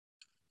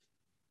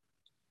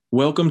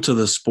Welcome to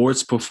the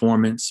Sports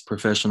Performance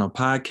Professional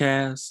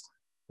Podcast,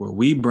 where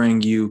we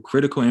bring you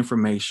critical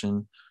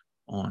information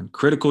on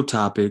critical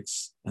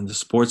topics in the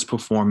sports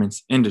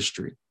performance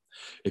industry.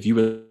 If you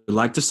would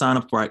like to sign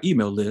up for our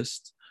email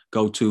list,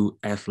 go to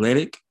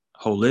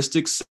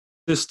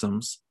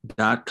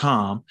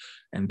athleticholysticsystems.com,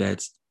 and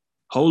that's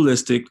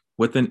holistic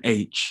with an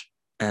H,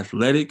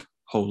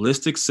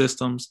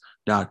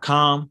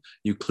 athleticholysticsystems.com.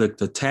 You click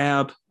the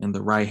tab in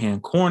the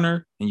right-hand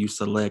corner and you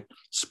select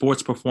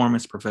Sports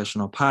Performance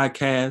Professional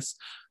Podcast.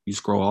 You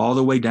scroll all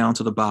the way down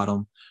to the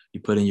bottom.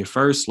 You put in your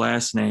first,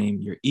 last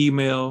name, your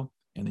email,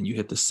 and then you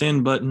hit the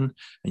send button,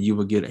 and you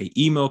will get an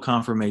email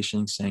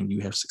confirmation saying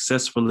you have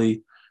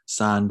successfully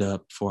signed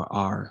up for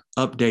our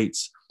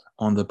updates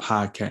on the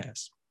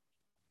podcast.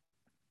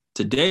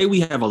 Today,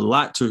 we have a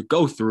lot to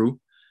go through,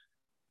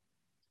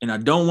 and I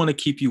don't want to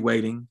keep you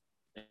waiting.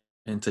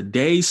 And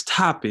today's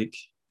topic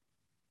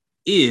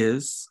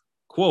is,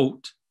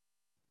 quote,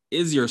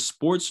 is your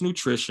sports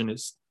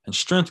nutritionist and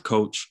strength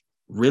coach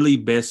really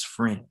best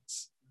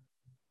friends?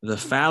 The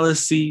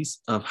fallacies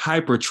of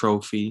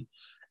hypertrophy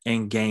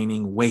and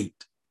gaining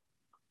weight.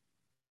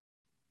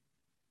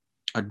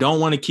 I don't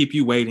want to keep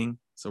you waiting,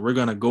 so we're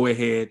going to go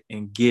ahead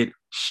and get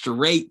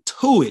straight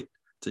to it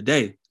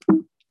today.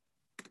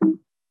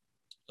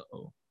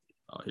 Oh,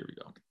 here we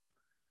go.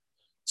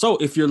 So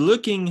if you're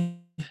looking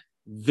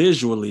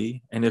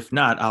visually, and if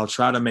not, I'll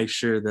try to make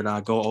sure that I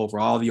go over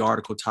all the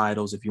article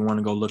titles if you want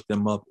to go look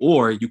them up,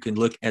 or you can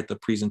look at the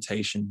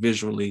presentation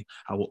visually.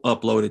 I will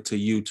upload it to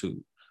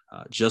YouTube.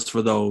 Just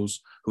for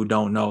those who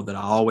don't know that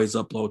I always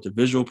upload the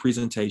visual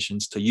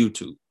presentations to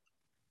YouTube.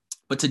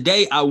 But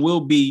today I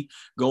will be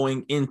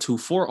going into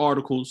four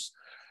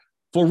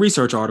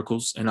research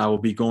articles, and I will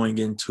be going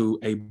into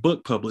a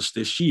book published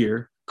this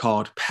year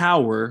called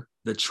Power,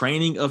 The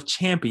Training of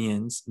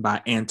Champions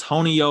by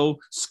Antonio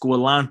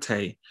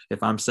Squillante,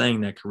 if I'm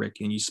saying that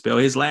correctly. And you spell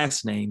his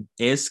last name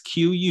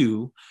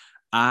Squillante,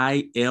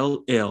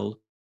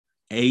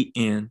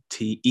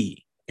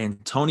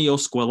 Antonio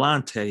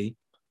Squillante,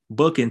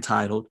 book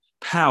entitled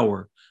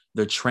Power,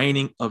 The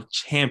Training of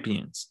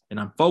Champions. And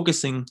I'm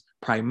focusing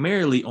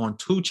primarily on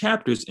two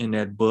chapters in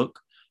that book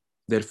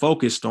that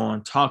focused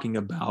on talking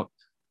about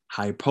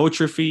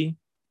hypertrophy,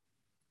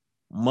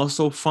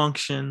 muscle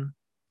function,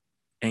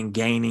 and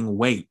gaining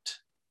weight,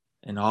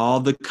 and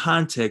all the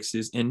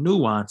contexts and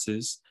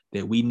nuances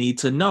that we need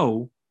to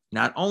know,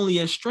 not only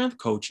as strength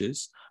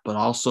coaches, but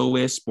also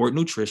as sport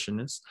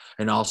nutritionists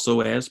and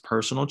also as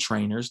personal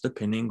trainers,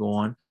 depending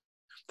on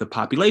the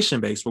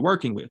population base we're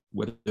working with,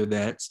 whether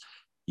that's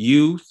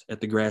youth at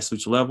the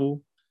grassroots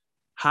level,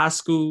 high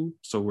school,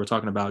 so we're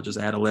talking about just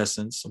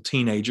adolescents, so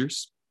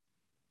teenagers,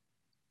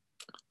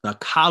 the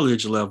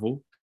college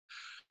level,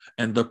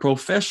 and the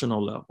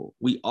professional level.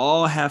 We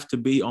all have to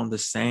be on the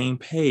same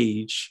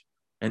page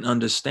and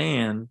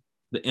understand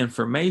the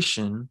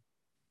information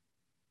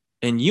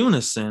in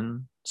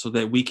unison so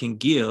that we can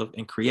give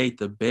and create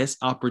the best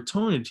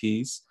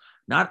opportunities,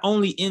 not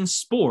only in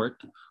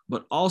sport,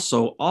 but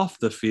also off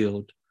the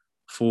field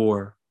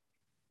for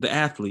the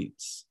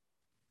athletes.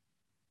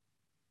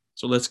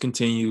 So let's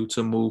continue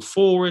to move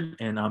forward,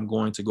 and I'm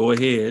going to go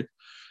ahead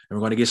and we're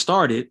going to get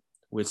started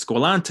with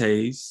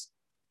Squillante's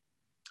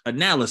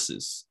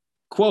analysis.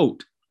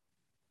 Quote,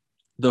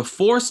 the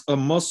force a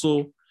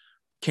muscle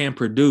can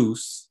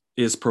produce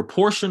is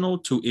proportional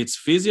to its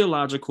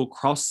physiological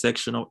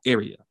cross-sectional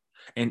area,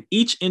 and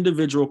each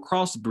individual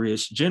cross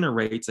bridge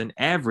generates an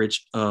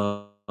average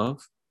of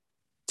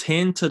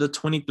 10 to the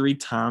 23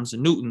 times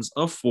newtons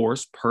of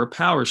force per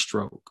power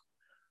stroke.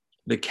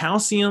 The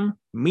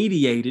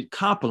calcium-mediated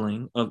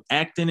coupling of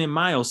actin and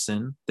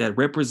myosin that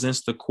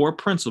represents the core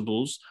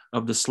principles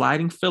of the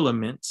sliding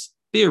filaments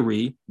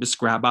theory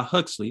described by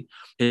Huxley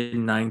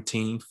in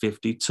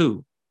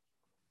 1952.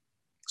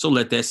 So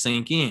let that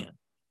sink in.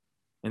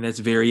 And that's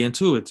very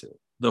intuitive.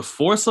 The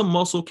force a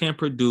muscle can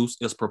produce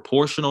is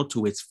proportional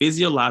to its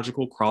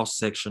physiological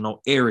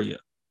cross-sectional area.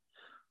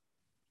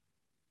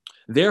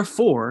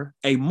 Therefore,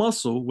 a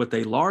muscle with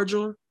a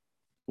larger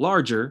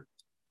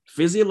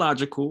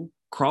physiological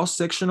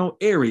cross-sectional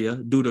area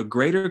due to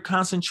greater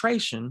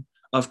concentration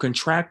of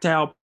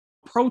contractile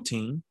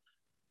protein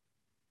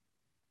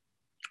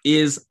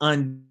is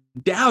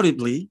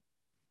undoubtedly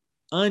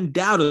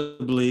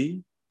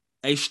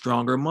a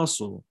stronger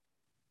muscle.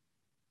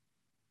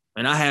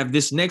 And I have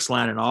this next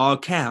line in all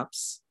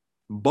caps,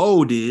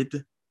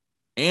 bolded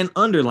and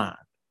underlined.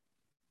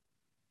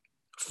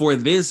 For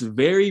this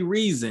very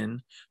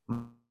reason,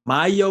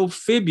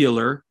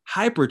 myofibular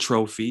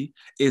hypertrophy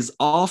is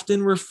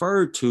often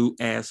referred to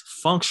as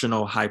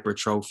functional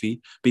hypertrophy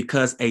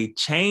because a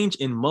change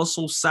in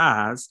muscle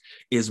size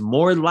is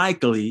more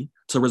likely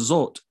to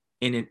result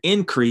in an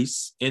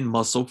increase in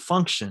muscle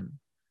function.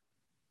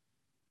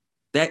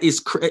 That is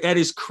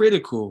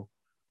critical.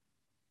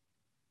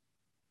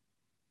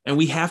 And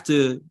we have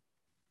to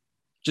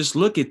just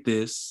look at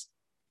this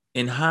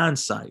in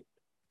hindsight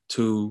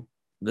to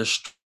the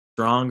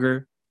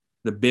stronger,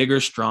 the bigger,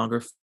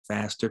 stronger,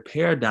 faster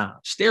paradigm,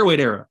 steroid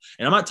era.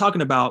 And I'm not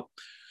talking about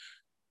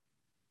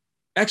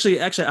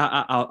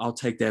I'll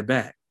take that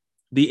back.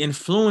 The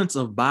influence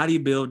of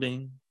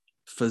bodybuilding,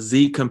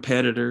 physique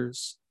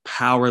competitors,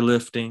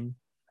 powerlifting,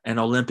 and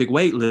Olympic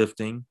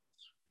weightlifting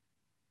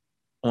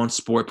on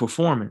sport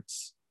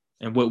performance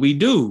and what we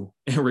do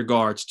in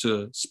regards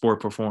to sport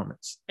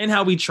performance and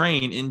how we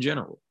train in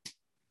general.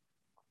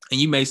 And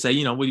you may say,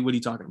 what are you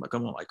talking about?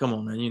 Come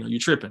on, man, you're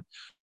tripping.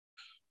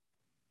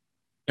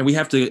 And we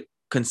have to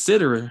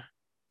consider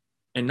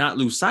and not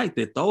lose sight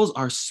that those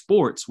are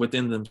sports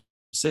within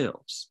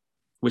themselves,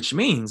 which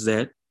means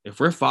that if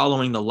we're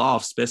following the law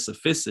of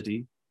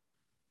specificity,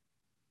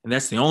 and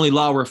that's the only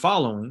law we're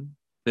following,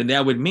 then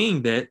that would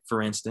mean that,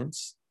 for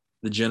instance,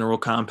 the general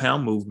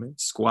compound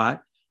movement,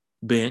 squat,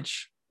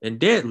 bench, and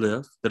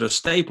deadlift that are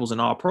staples in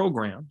all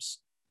programs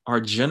are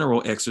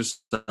general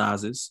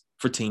exercises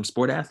for team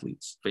sport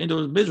athletes, for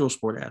individual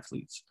sport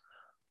athletes,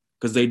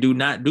 because they do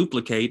not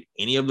duplicate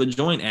any of the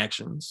joint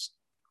actions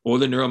or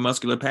the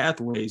neuromuscular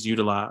pathways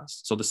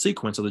utilized, so the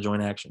sequence of the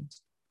joint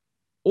actions,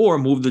 or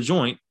move the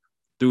joint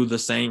through the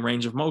same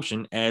range of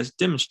motion as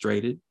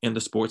demonstrated in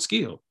the sport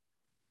skill.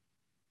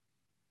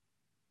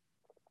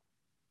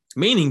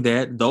 Meaning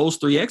that those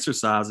three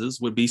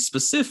exercises would be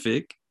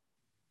specific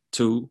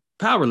to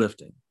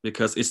powerlifting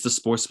because it's the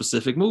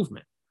sport-specific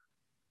movement,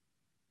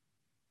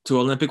 to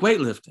Olympic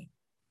weightlifting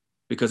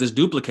because it's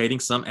duplicating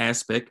some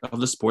aspect of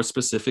the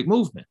sport-specific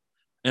movement.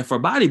 And for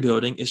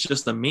bodybuilding, it's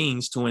just a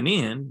means to an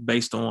end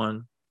based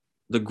on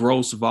the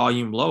gross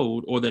volume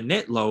load or the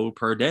net load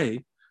per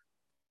day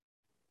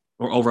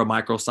or over a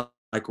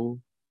microcycle,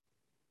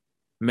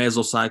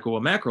 mesocycle,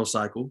 or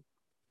macrocycle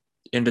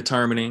in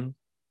determining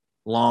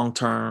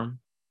long-term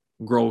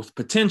growth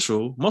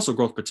potential, muscle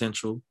growth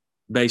potential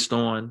based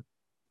on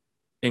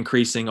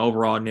increasing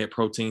overall net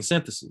protein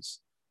synthesis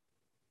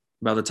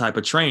by the type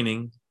of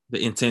training,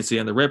 the intensity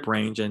and the rep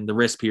range and the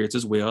rest periods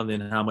as well, and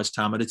then how much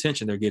time and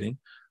attention they're getting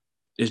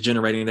is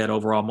generating that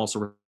overall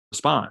muscle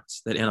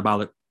response, that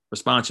anabolic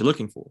response you're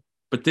looking for.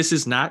 But this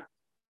is not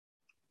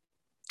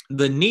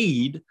the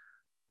need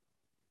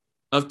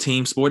of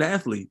team sport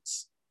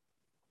athletes.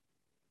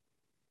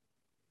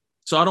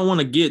 So I don't want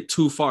to get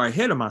too far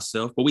ahead of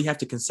myself, but we have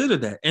to consider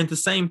that. And the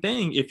same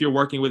thing if you're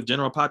working with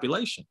general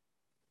population.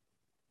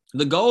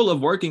 The goal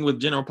of working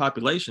with general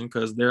population,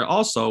 because they're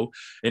also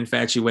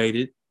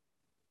infatuated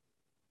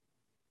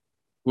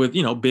with,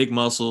 big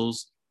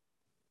muscles,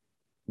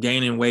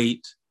 gaining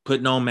weight,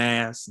 putting on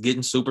mass,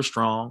 getting super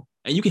strong.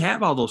 And you can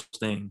have all those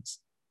things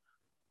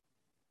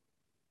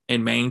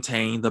and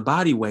maintain the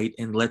body weight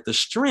and let the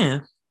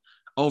strength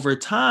over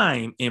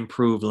time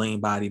improve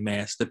lean body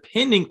mass,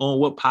 depending on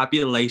what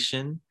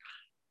population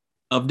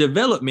of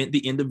development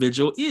the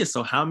individual is.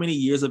 So how many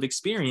years of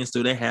experience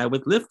do they have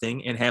with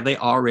lifting, and have they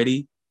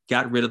already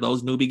got rid of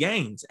those newbie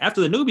gains? After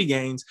the newbie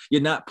gains,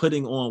 you're not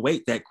putting on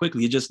weight that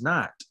quickly. You're just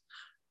not.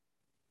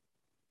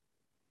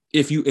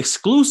 If you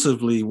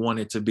exclusively want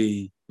it to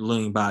be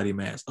lean body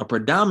mass, a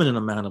predominant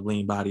amount of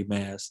lean body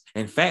mass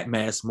and fat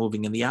mass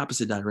moving in the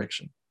opposite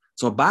direction.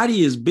 So a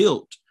body is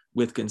built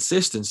with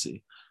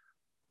consistency.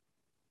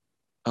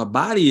 A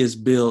body is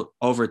built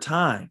over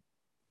time.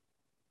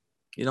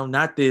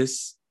 Not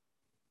this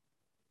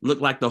look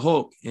like the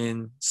Hulk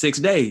in 6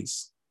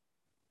 days.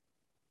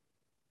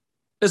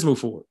 Let's move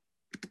forward.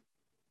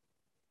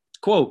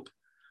 Quote,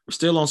 we're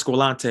still on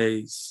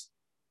Scolante's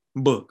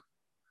book.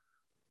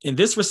 In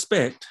this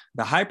respect,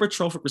 the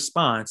hypertrophic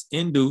response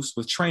induced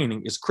with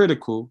training is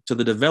critical to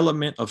the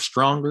development of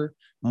stronger,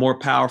 more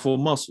powerful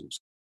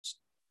muscles.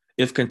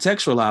 If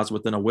contextualized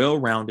within a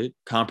well-rounded,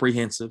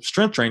 comprehensive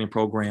strength training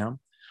program,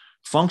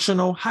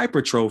 functional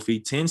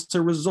hypertrophy tends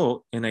to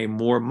result in a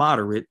more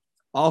moderate,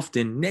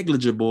 often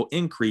negligible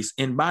increase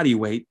in body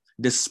weight,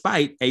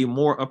 despite a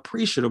more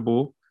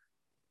appreciable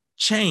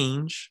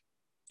change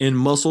in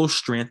muscle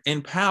strength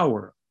and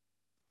power.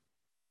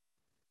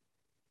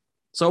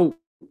 So,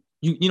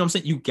 you know what I'm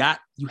saying? You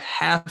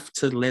have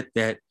to let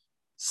that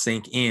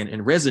sink in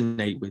and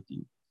resonate with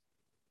you.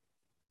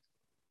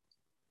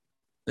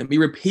 Let me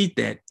repeat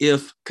that.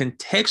 If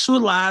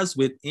contextualized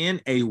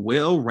within a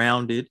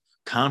well-rounded,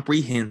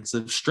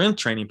 comprehensive strength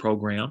training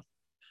program,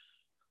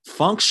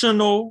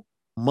 functional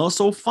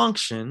muscle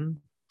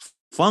function,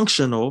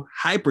 functional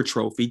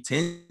hypertrophy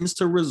tends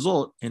to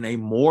result in a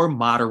more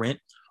moderate,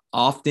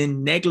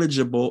 often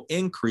negligible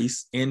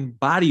increase in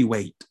body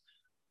weight,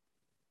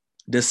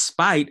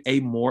 despite a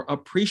more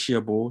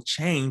appreciable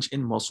change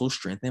in muscle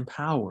strength and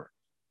power.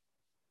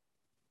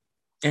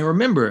 And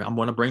remember, I'm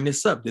going to bring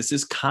this up. This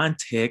is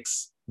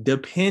context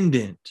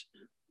dependent.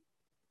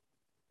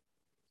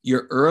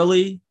 Your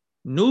early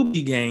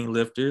newbie gain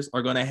lifters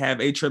are going to have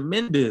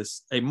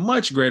a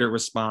much greater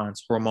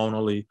response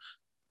hormonally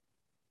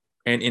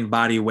and in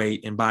body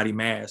weight and body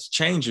mass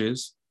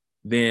changes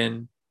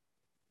than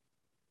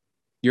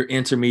your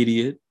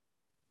intermediate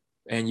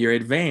and your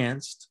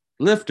advanced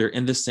lifter,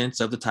 in the sense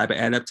of the type of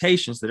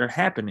adaptations that are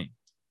happening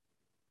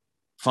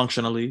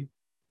functionally,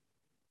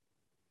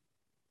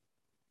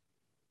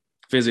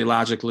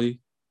 physiologically,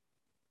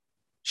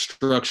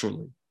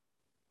 structurally.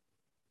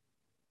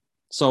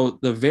 So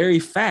the very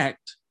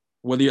fact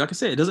Whether like I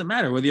said, it doesn't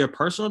matter whether you're a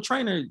personal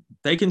trainer,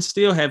 they can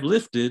still have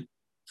lifted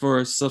for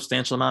a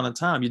substantial amount of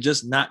time. You're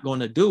just not going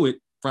to do it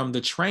from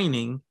the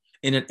training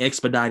in an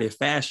expedited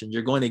fashion.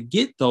 You're going to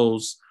get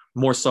those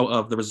more so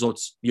of the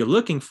results you're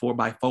looking for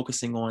by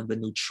focusing on the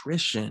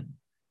nutrition.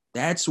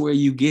 That's where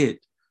you get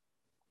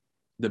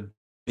the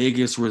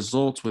biggest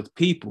results with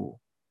people,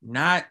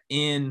 not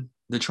in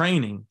the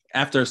training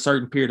after a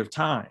certain period of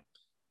time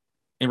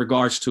in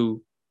regards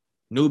to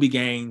newbie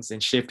gains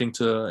and shifting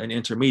to an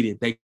intermediate.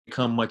 They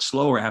come much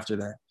slower after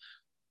that.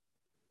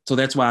 So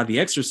that's why the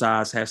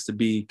exercise has to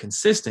be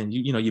consistent.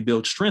 You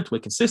build strength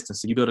with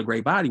consistency. You build a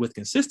great body with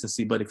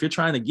consistency. But if you're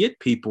trying to get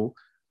people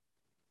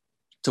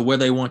to where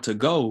they want to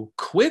go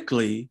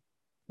quickly,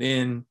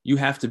 then you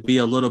have to be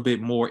a little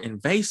bit more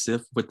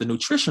invasive with the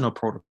nutritional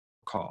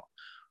protocol,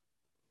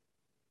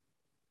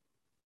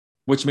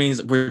 which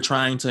means we're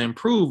trying to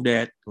improve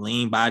that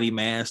lean body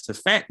mass to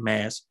fat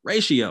mass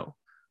ratio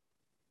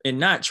and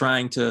not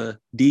trying to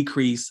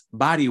decrease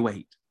body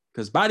weight,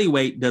 because body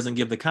weight doesn't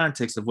give the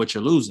context of what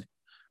you're losing.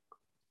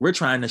 We're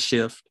trying to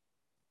shift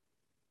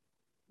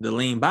the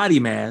lean body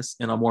mass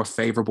in a more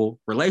favorable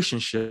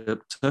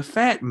relationship to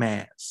fat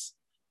mass.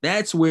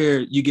 That's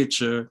where you get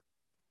your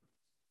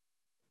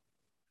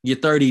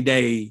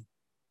 30-day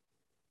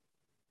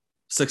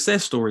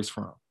success stories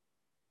from.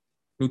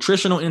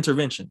 Nutritional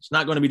interventions,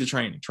 not going to be the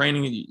training.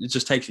 Training, it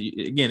just takes,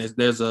 again,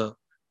 there's a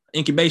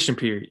incubation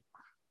period.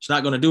 It's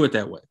not going to do it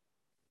that way.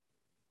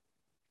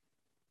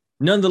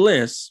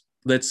 Nonetheless,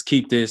 let's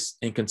keep this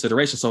in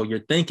consideration. So you're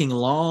thinking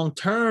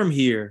long-term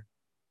here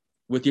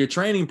with your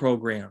training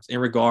programs in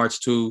regards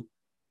to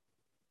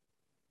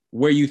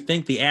where you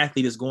think the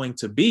athlete is going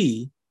to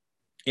be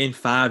in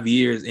 5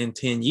 years, in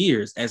 10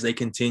 years, as they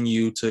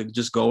continue to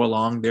just go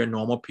along their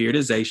normal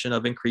periodization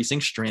of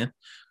increasing strength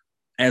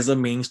as a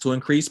means to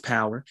increase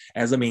power,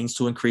 as a means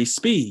to increase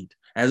speed,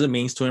 as a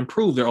means to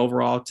improve their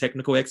overall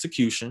technical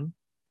execution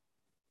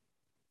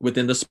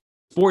within the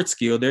sports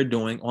skill they're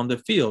doing on the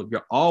field.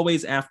 You're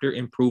always after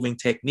improving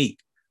technique.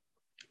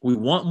 We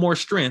want more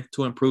strength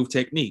to improve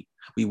technique.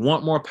 We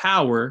want more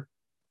power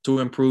to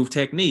improve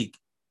technique,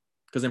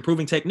 because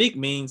improving technique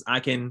means I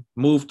can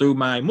move through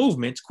my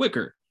movements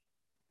quicker.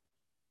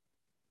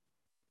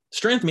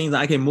 Strength means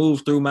I can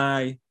move through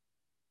my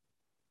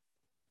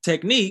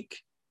technique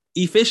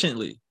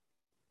efficiently.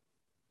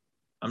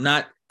 I'm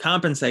not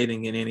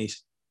compensating in any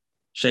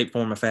shape,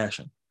 form, or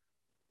fashion.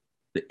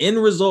 The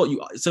end result,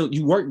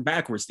 you work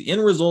backwards. The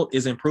end result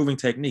is improving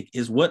technique.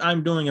 Is what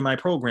I'm doing in my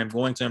program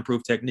going to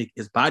improve technique?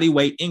 Is body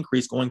weight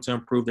increase going to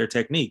improve their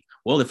technique?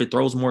 Well, if it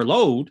throws more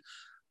load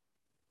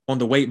on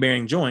the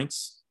weight-bearing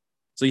joints,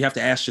 so you have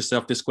to ask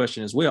yourself this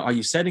question as well. Are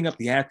you setting up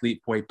the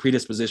athlete for a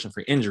predisposition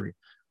for injury?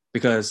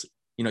 Because,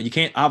 you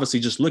can't obviously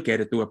just look at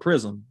it through a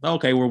prism.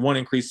 Okay, we want to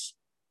increase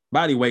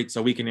body weight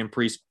so we can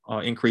increase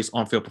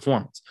on-field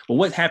performance. But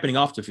what's happening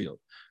off the field?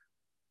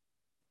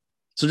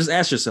 So just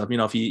ask yourself,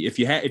 if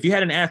you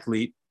had an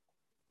athlete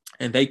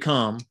and they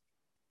come,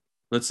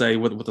 let's say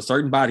with a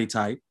certain body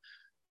type,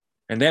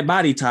 and that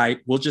body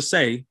type, we'll just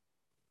say,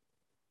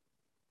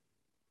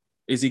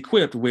 is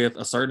equipped with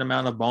a certain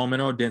amount of bone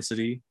mineral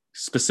density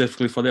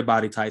specifically for their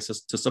body types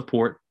to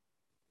support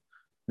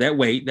that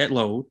weight, that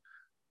load,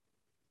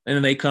 and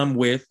then they come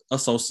with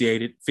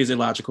associated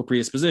physiological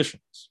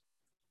predispositions.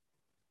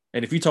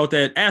 And if you told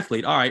that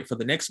athlete, all right, for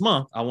the next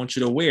month, I want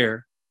you to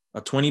wear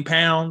a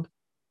 20-pound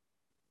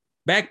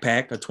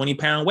backpack, a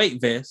 20-pound weight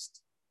vest,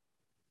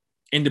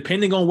 and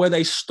depending on where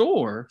they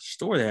store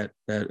that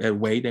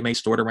weight, they may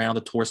store it around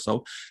the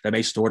torso, they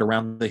may store it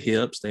around the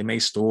hips, they may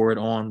store it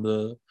on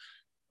the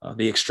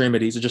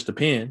extremities. It just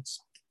depends.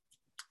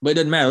 But it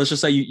doesn't matter. Let's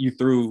just say you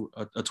threw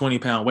a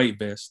 20-pound weight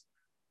vest,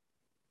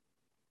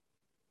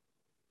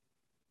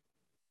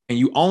 and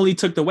you only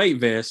took the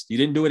weight vest. You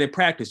didn't do it at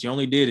practice. You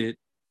only did it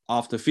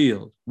off the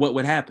field. What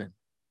would happen?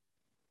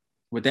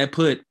 Would that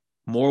put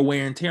more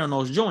wear and tear on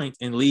those joints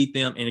and lead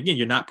them? And again,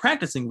 you're not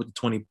practicing with the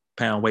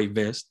 20-pound weight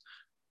vest.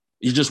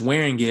 You're just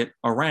wearing it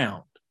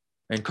around.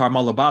 And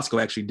Carmelo Bosco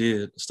actually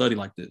did a study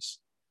like this,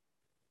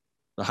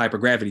 the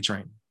hypergravity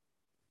training.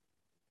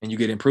 And you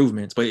get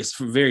improvements, but it's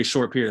for a very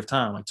short period of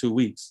time, like 2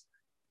 weeks.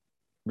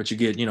 But you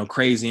get,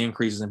 crazy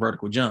increases in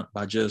vertical jump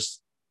by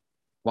just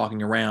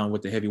walking around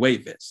with the heavy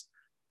weight vest.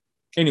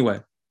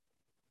 Anyway,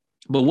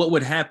 but what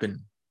would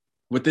happen?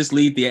 Would this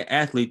lead the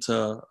athlete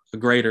to a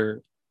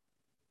greater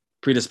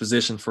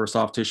predisposition for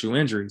soft tissue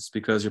injuries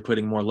because you're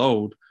putting more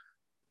load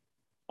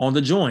on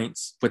the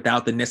joints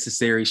without the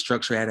necessary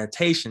structural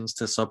adaptations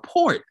to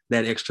support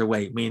that extra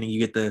weight? Meaning you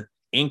get the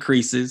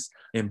increases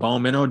in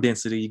bone mineral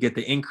density, you get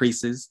the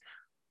increases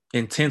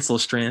in tensile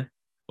strength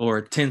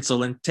or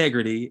tensile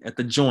integrity at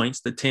the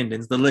joints, the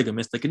tendons, the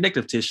ligaments, the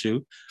connective tissue.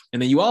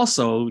 And then you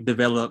also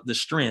develop the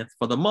strength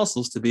for the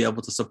muscles to be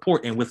able to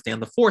support and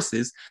withstand the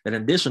forces that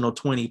an additional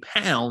 20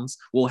 pounds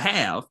will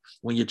have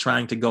when you're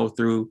trying to go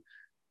through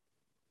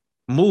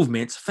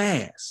movements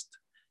fast.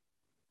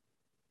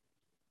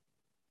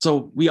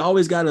 So we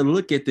always got to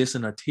look at this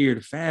in a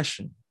tiered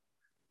fashion.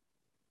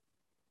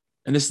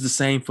 And this is the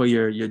same for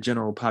your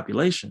general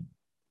population.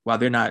 While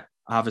they're not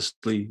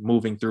obviously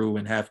moving through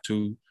and have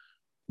to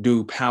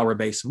do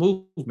power-based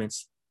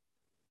movements,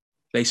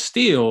 they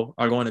still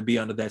are going to be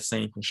under that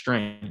same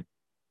constraint.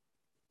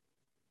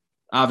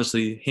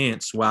 Obviously,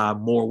 hence why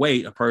more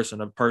weight, a person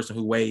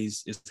who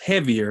weighs is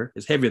heavier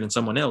than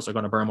someone else, are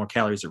going to burn more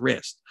calories at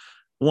rest.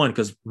 One,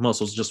 because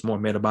muscle's just more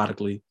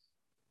metabolically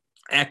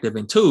active,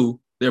 and two,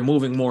 they're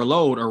moving more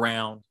load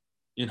around,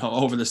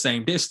 over the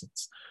same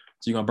distance.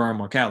 So you're going to burn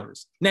more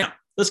calories. Now,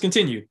 let's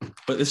continue.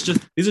 But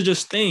these are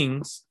just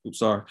things. Oops,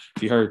 sorry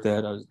if you heard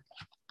that. I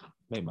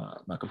made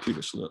my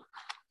computer slip.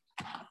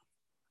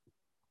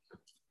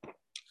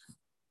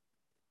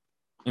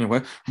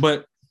 Anyway,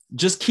 but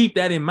just keep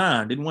that in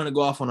mind. Didn't want to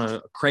go off on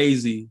a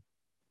crazy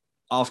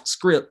off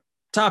script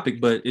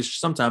topic, but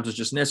sometimes it's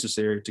just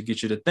necessary to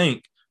get you to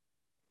think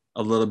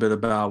a little bit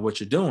about what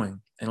you're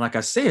doing. And like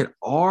I said,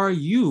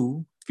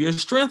 if you're a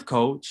strength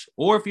coach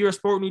or if you're a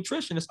sport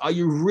nutritionist, are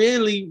you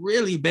really,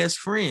 really best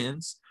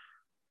friends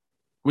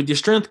with your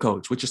strength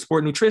coach, with your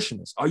sport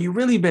nutritionist? Are you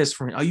really best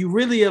friends? Are you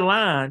really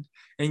aligned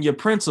in your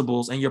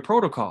principles and your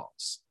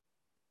protocols?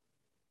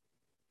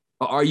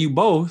 Or are you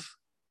both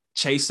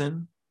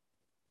chasing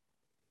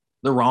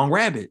the wrong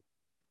rabbit?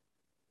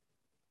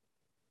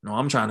 No,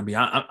 I'm trying to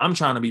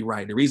be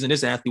right. The reason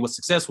this athlete was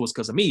successful is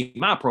because of me,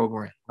 my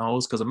program. No,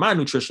 it's because of my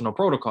nutritional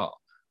protocol.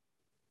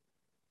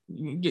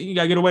 You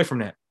got to get away from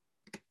that.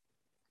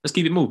 Let's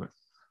keep it moving.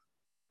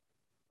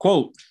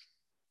 Quote,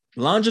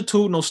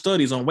 longitudinal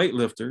studies on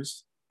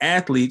weightlifters,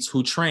 athletes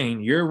who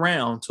train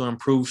year-round to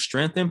improve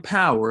strength and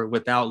power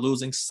without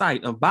losing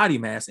sight of body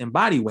mass and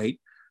body weight,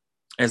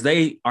 as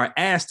they are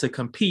asked to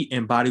compete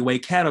in body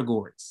weight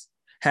categories,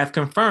 have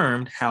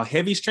confirmed how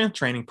heavy strength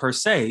training per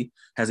se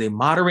has a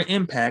moderate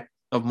impact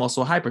on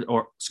muscle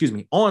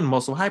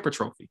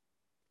hypertrophy.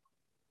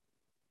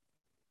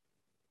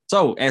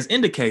 So, as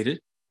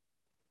indicated,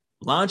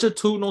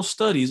 longitudinal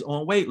studies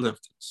on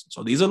weightlifters.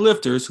 So these are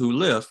lifters who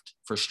lift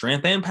for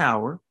strength and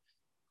power.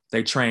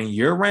 They train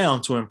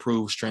year-round to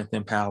improve strength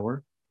and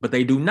power, but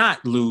they do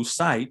not lose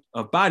sight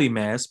of body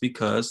mass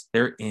because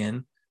they're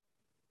in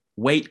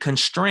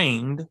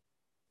weight-constrained,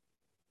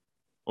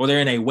 or they're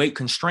in a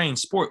weight-constrained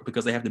sport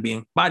because they have to be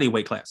in body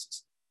weight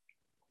classes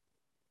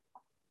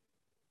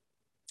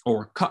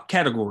or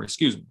category,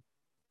 excuse me.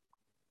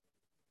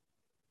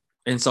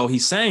 And so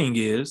he's saying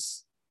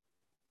is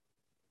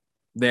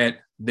that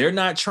they're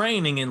not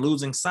training and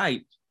losing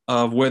sight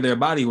of where their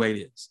body weight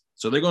is.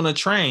 So they're going to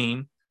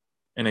train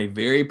in a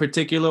very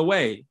particular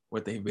way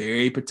with a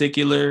very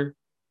particular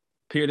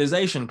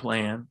periodization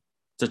plan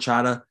to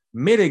try to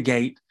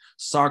mitigate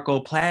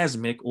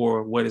sarcoplasmic,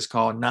 or what is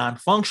called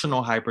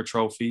non-functional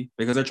hypertrophy,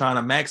 because they're trying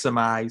to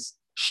maximize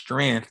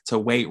strength to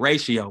weight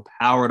ratio,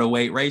 power to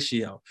weight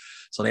ratio.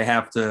 So they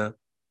have to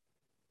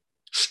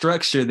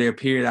structure their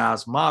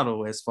periodized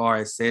model as far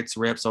as sets,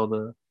 reps, or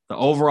the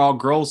overall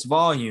gross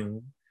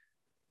volume,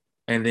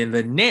 and then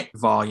the net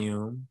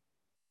volume,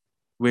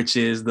 which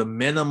is the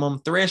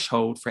minimum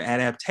threshold for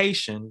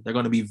adaptation. They're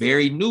going to be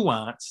very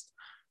nuanced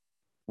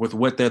with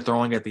what they're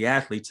throwing at the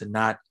athlete to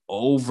not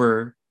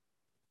over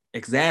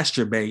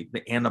exacerbate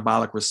the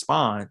anabolic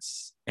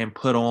response and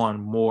put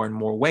on more and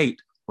more weight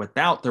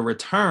without the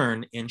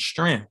return in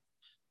strength.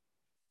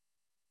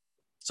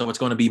 So it's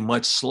going to be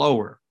much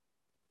slower.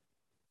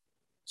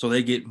 So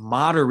they get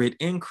moderate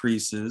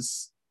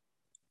increases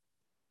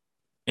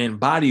in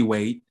body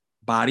weight,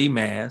 body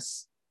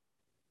mass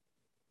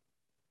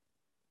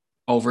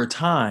over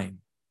time,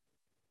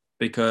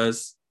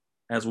 because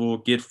as we'll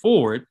get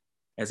forward,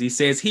 as he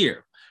says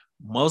here,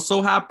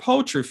 muscle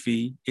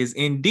hypertrophy is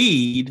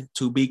indeed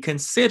to be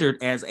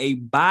considered as a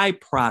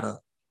byproduct.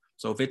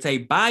 So if it's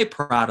a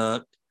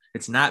byproduct,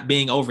 it's not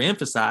being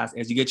overemphasized.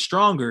 As you get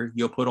stronger,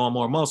 you'll put on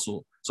more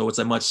muscle. So it's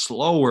a much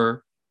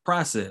slower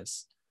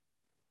process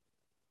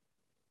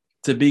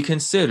to be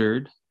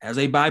considered as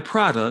a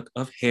byproduct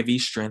of heavy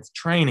strength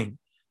training.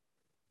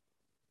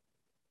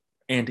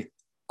 And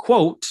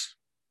quote,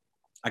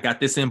 I got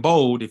this in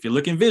bold. If you're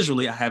looking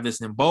visually, I have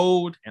this in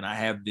bold and I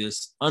have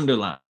this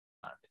underlined.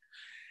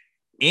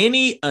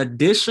 Any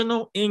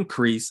additional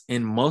increase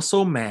in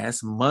muscle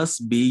mass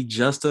must be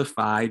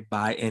justified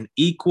by an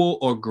equal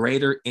or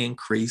greater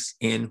increase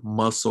in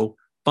muscle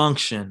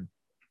function.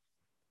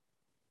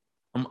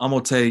 I'm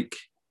going to take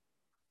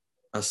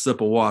a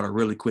sip of water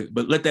really quick,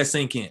 but let that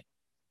sink in.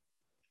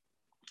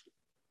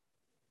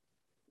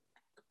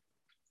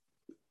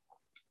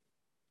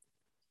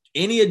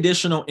 Any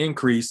additional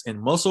increase in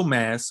muscle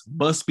mass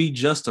must be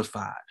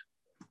justified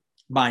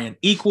by an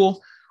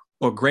equal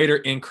or greater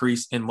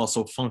increase in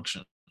muscle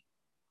function.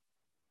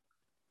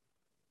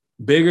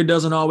 Bigger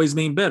doesn't always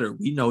mean better.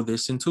 We know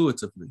this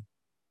intuitively.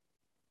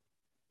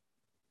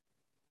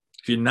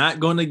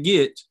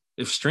 If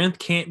strength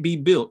can't be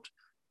built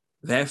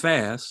that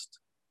fast,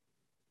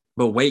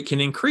 but weight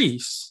can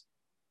increase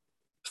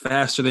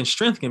faster than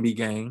strength can be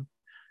gained,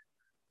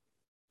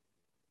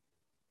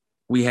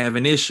 we have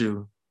an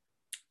issue.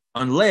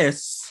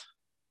 Unless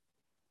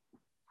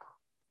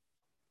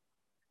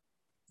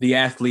the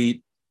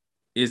athlete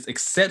is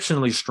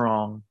exceptionally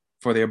strong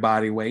for their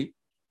body weight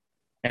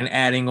and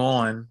adding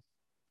on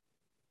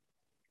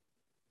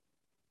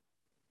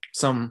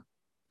some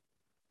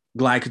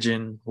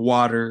glycogen,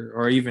 water,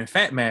 or even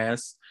fat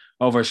mass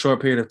over a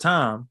short period of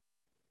time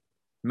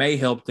may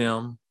help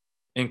them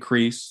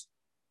increase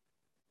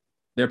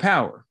their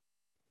power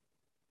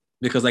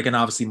because they can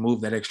obviously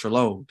move that extra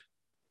load.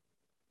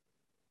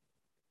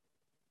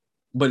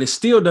 But it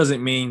still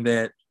doesn't mean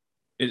that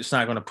it's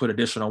not going to put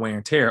additional wear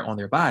and tear on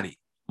their body.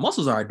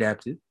 Muscles are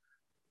adapted,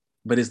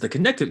 but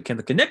can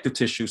the connective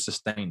tissue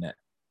sustain that?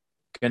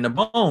 Can the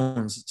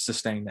bones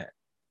sustain that?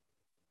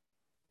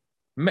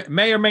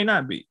 May or may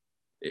not be.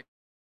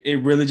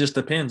 It really just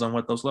depends on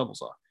what those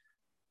levels are.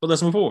 But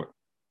let's move forward.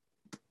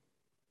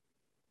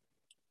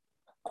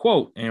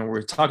 Quote, and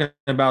we're talking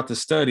about the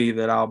study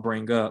that I'll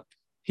bring up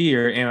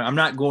here, and I'm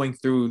not going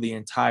through the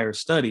entire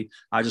study.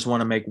 I just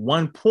want to make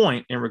one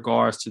point in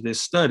regards to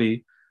this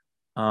study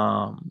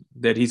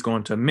that he's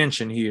going to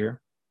mention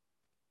here,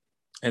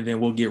 and then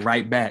we'll get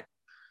right back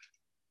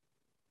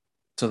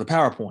to the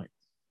PowerPoint.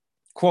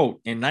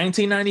 Quote, in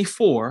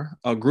 1994,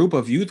 a group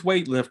of youth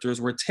weightlifters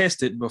were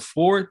tested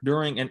before,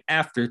 during, and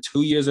after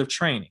 2 years of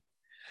training.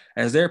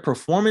 As their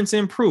performance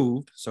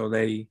improved, so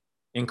they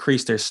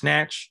increased their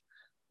snatch,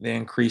 they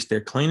increased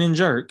their clean and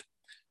jerk,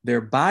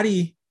 their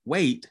body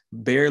weight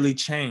barely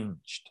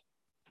changed.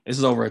 This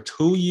is over a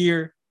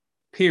 2-year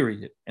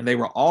period, and they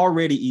were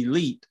already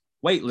elite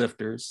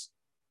weightlifters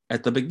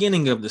at the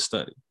beginning of the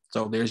study.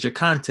 So there's your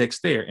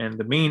context there. And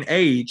the mean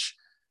age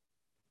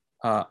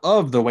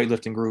of the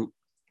weightlifting group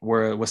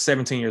was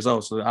 17 years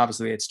old. So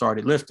obviously they had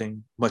started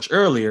lifting much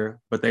earlier,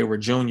 but they were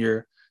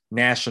junior,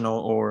 national,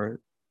 or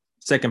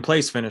second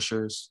place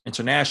finishers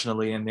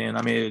internationally. And then,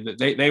 I mean,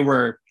 they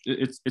were,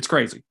 it's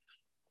crazy.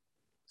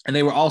 And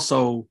they were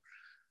also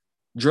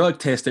drug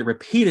tested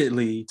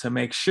repeatedly to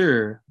make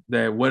sure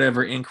that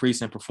whatever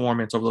increase in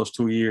performance over those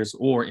 2 years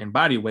or in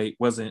body weight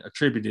wasn't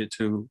attributed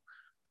to,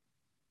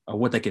 or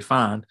what they could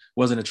find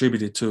wasn't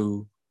attributed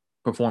to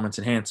performance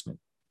enhancement.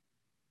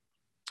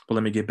 But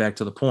let me get back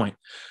to the point.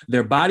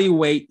 Their body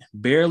weight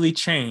barely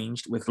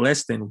changed, with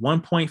less than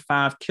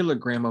 1.5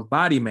 kilogram of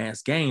body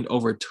mass gained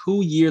over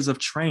 2 years of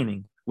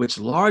training, which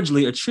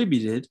largely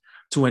attributed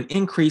to an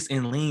increase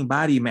in lean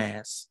body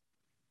mass,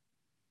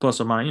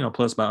 plus or minus,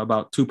 plus by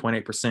about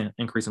 2.8%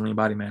 increase in lean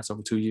body mass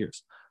over 2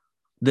 years.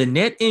 The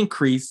net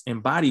increase in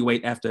body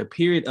weight after a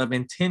period of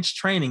intense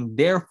training,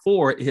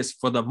 therefore, is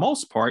for the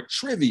most part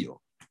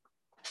trivial.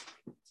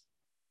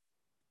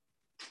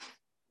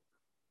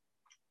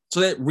 So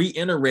that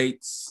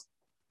reiterates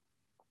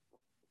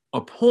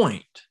a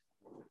point,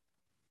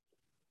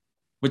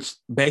 which,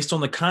 based on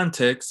the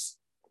context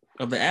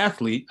of the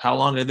athlete, how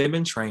long have they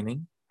been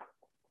training,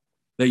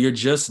 that you're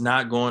just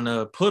not going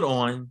to put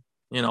on,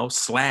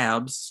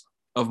 slabs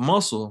of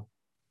muscle.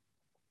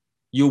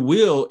 You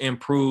will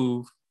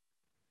improve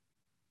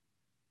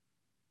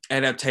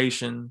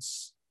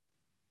adaptations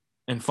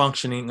and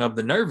functioning of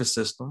the nervous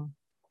system,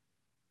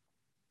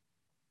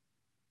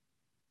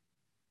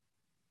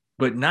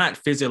 but not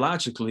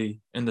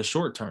physiologically in the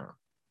short term,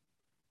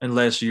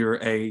 unless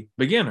you're a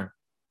beginner.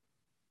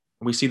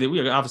 We see that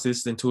obviously this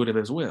is intuitive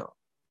as well.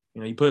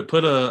 You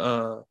put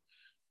a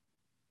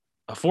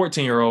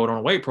 14-year-old on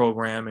a weight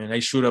program and they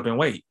shoot up in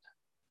weight,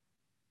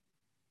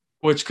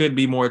 which could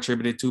be more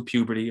attributed to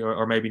puberty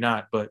or maybe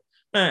not. But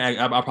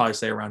I'll probably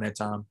say around that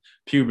time,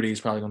 puberty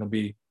is probably going to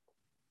be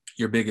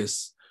your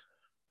biggest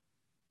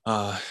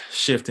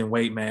shift in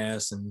weight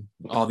mass and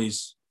all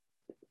these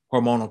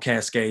hormonal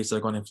cascades that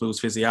are going to influence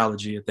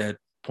physiology at that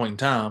point in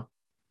time.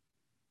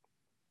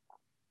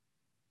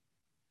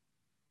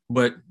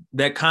 But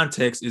that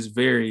context is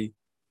very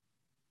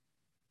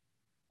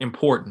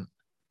important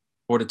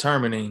for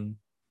determining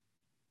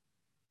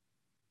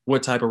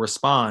what type of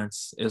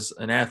response is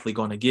an athlete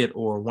going to get,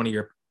 or one of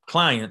your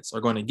clients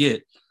are going to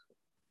get,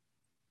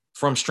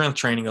 from strength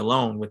training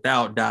alone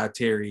without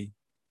dietary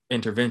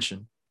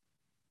intervention.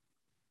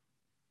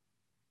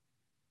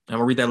 I'm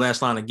going to read that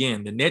last line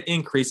again. The net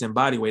increase in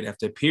body weight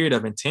after a period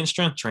of intense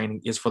strength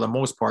training is for the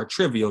most part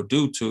trivial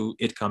due to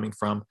it coming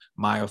from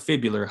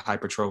myofibrillar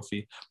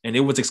hypertrophy. And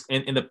it was,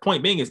 and the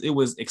point being is, it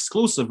was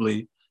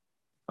exclusively,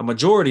 a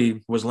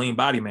majority was lean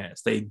body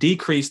mass. They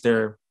decreased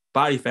their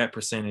body fat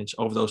percentage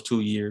over those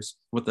 2 years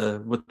with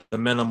the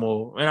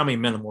minimal, and I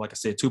mean minimal, like I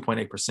said,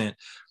 2.8%,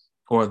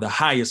 or the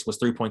highest was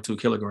 3.2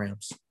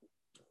 kilograms,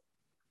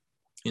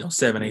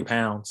 7-8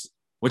 pounds.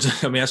 Which,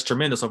 I mean, that's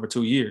tremendous over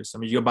 2 years. I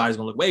mean, your body's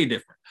going to look way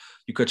different.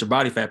 You cut your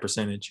body fat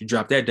percentage, you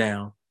drop that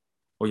down,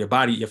 or your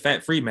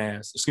fat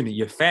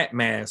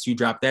mass, you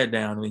drop that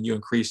down, and then you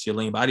increase your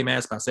lean body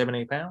mass by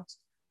 7-8 pounds.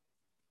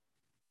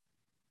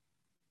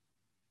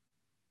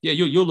 Yeah,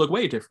 you'll look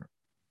way different.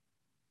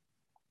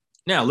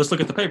 Now, let's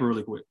look at the paper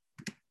really quick.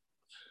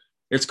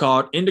 It's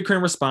called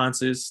Endocrine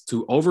Responses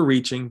to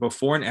Overreaching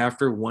Before and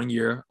After 1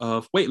 Year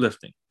of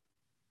Weightlifting.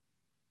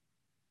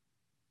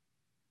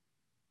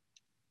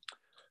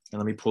 And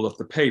let me pull up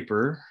the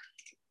paper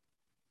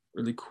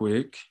really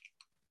quick.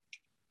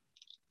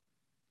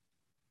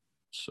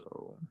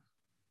 So,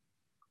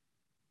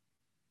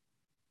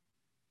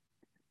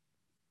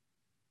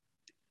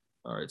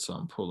 all right, so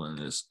I'm pulling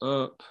this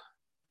up.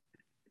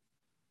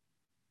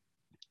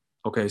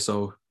 Okay,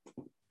 so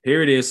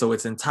here it is. So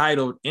it's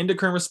entitled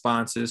Endocrine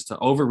Responses to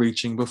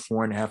Overreaching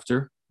Before and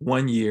After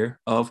 1 Year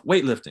of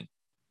Weightlifting.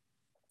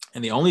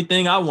 And the only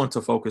thing I want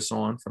to focus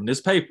on from this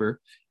paper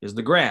is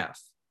the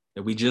graph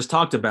that we just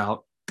talked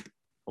about,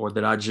 or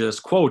that I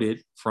just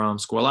quoted from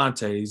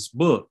Squillante's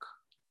book.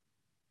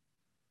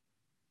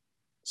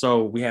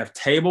 So we have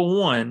table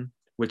 1,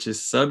 which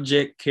is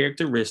subject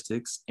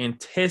characteristics and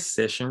test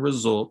session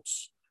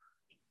results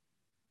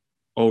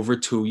over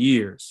 2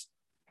 years.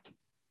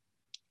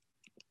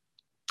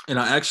 And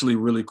I actually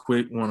really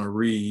quick want to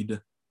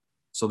read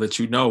so that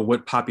you know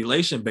what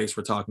population base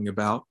we're talking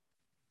about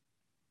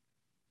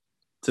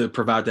to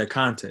provide that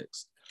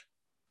context.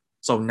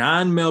 So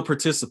 9 male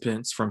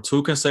participants from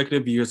 2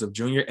 consecutive years of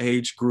junior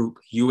age group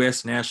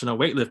U.S. National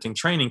Weightlifting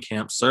Training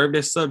Camp served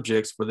as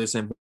subjects for this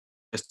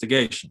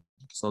investigation.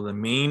 So the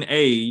mean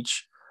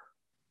age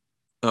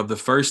of the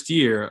first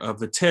year of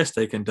the test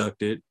they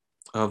conducted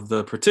of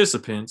the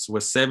participants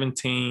was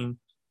 17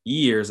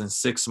 years and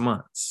 6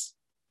 months.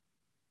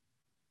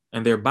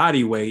 And their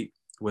body weight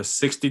was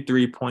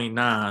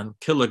 63.9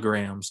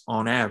 kilograms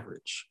on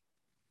average.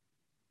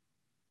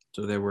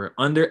 So they were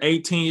under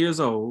 18 years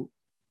old,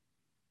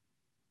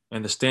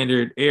 and the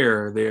standard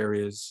error there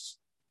is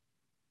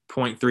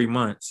 0.3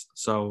 months.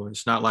 So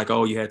it's not like,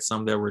 oh, you had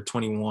some that were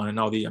 21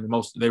 and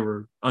most, they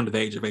were under the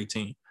age of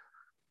 18.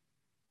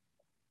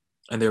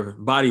 And their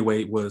body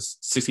weight was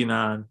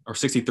 69 or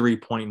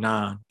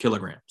 63.9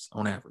 kilograms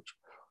on average.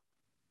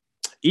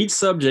 Each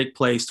subject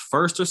placed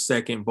first or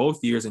second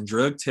both years in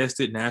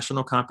drug-tested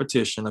national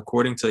competition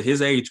according to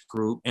his age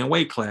group and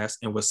weight class,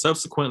 and was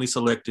subsequently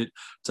selected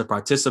to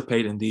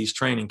participate in these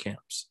training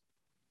camps.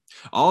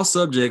 All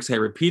subjects had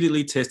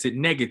repeatedly tested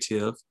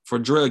negative for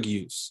drug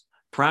use.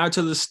 Prior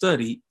to the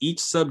study, each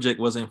subject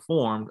was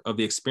informed of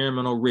the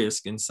experimental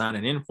risk and signed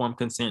an informed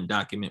consent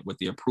document with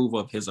the approval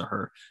of his or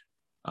her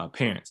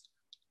parents.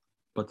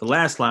 But the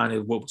last line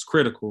is what was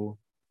critical.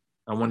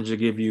 I wanted to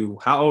give you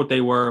how old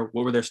they were,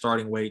 what were their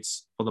starting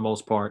weights for the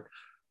most part.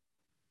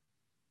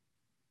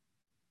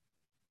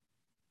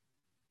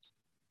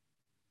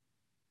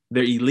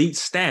 Their elite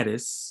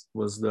status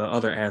was the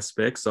other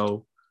aspect.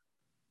 So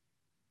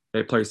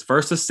they placed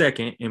first or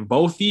second in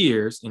both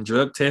years in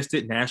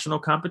drug-tested national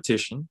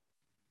competition.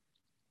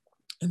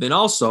 And then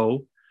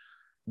also,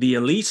 the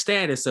elite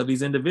status of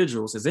these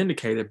individuals is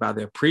indicated by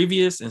their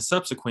previous and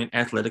subsequent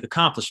athletic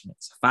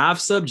accomplishments. 5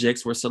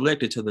 subjects were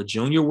selected to the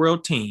junior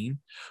world team,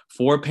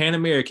 4 Pan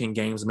American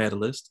Games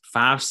medalists,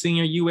 5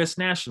 senior U.S.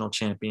 national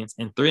champions,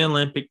 and 3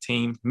 Olympic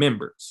team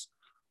members.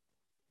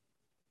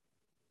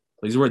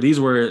 These were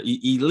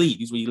elite.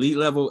 These were elite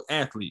level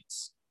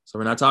athletes. So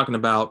we're not talking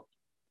about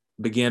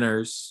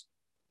beginners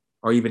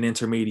or even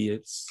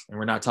intermediates, and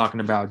we're not talking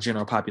about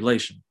general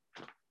population.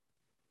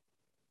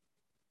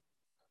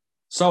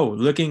 So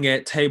looking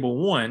at table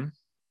 1,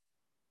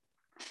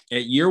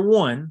 at year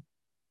 1,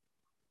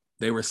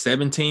 they were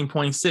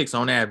 17.6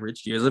 on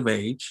average years of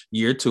age.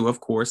 Year 2, of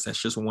course, that's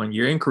just 1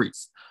 year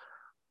increase.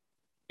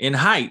 In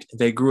height,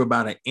 they grew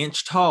about an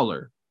inch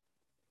taller.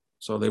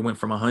 So they went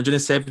from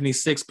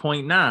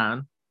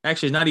 176.9,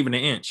 actually not even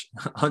an inch,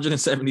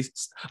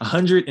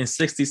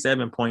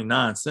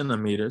 167.9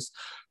 centimeters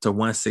to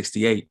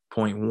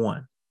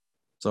 168.1.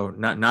 So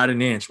not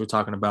an inch. We're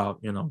talking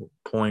about, 0.2,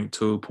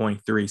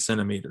 0.3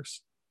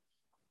 centimeters.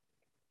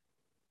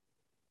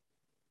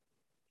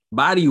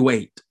 Body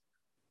weight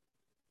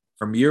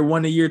from year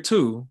 1 to year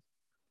 2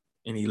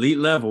 in elite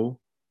level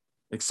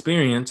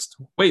experienced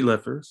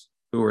weightlifters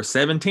who were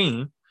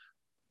 17,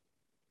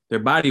 their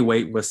body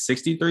weight was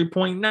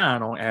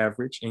 63.9 on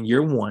average in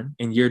year 1.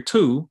 In year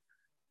 2,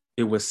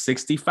 it was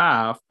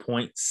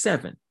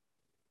 65.7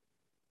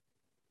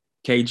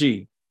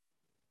 kg.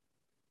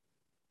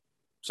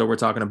 So we're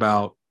talking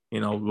about,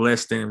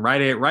 less than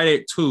right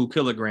at 2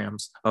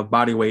 kilograms of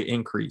body weight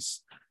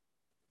increase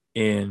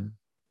in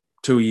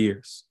 2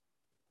 years.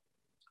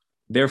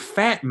 Their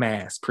fat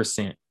mass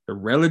percent, the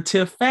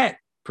relative fat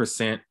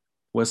percent,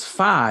 was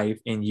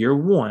 5 in year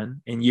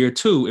 1. In year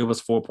 2, it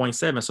was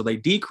 4.7. So they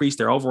decreased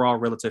their overall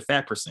relative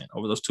fat percent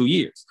over those 2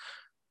 years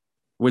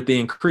with the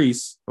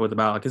increase, with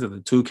about,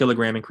 the 2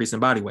 kilogram increase in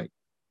body weight.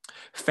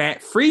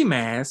 Fat-free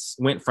mass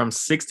went from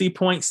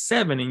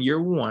 60.7 in year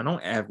 1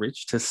 on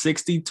average to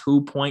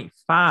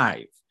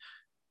 62.5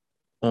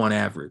 on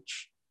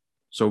average.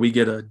 So we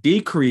get a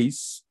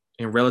decrease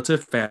in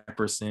relative fat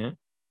percent,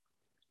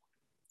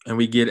 and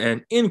we get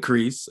an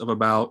increase of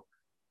about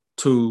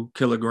 2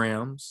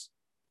 kilograms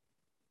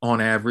on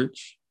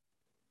average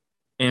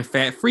in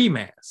fat-free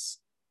mass.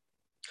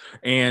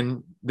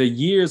 And the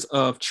years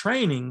of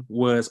training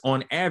was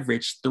on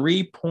average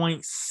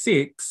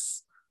 3.6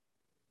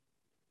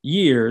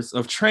 years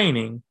of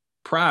training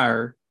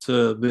prior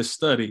to this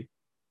study.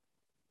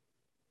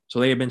 So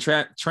they had been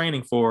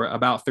training for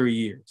about 3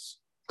 years,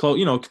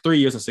 3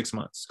 years and 6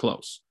 months,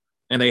 close.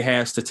 And they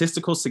had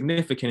statistical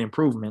significant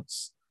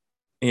improvements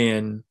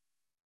in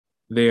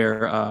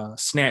their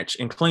snatch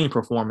and clean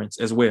performance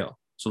as well.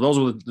 So those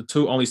were the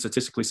 2 only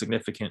statistically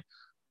significant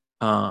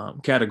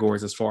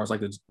categories as far as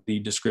like the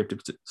descriptive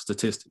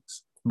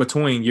statistics.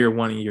 between year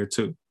 1 and year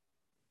 2.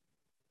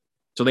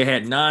 So they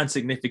had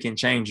non-significant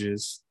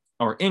changes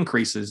or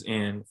increases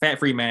in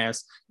fat-free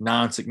mass,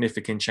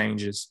 non-significant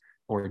changes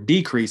or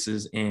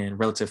decreases in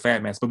relative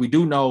fat mass. But we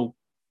do know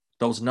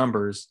those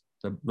numbers,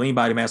 the lean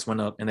body mass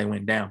went up and they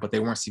went down, but they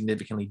weren't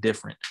significantly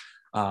different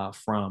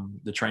from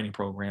the training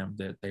program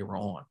that they were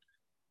on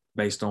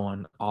based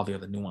on all the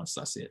other nuances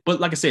I said. But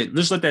like I said,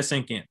 just let that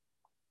sink in.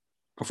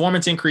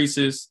 Performance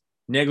increases,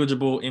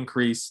 negligible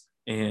increase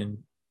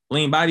in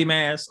lean body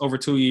mass over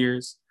 2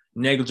 years,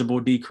 negligible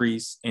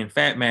decrease in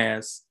fat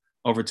mass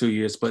over 2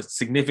 years, but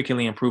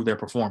significantly improve their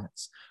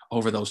performance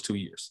over those 2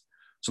 years.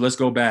 So let's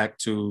go back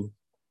to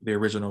the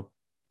original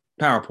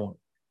PowerPoint.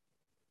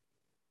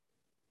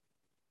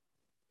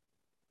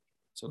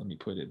 So let me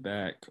put it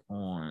back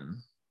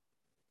on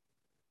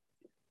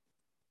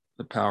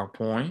the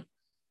PowerPoint.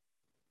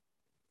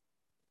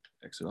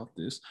 Exit off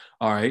this.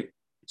 All right.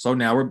 So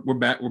now we're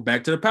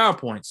back to the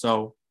PowerPoint.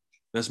 So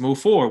let's move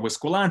forward with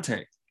Squillante.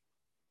 Let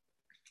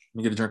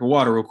me get a drink of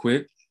water real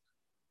quick.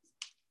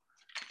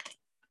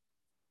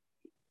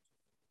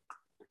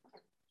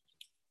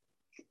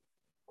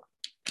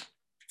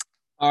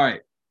 All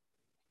right.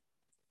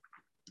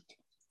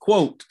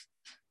 Quote,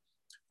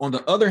 on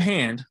the other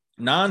hand,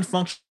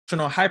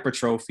 non-functional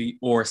hypertrophy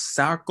or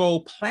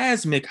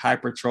sarcoplasmic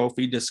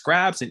hypertrophy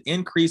describes an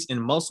increase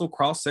in muscle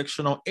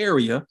cross-sectional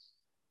area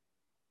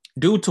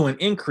due to an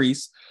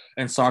increase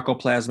in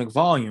sarcoplasmic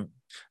volume,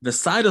 the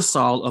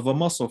cytosol of a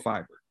muscle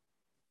fiber.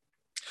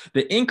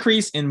 The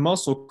increase in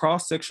muscle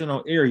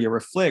cross-sectional area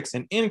reflects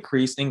an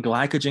increase in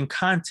glycogen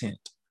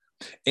content,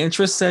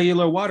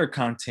 intracellular water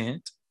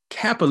content,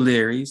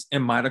 capillaries,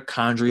 and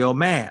mitochondrial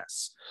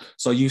mass.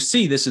 So you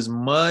see, this is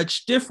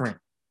much different.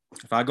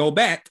 If I go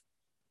back,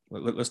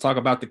 let's talk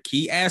about the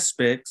key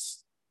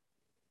aspects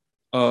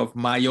of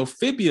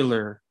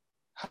myofibular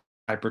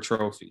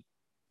hypertrophy.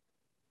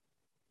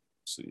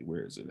 Let's see,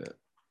 where is it at?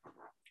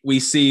 We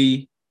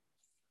see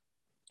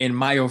in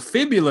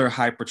myofibular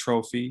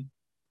hypertrophy,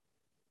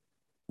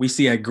 we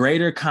see a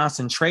greater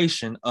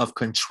concentration of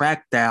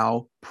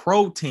contractile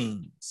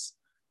proteins,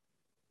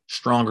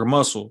 stronger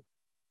muscle.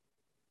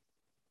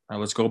 Now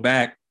let's go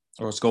back,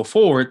 or let's go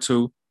forward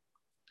to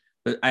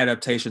the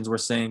adaptations we're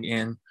seeing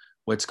in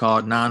what's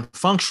called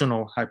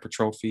non-functional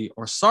hypertrophy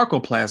or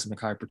sarcoplasmic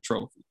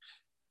hypertrophy.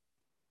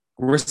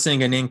 We're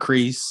seeing an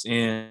increase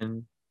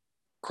in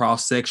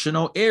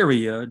cross-sectional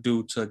area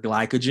due to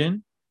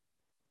glycogen,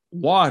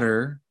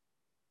 water,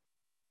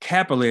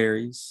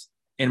 capillaries,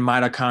 and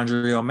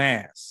mitochondrial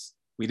mass.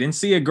 We didn't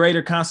see a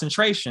greater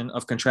concentration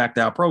of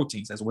contractile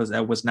proteins.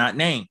 That was not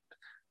named.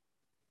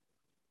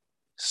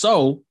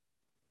 So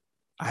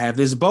I have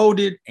this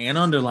bolded and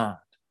underlined.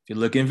 If you're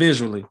looking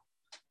visually,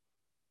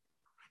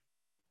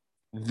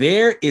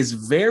 there is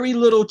very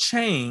little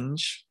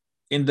change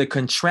in the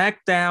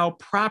contractile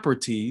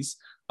properties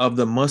of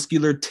the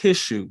muscular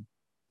tissue,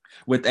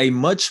 with a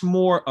much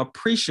more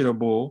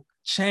appreciable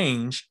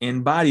change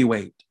in body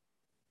weight.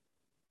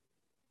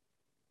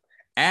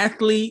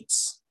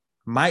 Athletes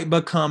might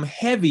become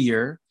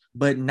heavier,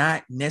 but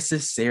not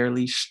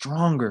necessarily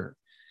stronger,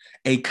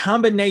 a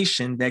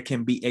combination that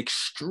can be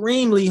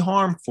extremely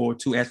harmful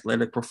to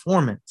athletic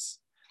performance.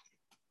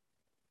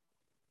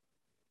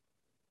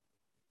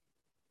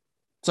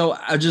 So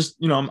I just,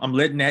 I'm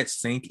letting that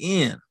sink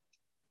in.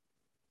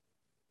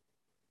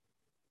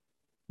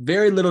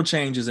 Very little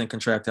changes in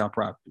contractile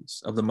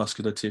properties of the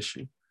muscular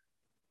tissue.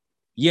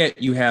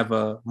 Yet you have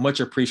a much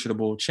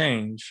appreciable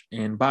change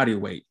in body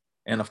weight.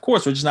 And of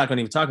course, we're just not going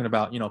to be talking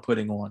about,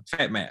 putting on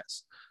fat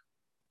mass.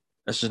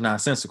 That's just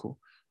nonsensical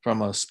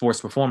from a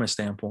sports performance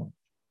standpoint.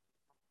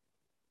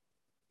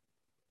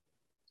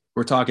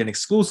 We're talking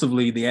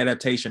exclusively the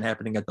adaptation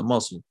happening at the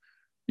muscle.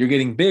 You're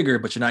getting bigger,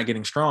 but you're not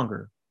getting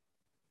stronger.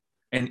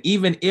 And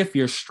even if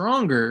you're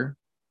stronger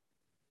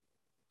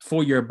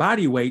for your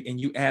body weight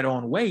and you add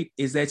on weight,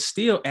 is that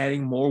still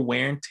adding more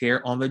wear and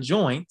tear on the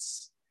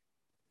joints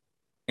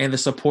and the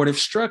supportive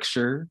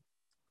structure,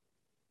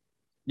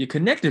 your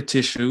connective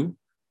tissue,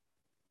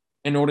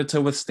 in order to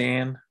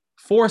withstand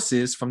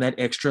forces from that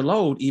extra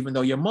load, even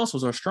though your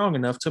muscles are strong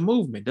enough to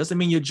movement. Doesn't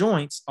mean your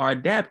joints are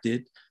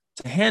adapted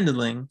to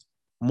handling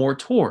more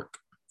torque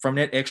from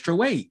that extra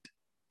weight.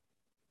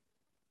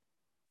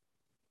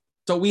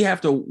 So we have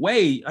to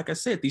weigh, like I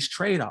said, these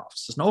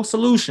trade-offs. There's no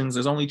solutions,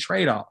 there's only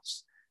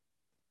trade-offs.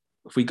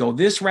 If we go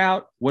this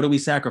route, what are we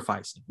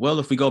sacrificing? Well,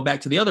 if we go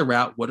back to the other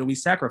route, what are we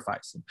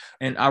sacrificing?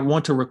 And I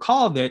want to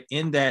recall that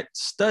in that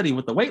study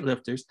with the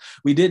weightlifters,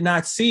 we did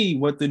not see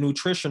what the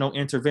nutritional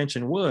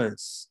intervention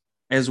was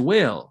as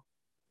well,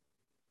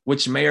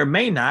 which may or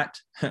may not,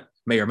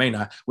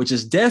 which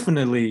is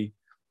definitely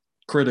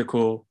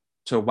critical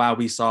to why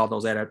we saw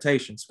those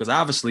adaptations. Because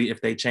obviously,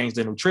 if they changed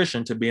their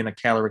nutrition to be in a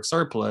caloric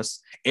surplus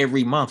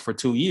every month for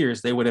 2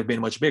 years, they would have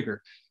been much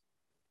bigger.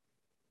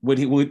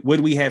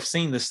 Would we have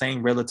seen the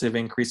same relative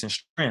increase in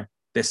strength?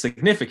 That's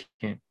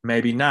significant.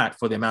 Maybe not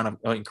for the amount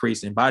of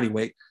increase in body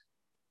weight.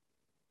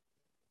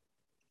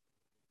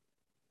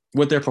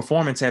 Would their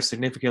performance have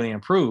significantly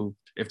improved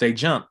if they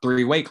jumped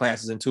 3 weight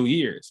classes in 2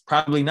 years?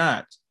 Probably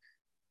not.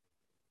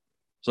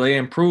 So they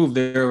improve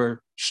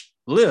their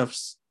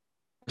lifts,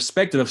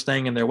 irrespective of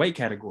staying in their weight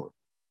category.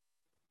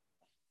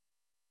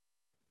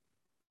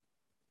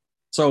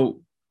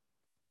 So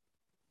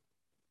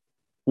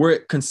we're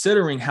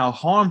considering how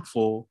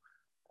harmful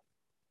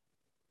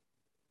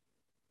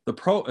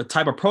the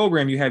type of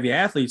program you have your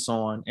athletes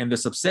on, and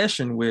this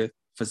obsession with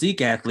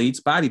physique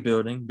athletes,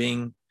 bodybuilding,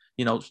 being,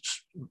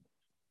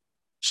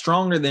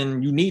 stronger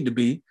than you need to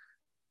be,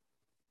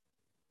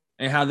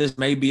 and how this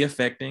may be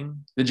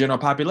affecting the general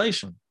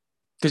population.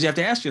 Because you have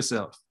to ask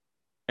yourself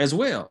as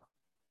well,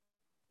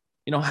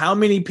 how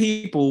many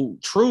people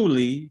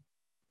truly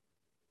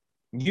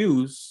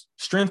use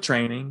strength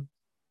training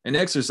and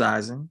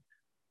exercising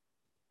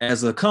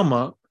as a come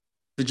up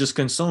to just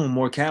consume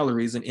more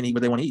calories and eat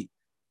what they want to eat.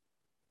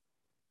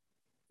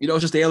 It's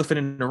just the elephant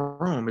in the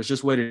room. It's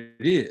just what it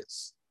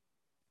is.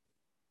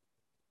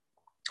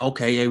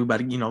 Okay,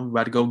 everybody, we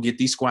about to go get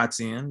these squats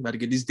in, about to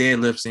get these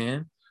deadlifts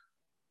in,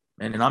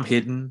 and then I'm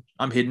hitting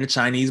the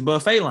Chinese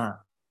buffet line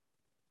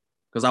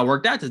because I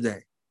worked out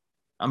today.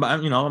 I'm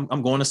going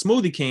to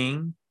Smoothie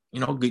King.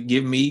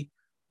 Give me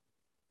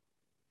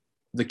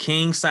the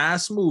king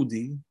size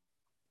smoothie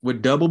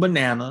with double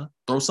banana,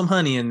 throw some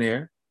honey in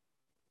there,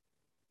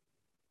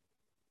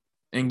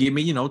 and give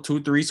me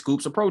 2-3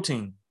 scoops of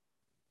protein.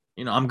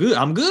 I'm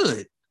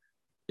good.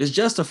 It's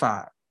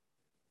justified.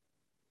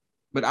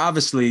 But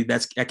obviously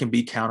that can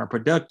be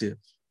counterproductive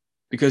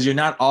because you're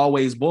not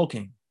always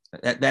bulking.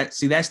 That's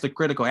the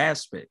critical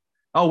aspect.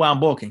 Oh, well, I'm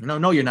bulking.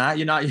 No, you're not.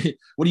 You're not.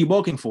 What are you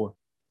bulking for?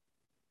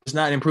 It's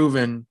not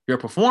improving your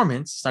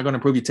performance. It's not going to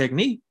improve your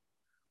technique.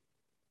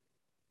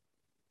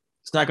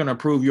 It's not going to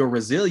improve your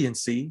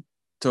resiliency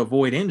to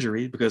avoid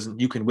injury because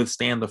you can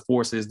withstand the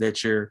forces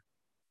that you're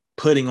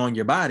putting on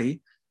your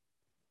body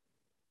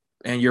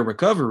and your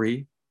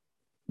recovery.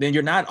 Then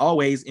you're not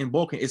always in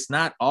bulking.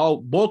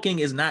 Bulking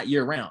is not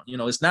year round.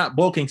 It's not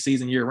bulking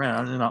season year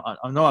round.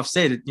 I know I've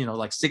said it,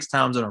 like 6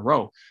 times in a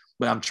row,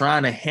 but I'm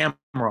trying to hammer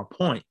a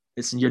point.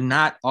 You're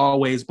not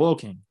always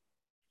bulking.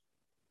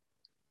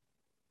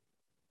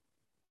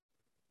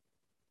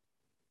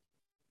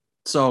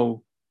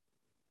 So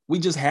we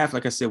just have,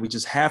 like I said, we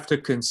just have to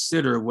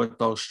consider what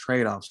those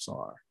trade-offs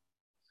are.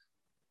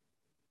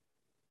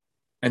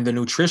 And the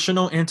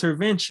nutritional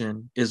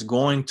intervention is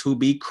going to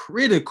be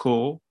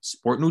critical,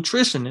 sport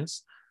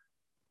nutritionists.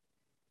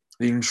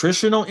 The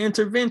nutritional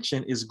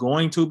intervention is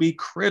going to be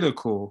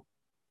critical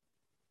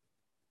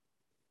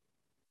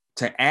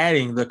to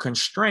adding the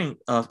constraint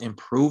of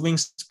improving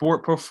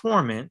sport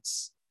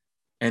performance.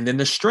 And then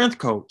the strength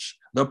coach,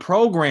 the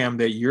program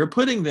that you're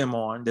putting them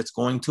on that's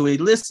going to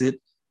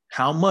elicit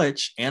how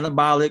much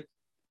anabolic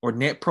or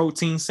net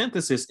protein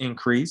synthesis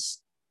increase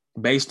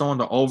based on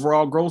the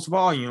overall gross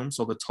volume,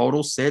 so the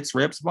total sets,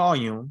 reps,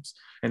 volumes,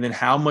 and then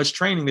how much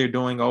training they're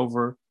doing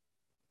over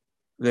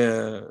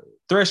the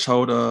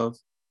threshold of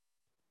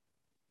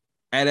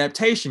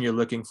adaptation you're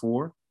looking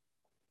for,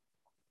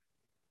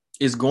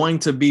 is going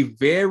to be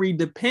very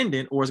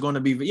dependent, or is going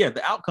to be,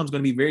 the outcome is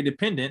going to be very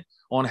dependent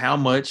on how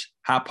much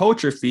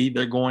hypertrophy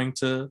they're going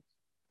to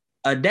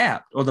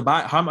adapt, or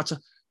how much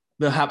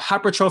the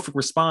hypertrophic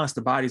response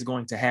the body's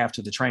going to have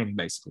to the training,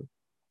 basically,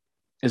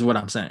 is what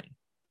I'm saying.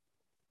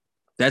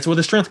 That's where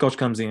the strength coach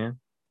comes in.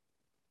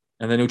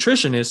 And the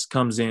nutritionist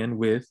comes in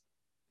with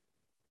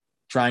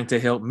trying to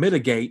help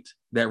mitigate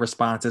that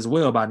response as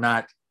well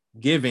by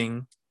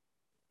giving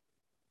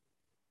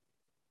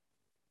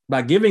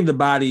the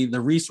body the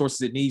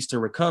resources it needs to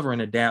recover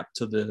and adapt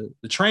to the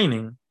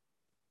training,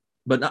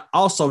 but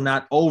also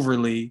not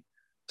overly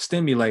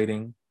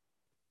stimulating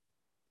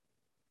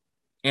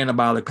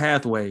anabolic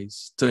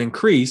pathways to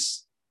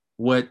increase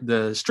what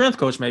the strength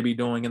coach may be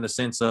doing in the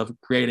sense of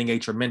creating a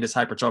tremendous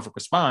hypertrophic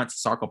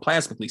response,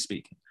 sarcoplasmically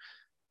speaking,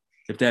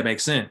 if that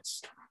makes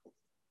sense.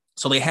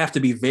 So they have to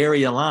be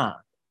very aligned,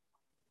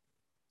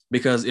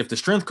 because if the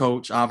strength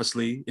coach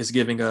obviously is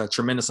giving a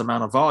tremendous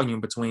amount of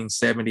volume between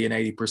 70 and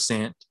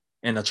 80%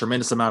 and a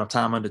tremendous amount of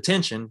time under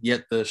tension,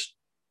 yet the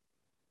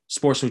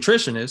sports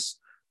nutritionist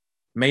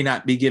may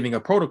not be giving a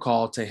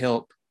protocol to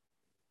help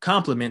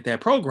complement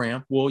that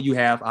program, well, you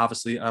have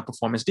obviously a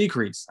performance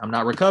decrease. I'm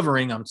not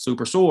recovering. I'm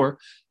super sore.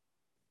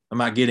 I'm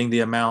not getting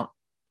the amount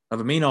of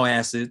amino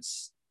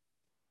acids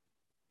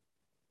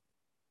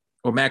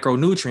or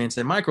macronutrients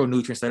and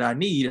micronutrients that I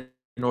need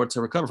in order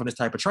to recover from this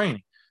type of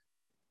training.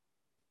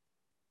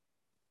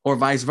 Or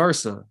vice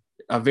versa,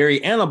 a very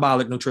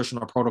anabolic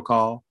nutritional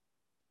protocol,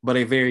 but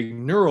a very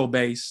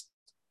neural-based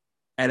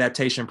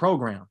adaptation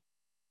program.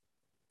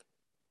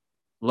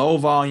 Low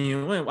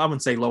volume, I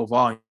wouldn't say low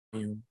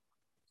volume,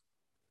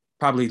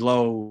 probably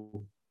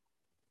low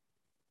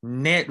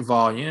net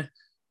volume,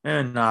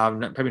 and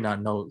probably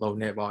not low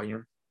net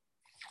volume.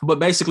 But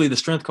basically, the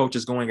strength coach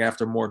is going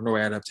after more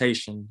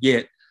neuroadaptation,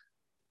 yet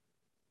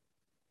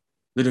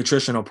the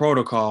nutritional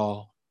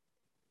protocol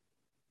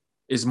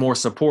is more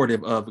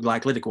supportive of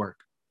glycolytic work.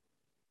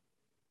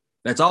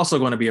 That's also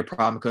going to be a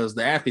problem because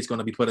the athlete's going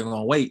to be putting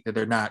on weight that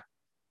they're not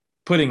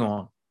putting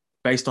on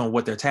based on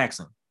what they're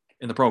taxing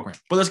in the program.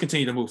 But let's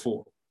continue to move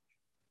forward.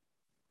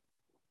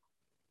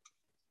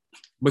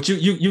 But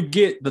you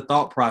get the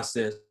thought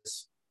process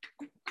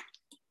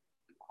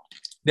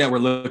that we're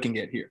looking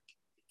at here.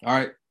 All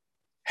right.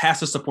 Has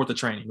to support the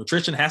training.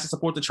 Nutrition has to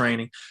support the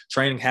training.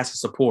 Training has to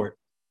support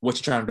what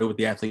you're trying to do with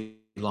the athlete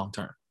long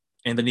term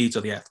and the needs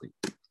of the athlete.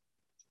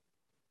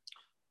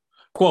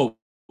 Quote,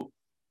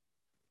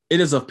 it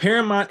is of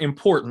paramount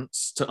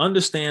importance to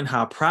understand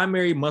how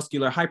primary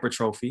muscular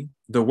hypertrophy,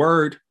 the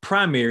word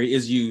primary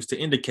is used to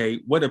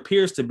indicate what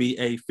appears to be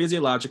a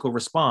physiological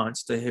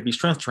response to heavy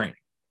strength training,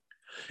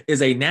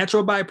 is a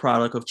natural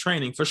byproduct of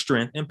training for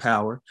strength and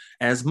power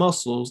as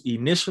muscles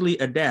initially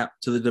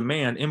adapt to the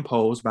demand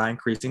imposed by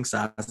increasing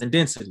size and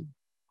density.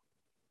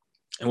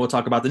 And we'll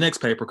talk about the next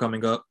paper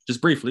coming up just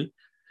briefly.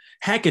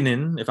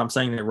 Häkkinen, if I'm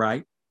saying it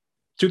right,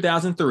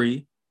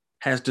 2003,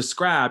 has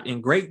described in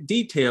great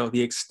detail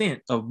the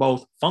extent of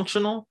both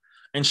functional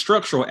and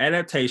structural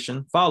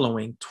adaptation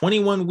following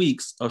 21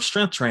 weeks of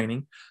strength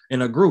training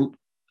in a group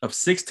of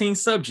 16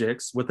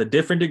 subjects with a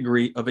different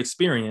degree of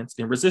experience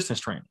in resistance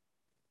training.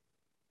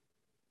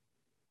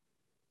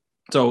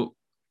 So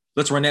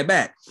let's run that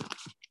back.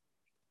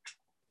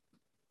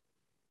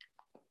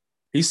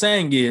 He's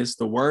saying is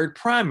the word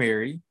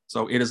primary,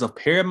 so it is of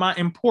paramount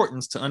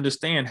importance to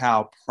understand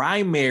how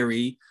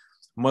primary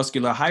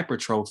muscular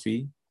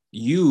hypertrophy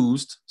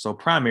used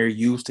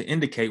to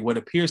indicate what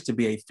appears to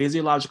be a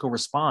physiological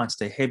response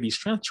to heavy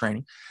strength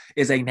training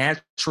is a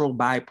natural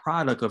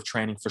byproduct of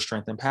training for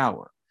strength and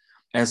power,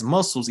 as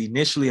muscles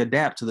initially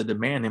adapt to the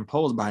demand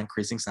imposed by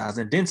increasing size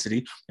and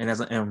density.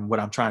 And what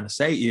I'm trying to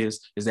say is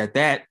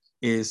that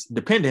is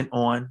dependent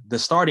on the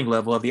starting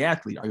level of the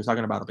athlete. Are you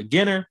talking about a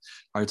beginner?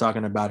 Are you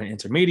talking about an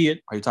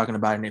intermediate? Are you talking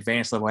about an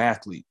advanced level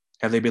athlete?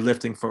 Have they been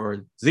lifting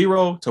for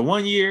 0 to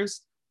 1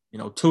 years,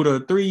 2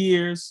 to 3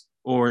 years,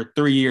 or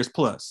 3 years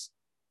plus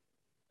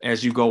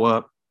as you go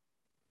up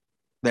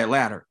that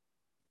ladder?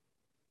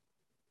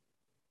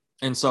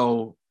 And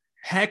so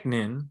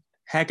Häkkinen,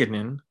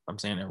 I'm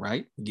saying it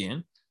right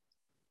again,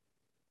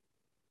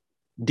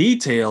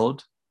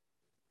 detailed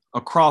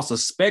across a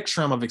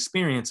spectrum of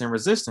experience in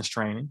resistance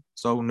training,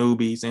 so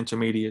newbies,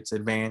 intermediates,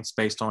 advanced,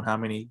 based on how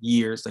many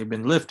years they've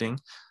been lifting,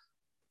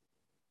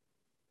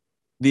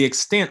 the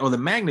extent or the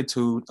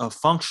magnitude of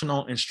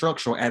functional and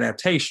structural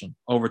adaptation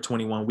over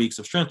 21 weeks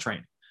of strength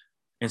training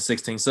in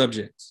 16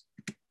 subjects.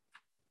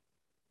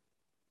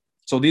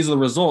 So these are the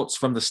results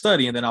from the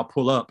study, and then I'll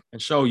pull up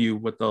and show you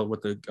what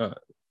the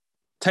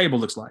table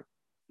looks like.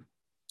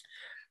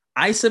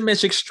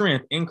 Isometric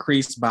strength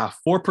increased by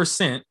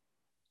 4%,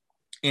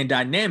 and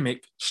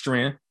dynamic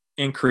strength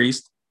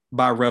increased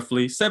by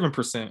roughly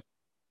 7%.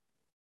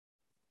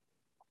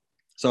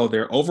 So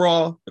their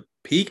overall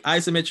peak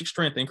isometric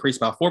strength increased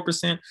by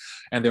 4%,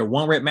 and their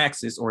 1 rep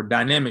maxes or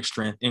dynamic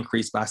strength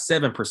increased by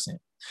 7%.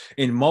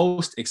 In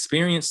most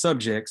experienced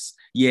subjects,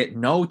 yet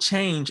no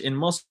change in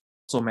muscle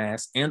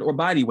mass and or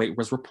body weight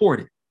was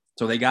reported.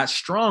 So they got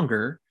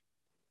stronger,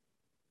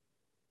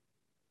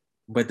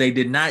 but they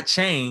did not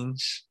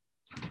change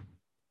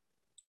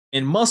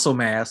in muscle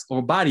mass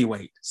or body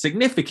weight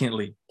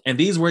significantly. And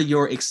these were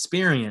your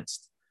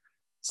experienced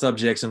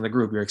subjects in the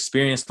group, your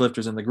experienced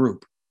lifters in the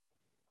group.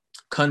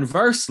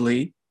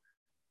 Conversely,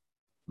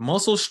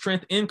 muscle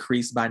strength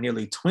increased by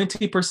nearly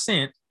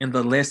 20% in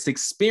the less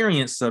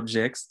experienced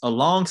subjects,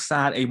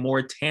 alongside a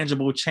more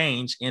tangible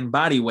change in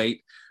body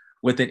weight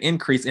with an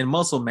increase in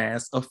muscle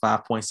mass of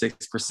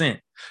 5.6%.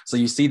 So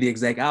you see the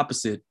exact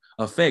opposite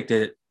effect,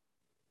 that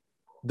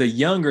the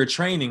younger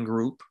training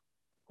group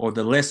or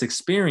the less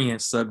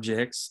experienced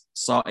subjects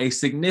saw a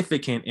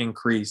significant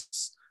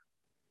increase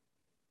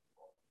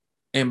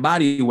in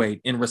body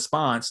weight in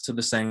response to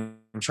the same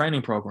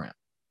training program.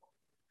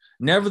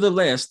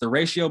 Nevertheless, the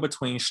ratio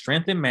between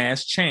strength and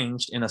mass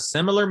changed in a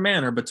similar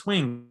manner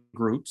between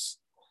groups,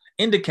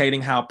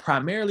 indicating how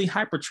primarily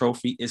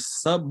hypertrophy is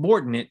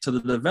subordinate to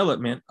the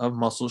development of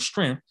muscle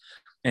strength,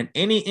 and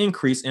any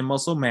increase in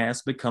muscle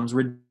mass becomes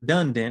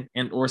redundant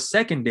and or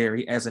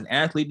secondary as an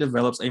athlete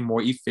develops a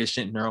more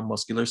efficient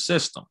neuromuscular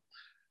system,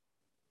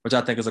 which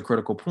I think is a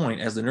critical point.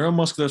 As the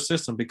neuromuscular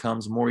system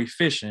becomes more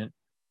efficient,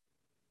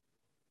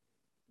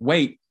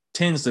 weight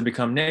tends to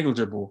become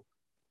negligible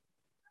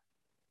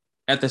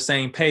at the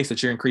same pace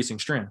that you're increasing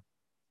strength.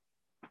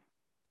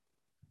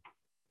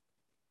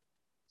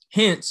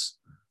 Hence,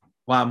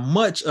 why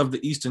much of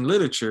the Eastern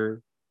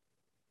literature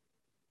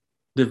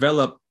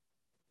developed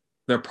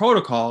their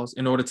protocols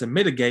in order to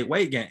mitigate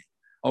weight gain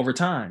over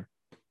time.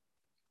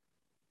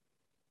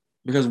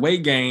 Because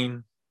weight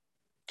gain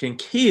can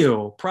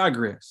kill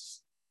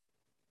progress,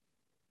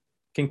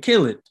 can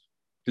kill it.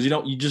 Because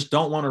you just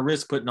don't want to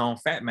risk putting on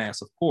fat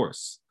mass, of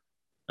course.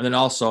 And then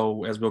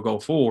also, as we'll go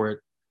forward,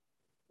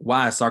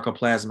 why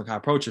sarcoplasmic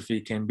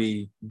hypertrophy can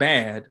be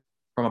bad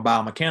from a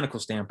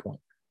biomechanical standpoint.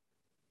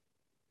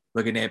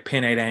 Looking at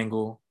pinnate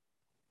angle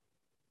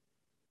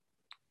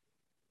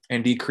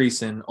and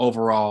decreasing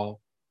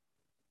overall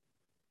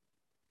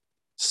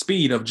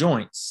speed of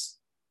joints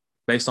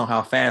based on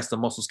how fast the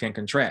muscles can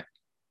contract.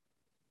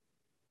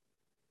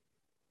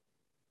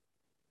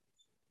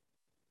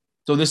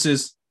 So this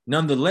is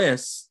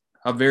nonetheless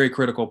a very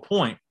critical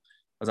point,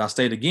 As I'll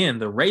state again,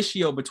 the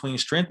ratio between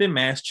strength and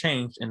mass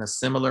changed in a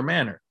similar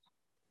manner.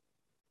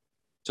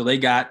 So they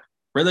got,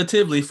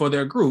 relatively for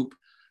their group,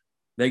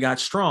 they got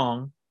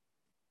strong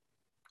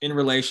in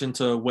relation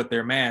to what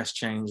their mass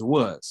change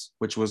was,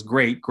 which was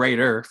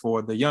greater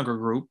for the younger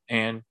group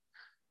and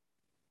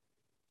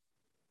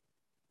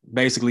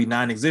basically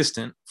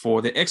non-existent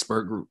for the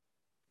expert group.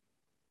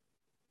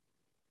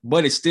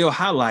 But it still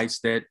highlights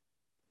that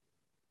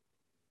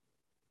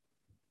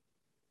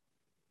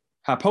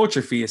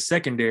hypertrophy is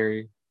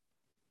secondary,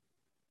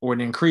 or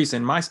an increase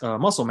in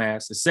muscle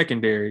mass is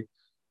secondary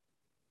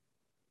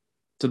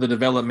to the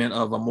development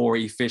of a more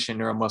efficient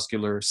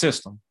neuromuscular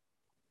system.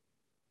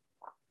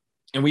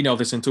 And we know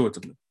this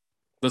intuitively.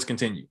 Let's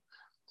continue.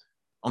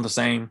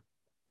 Talking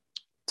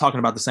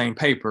about the same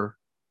paper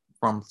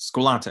from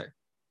Scolante.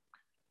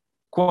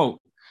 Quote,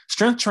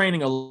 strength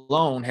training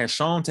alone has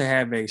shown to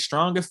have a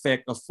strong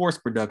effect of force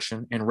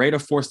production and rate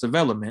of force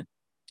development,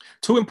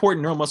 two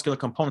important neuromuscular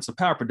components of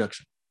power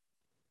production.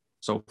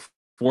 So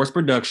force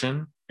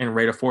production and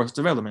rate of force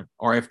development,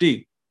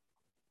 RFD.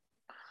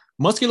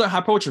 Muscular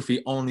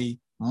hypertrophy only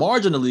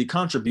marginally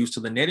contributes to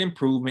the net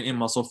improvement in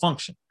muscle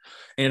function,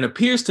 and it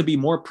appears to be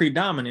more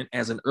predominant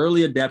as an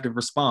early adaptive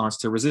response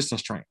to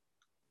resistance training.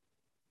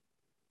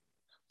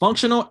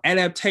 Functional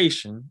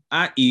adaptation,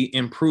 i.e.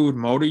 improved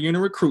motor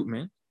unit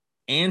recruitment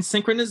and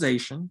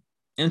synchronization,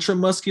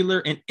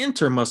 intramuscular and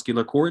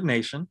intermuscular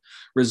coordination,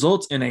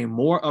 results in a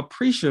more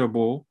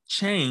appreciable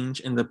change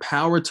in the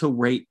power to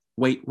weight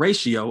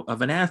ratio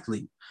of an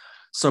athlete,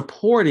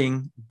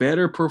 supporting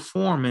better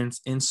performance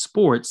in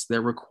sports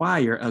that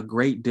require a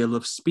great deal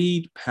of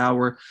speed,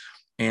 power,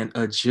 and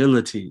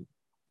agility.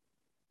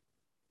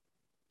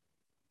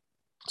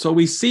 So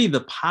we see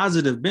the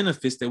positive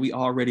benefits that we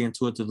already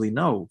intuitively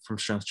know from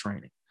strength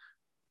training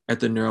at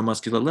the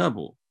neuromuscular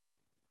level.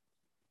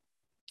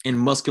 In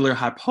muscular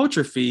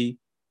hypertrophy,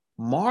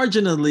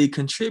 marginally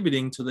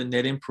contributing to the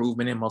net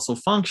improvement in muscle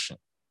function,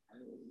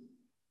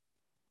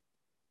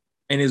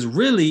 and is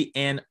really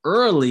an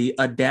early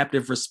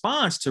adaptive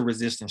response to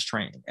resistance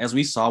training, as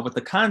we saw with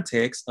the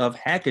context of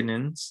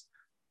Häkkinen's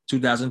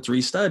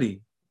 2003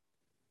 study,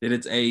 that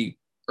it's a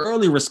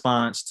early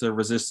response to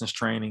resistance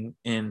training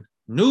in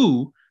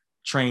new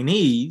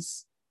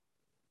trainees,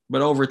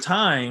 but over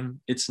time,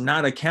 it's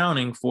not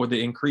accounting for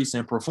the increase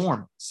in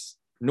performance,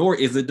 nor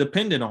is it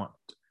dependent on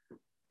it,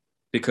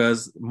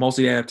 because most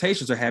of the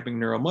adaptations are happening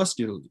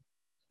neuromuscularly,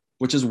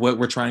 which is what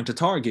we're trying to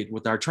target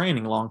with our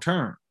training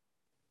long-term.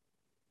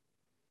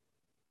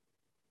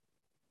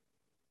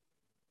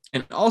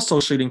 And also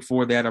shooting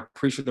for that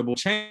appreciable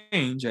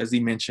change, as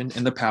he mentioned,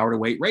 in the power to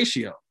weight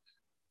ratio.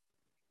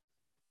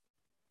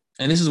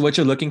 And this is what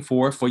you're looking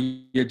for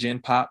your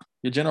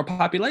general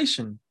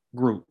population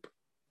group.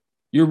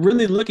 You're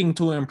really looking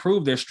to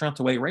improve their strength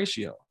to weight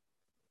ratio,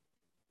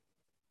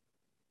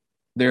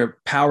 their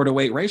power to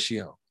weight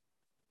ratio.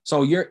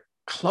 So your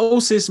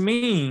closest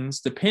means,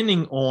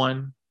 depending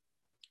on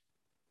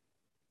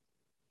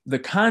the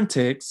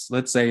context,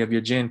 let's say, of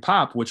your gen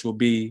pop, which will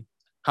be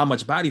how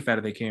much body fat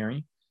are they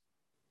carrying,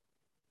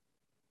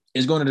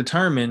 is going to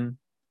determine,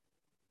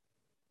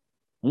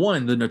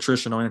 one, the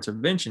nutritional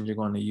intervention you're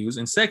going to use,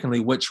 and secondly,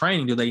 what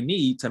training do they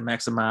need to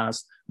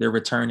maximize their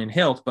return in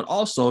health, but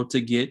also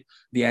to get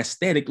the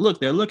aesthetic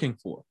look they're looking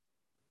for.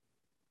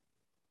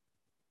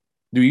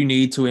 Do you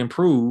need to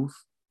improve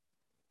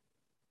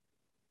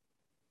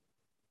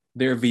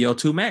their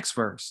VO2 max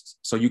first,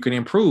 so you can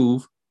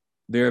improve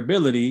their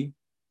ability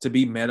to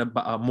be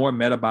more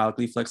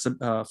metabolically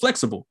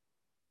flexible,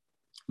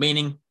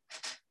 meaning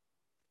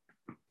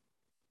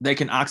they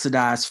can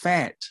oxidize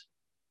fat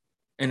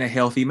in a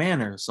healthy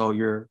manner. So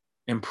you're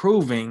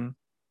improving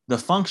the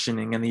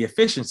functioning and the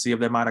efficiency of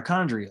their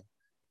mitochondria.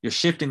 You're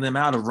shifting them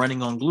out of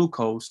running on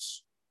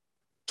glucose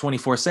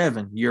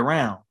 24/7 year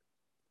round.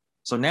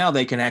 So now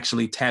they can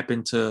actually tap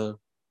into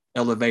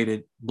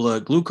elevated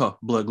blood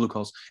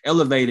glucose,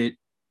 elevated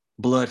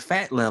blood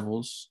fat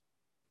levels,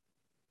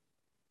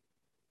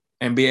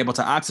 and be able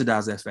to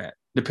oxidize that fat,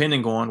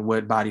 depending on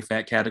what body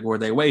fat category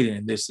they weigh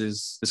in. This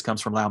comes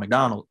from Lyle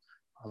McDonald.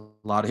 A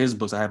lot of his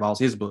books, I have all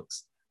his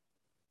books.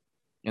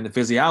 And the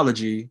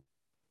physiology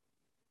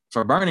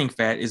for burning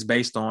fat is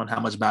based on how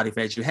much body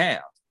fat you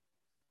have,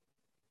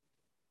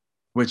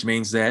 which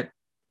means that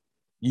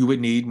you would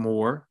need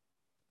more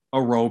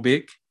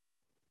aerobic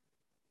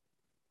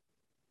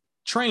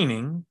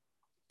training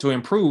to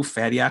improve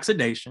fatty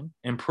oxidation,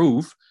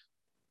 improve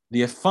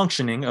the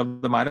functioning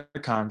of the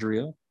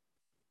mitochondria,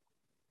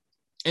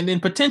 and then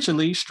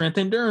potentially strength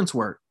endurance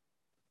work.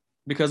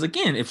 Because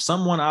again, if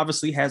someone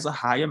obviously has a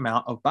high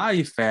amount of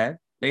body fat,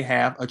 they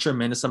have a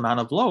tremendous amount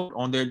of load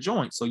on their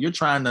joints. So you're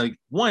trying to,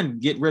 one,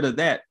 get rid of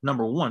that.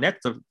 Number one,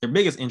 that's the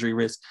biggest injury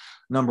risk.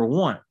 Number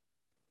one,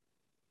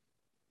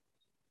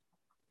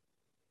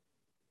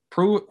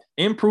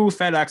 improve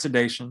fat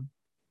oxidation,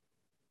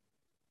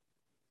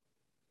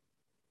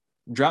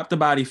 drop the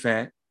body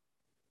fat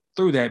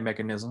through that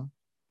mechanism,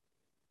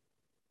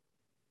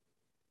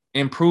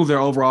 improve their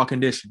overall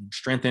conditioning,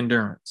 strength,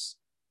 endurance,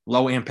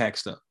 low impact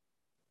stuff.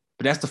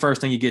 But that's the first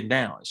thing you get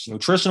down. It's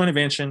nutritional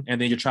intervention, and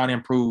then you're trying to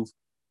improve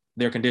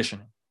their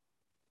conditioning.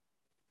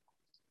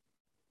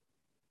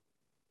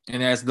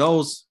 And as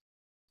those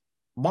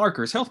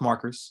markers, health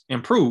markers,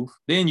 improve,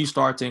 then you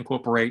start to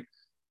incorporate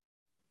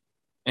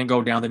and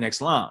go down the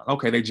next line.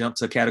 Okay, they jump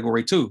to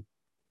category 2,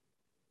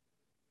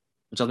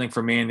 which I think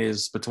for men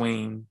is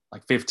between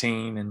like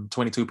 15 and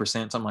 22%,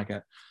 something like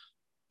that.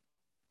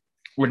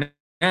 We're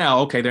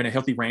now, okay, they're in a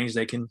healthy range.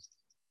 They can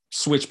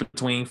switch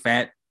between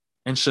fat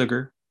and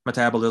sugar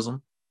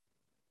metabolism,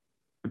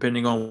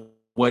 depending on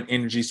what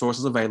energy source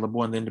is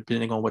available, and then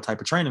depending on what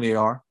type of trainer they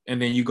are, and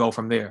then you go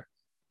from there.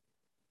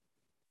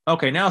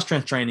 Okay, now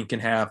strength training can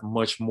have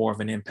much more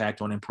of an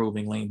impact on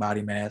improving lean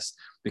body mass,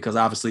 because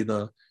obviously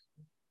the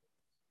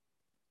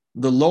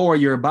lower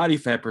your body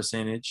fat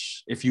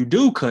percentage, if you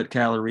do cut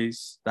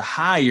calories, the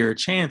higher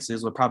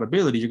chances or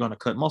probability you're going to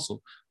cut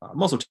muscle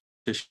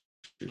tissue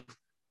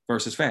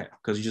versus fat,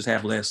 because you just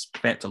have less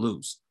fat to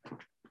lose.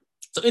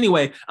 So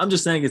anyway, I'm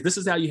just saying this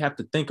is how you have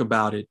to think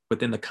about it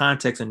within the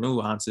context and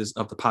nuances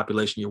of the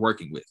population you're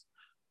working with.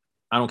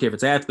 I don't care if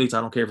it's athletes, I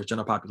don't care if it's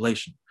general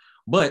population,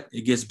 but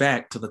it gets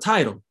back to the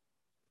title.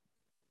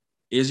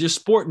 Is your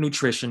sport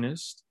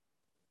nutritionist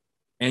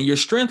and your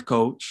strength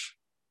coach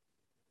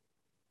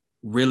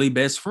really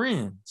best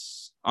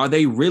friends? Are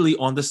they really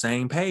on the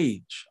same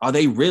page? Are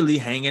they really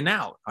hanging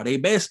out? Are they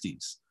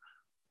besties?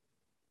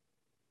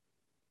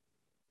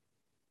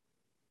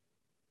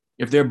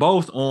 If they're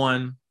both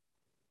on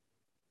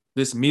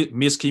this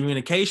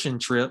miscommunication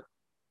trip,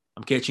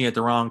 I'm catching you at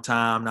the wrong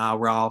time. Now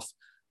we're off.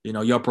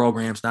 Your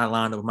program's not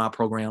lined up with my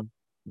program.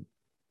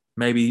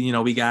 Maybe,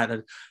 we got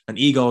an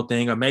ego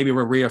thing, or maybe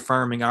we're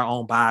reaffirming our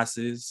own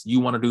biases. You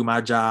want to do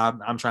my job.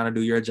 I'm trying to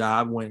do your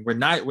job, when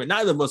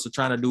neither of us are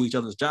trying to do each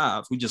other's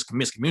jobs. We just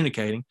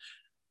miscommunicating.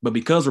 But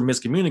because we're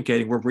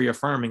miscommunicating, we're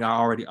reaffirming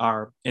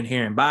our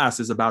inherent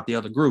biases about the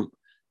other group,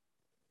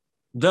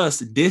 thus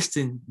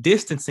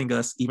distancing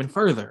us even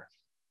further.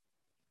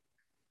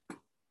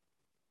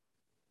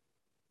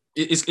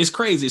 It's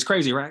crazy. It's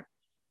crazy, right?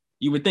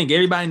 You would think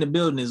everybody in the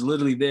building is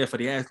literally there for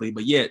the athlete,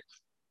 but yet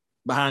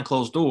behind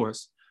closed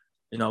doors,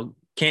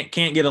 can't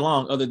get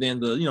along, other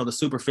than the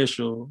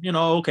superficial,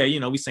 okay,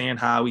 we saying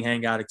hi, we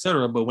hang out,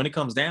 etc. But when it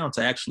comes down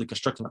to actually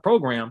constructing a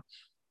program,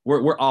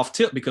 we're off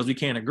tip because we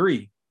can't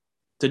agree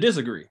to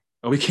disagree,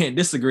 or we can't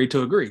disagree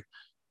to agree.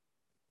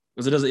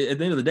 Because it doesn't, at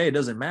the end of the day, it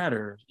doesn't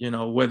matter,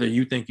 whether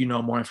you think you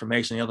know more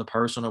information than the other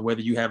person, or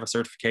whether you have a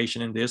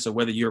certification in this, or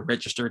whether you're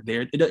registered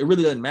there. It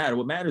really doesn't matter.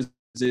 What matters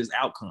is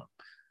outcome.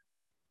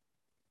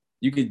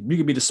 You could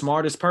be the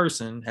smartest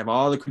person, have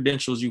all the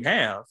credentials you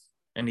have,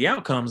 and the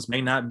outcomes may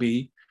not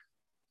be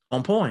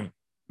on point,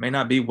 may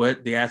not be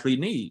what the athlete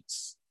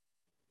needs.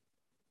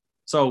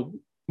 So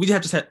we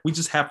just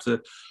have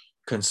to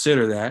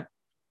consider that.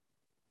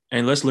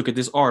 And let's look at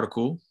this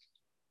article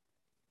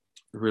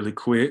really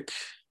quick.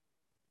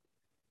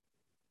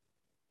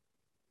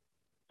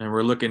 And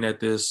we're looking at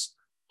this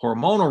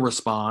hormonal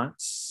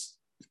response.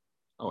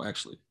 Oh,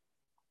 actually.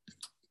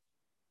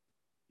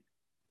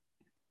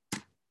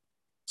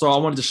 So I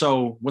wanted to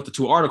show what the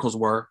two articles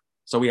were.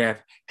 So we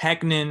have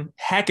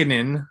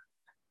Hakkinen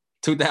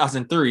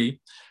 2003,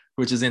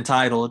 which is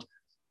entitled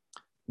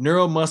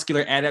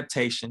Neuromuscular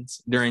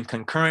Adaptations During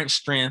Concurrent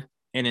Strength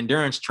and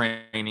Endurance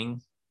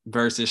Training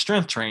versus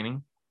Strength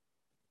Training.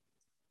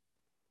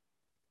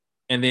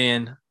 And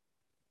then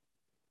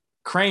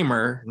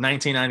Kramer,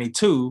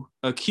 1992,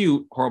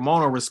 Acute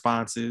Hormonal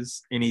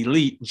Responses in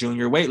Elite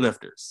Junior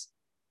Weightlifters.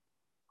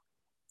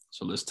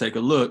 So let's take a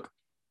look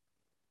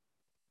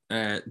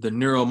at the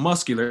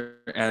neuromuscular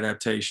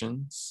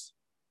adaptations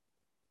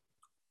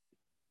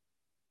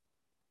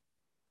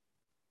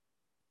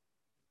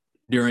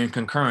during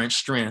concurrent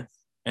strength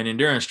and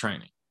endurance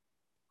training.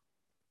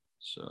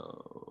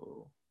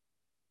 So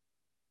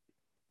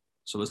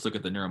let's look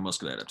at the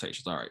neuromuscular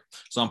adaptations. All right.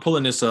 So I'm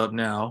pulling this up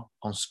now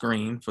on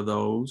screen for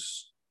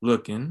those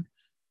looking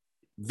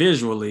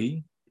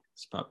visually.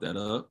 Let's pop that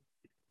up.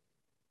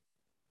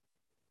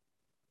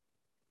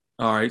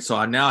 All right. So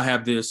I now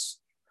have this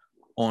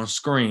on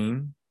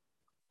screen,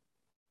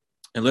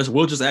 and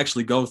we'll just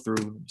actually go through.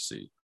 Let me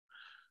see.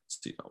 Let's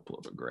see if I'll pull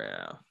up a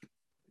graph.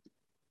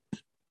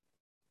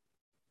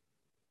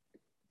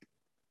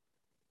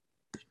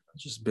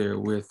 Just bear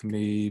with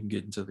me. I'm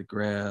getting to the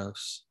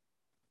graphs.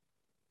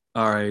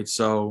 All right,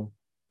 so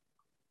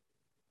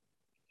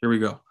here we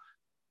go.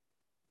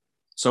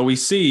 So we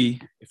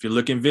see, if you're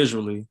looking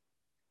visually,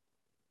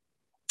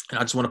 and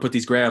I just want to put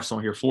these graphs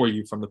on here for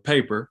you from the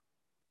paper,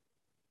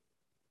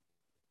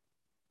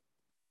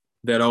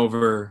 that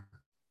over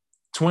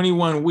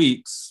 21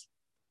 weeks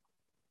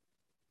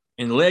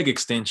in leg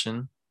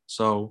extension,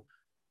 so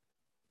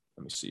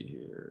let me see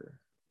here.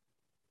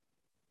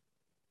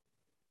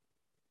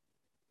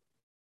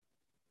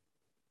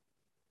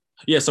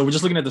 Yeah, so we're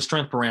just looking at the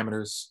strength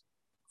parameters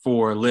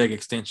for leg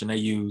extension. They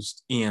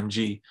used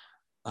EMG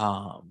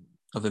of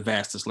the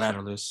vastus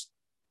lateralis.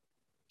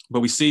 But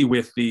we see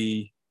with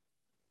the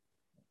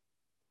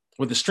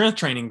strength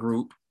training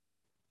group,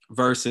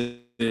 versus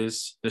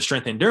the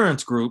strength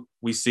endurance group,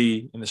 we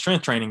see in the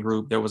strength training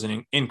group, there was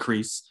an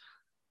increase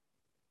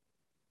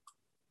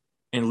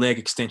in leg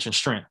extension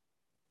strength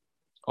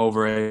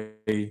over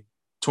a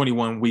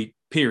 21-week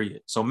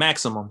period. So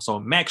max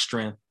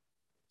strength,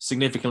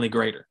 significantly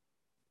greater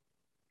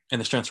in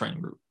the strength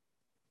training group.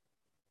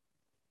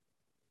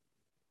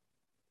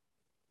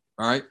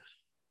 All right.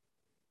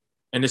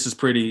 And this is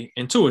pretty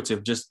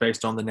intuitive just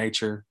based on the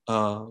nature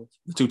of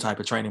the two type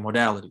of training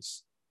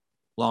modalities,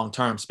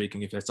 long-term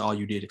speaking, if that's all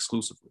you did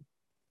exclusively.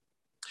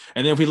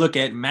 And then if we look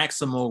at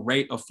maximal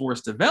rate of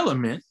force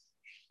development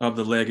of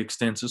the leg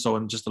extensor, so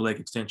in just the leg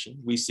extension,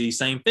 we see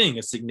same thing,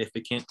 a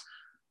significant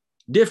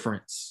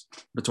difference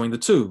between the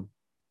two,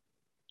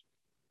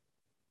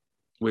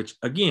 which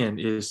again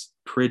is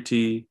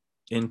pretty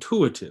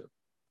intuitive.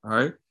 All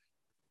right.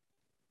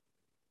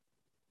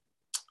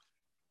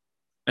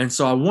 And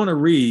so I want to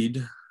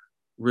read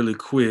really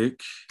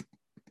quick.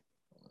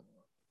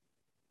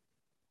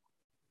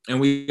 And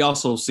we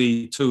also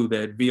see too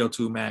that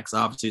VO2 max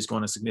obviously is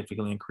going to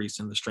significantly increase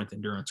in the strength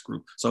endurance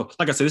group. So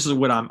like I said, this is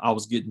what I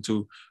was getting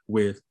to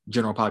with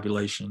general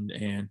population,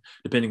 and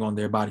depending on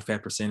their body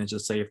fat percentage,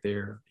 let's say if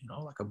they're,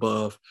 like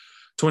above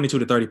 22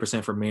 to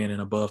 30% for men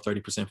and above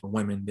 30% for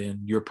women, then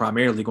you're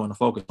primarily going to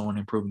focus on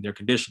improving their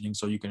conditioning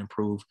so you can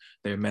improve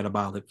their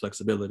metabolic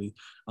flexibility,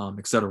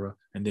 et cetera.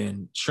 And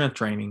then strength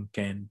training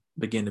can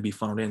begin to be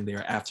funneled in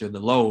there after the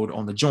load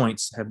on the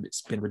joints have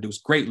been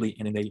reduced greatly,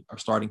 and then they are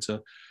starting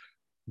to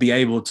be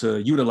able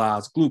to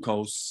utilize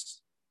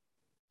glucose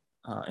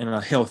in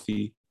a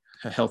healthy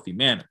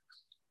manner.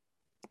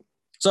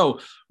 So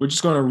we're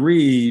just going to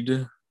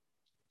read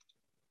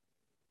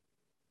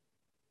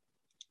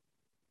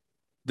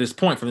this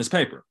point from this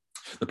paper.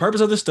 The purpose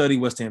of the study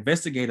was to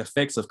investigate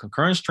effects of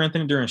concurrent strength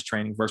and endurance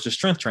training versus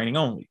strength training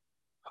only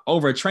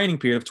over a training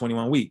period of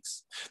 21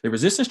 weeks. The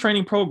resistance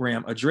training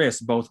program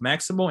addressed both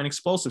maximal and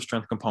explosive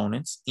strength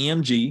components,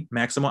 EMG,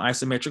 maximal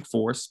isometric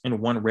force, and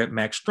 1 rep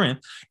max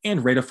strength,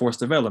 and rate of force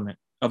development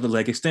of the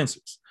leg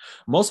extensors.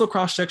 Muscle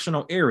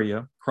cross-sectional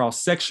area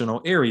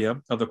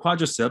of the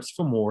quadriceps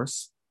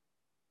femoris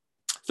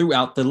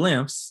throughout the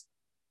lengths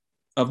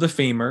of the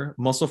femur,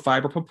 muscle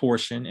fiber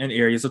proportion, and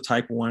areas of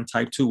type 1,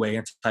 type 2A,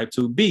 and type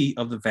 2B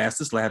of the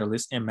vastus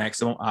latalis and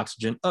maximum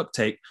oxygen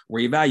uptake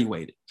were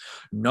evaluated.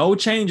 No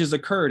changes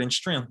occurred in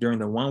strength during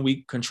the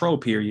 1-week control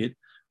period,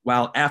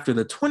 while after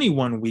the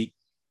 21-week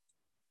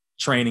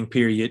training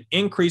period,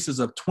 increases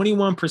of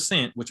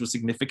 21%, which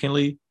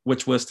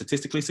was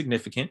statistically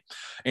significant,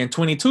 and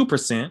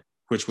 22%,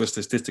 which was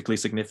statistically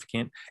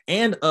significant,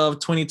 and of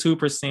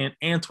 22%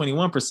 and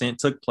 21%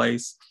 took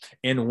place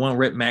in 1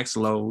 rep max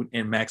load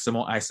and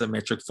maximal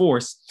isometric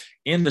force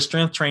in the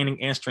strength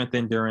training and strength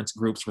endurance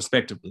groups,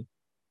 respectively.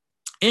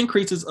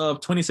 Increases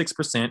of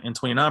 26% and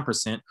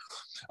 29%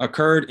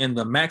 occurred in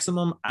the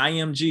maximum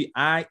IEMG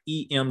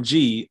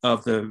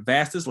of the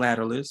vastus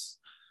latalis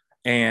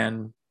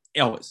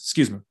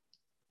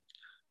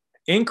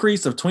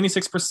Increase of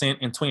 26%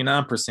 and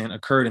 29%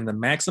 occurred in the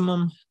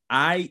maximum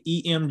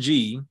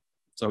IEMG,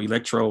 so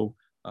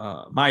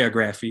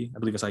electromyography, I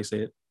believe that's how you say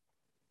it,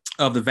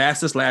 of the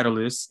vastus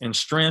latalis and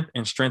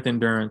strength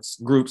endurance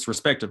groups,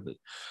 respectively.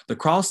 The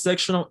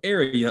cross-sectional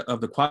area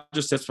of the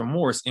quadriceps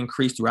femoris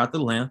increased throughout the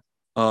length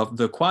of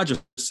the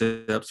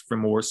quadriceps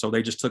femoris, so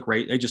they just took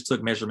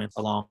measurements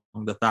along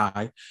the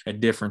thigh at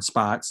different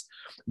spots,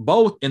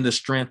 both in the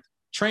strength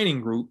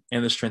training group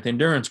and the strength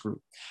endurance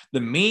group. The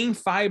mean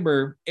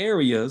fiber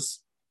areas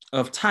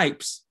of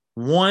types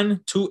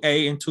 1,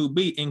 2A, and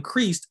 2B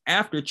increased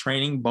after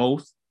training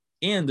both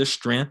in the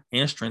strength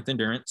and strength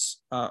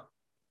endurance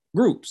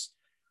groups.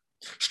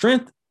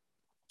 Strength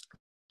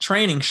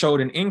training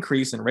showed an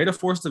increase in rate of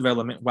force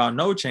development while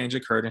no change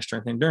occurred in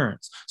strength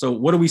endurance. So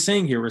what are we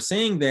seeing here? We're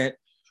seeing that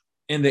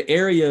in the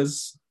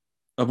areas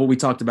of what we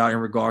talked about in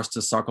regards to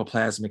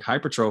sarcoplasmic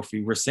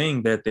hypertrophy, we're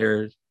seeing that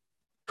they're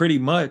pretty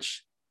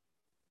much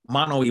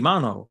mano y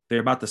mano. They're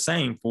about the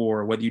same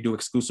for whether you do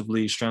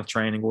exclusively strength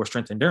training or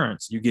strength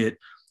endurance. You get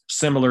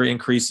similar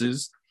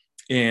increases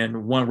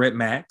in 1 rep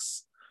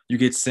max. You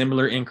get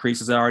similar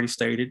increases, I already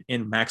stated,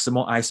 in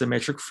maximal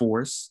isometric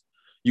force.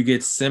 You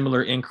get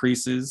similar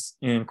increases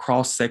in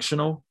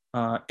cross-sectional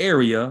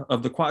area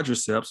of the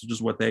quadriceps, which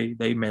is what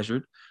they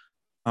measured.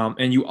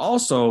 And you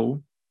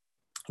also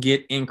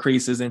get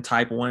increases in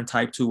type 1,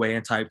 type 2A,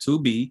 and type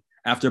 2B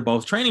after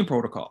both training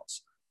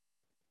protocols.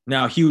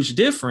 Now, a huge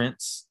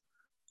difference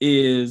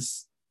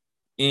is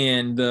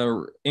in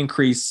the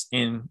increase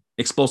in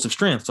explosive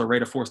strength, so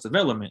rate of force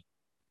development.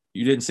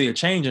 You didn't see a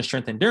change in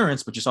strength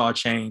endurance, but you saw a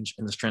change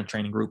in the strength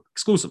training group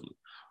exclusively.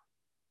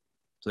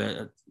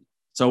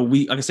 So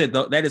like I said,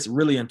 that is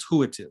really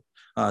intuitive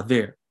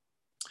there.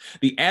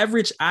 The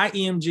average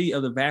IEMG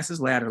of the vastus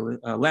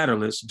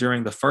latalis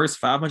during the first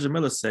 500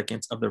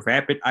 milliseconds of the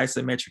rapid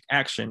isometric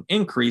action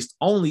increased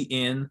only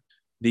in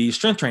the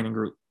strength training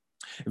group.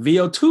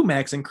 VO2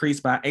 max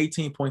increased by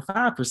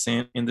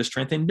 18.5% in the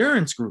strength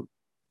endurance group.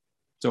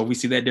 So we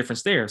see that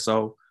difference there.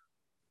 So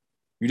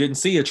you didn't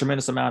see a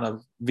tremendous amount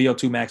of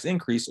VO2 max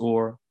increase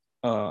or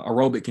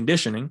aerobic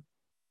conditioning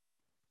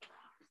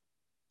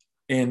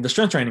in the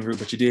strength training group,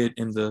 but you did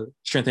in the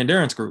strength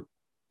endurance group.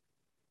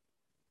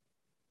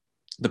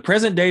 The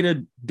present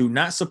data do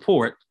not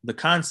support the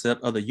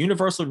concept of the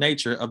universal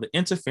nature of the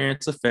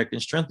interference effect in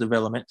strength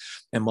development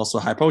and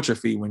muscle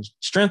hypertrophy when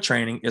strength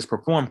training is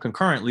performed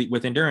concurrently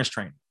with endurance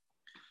training.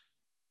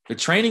 The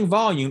training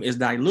volume is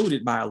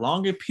diluted by a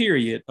longer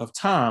period of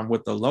time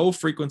with the low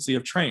frequency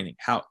of training.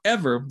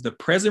 However, the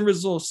present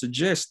results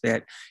suggest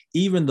that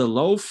even the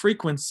low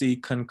frequency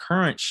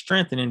concurrent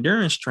strength and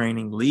endurance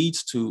training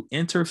leads to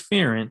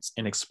interference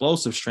in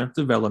explosive strength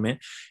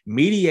development,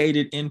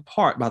 mediated in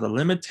part by the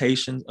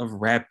limitations of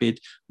rapid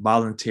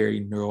voluntary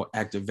neural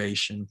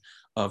activation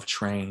of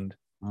trained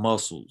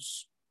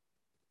muscles.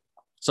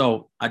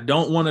 So I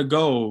don't want to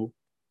go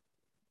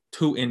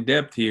too in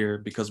depth here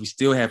because we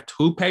still have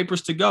 2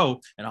 papers to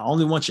go, and I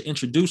only want you to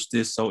introduce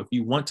this. So if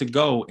you want to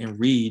go and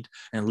read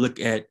and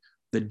look at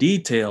the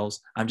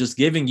details, I'm just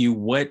giving you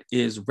what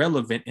is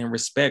relevant in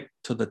respect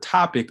to the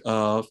topic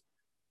of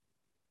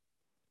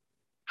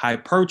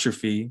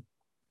hypertrophy,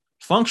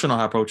 functional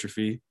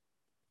hypertrophy,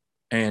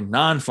 and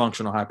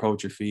non-functional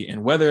hypertrophy,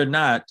 and whether or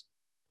not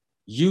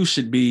you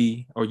should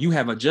be, or you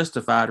have a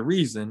justified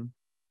reason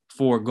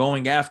for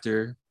going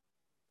after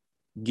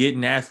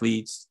getting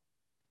athletes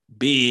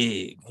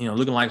big,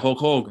 looking like Hulk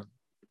Hogan.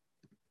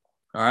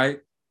 All right.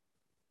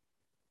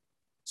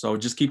 So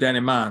just keep that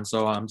in mind.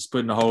 So I'm just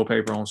putting the whole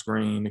paper on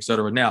screen, et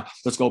cetera. Now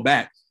let's go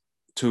back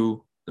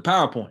to the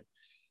PowerPoint.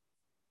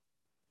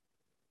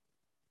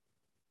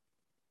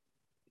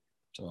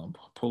 So I'm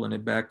pulling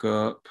it back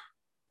up.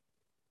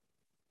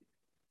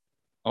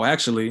 Oh,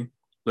 actually,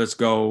 let's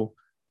go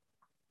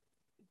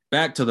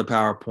back to the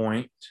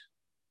PowerPoint,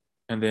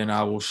 and then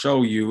I will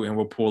show you, and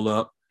we'll pull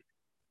up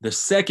the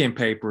second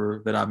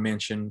paper that I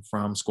mentioned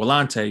from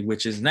Squilante,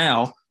 which is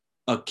now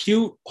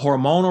acute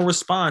hormonal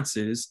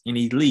responses in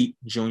elite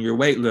junior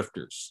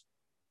weightlifters.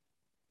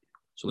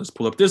 So let's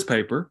pull up this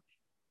paper,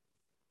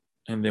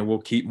 and then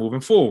we'll keep moving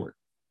forward.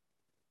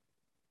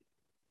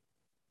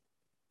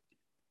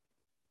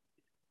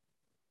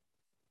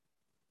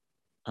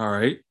 All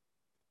right.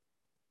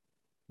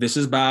 This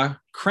is by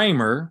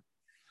Kramer,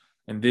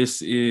 and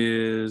this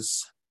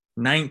is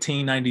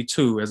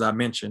 1992, as I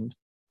mentioned,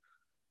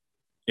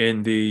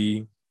 in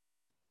the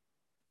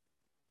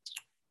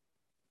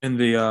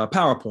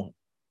PowerPoint.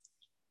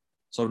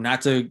 So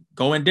not to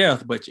go in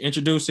depth, but you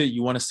introduce it,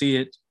 you want to see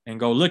it, and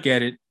go look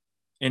at it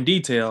in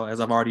detail, as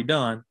I've already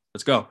done.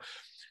 Let's go.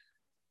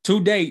 To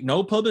date,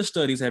 no published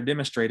studies have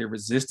demonstrated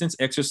resistance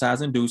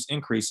exercise-induced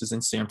increases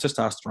in serum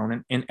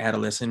testosterone in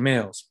adolescent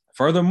males.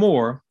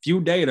 Furthermore, few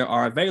data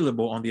are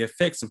available on the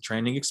effects of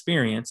training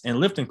experience and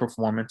lifting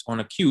performance on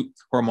acute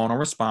hormonal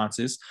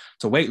responses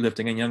to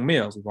weightlifting in young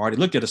males. We've already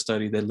looked at a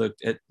study that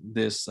looked at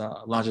this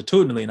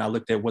longitudinally, and I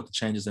looked at what the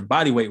changes in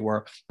body weight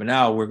were, but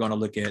now we're going to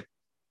look at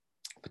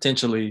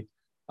potentially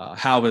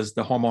how is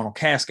the hormonal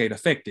cascade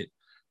affected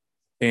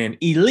in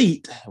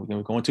elite,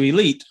 we're going to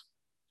elite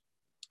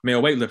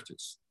male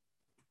weightlifters.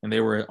 And they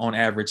were on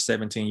average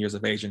 17 years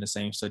of age in the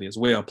same study as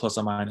well, plus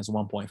or minus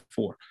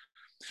 1.4.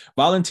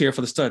 Volunteer for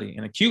the study.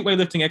 An acute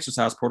weightlifting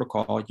exercise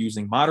protocol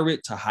using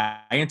moderate to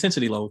high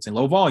intensity loads and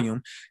low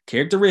volume,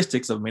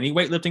 characteristics of many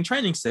weightlifting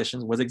training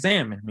sessions was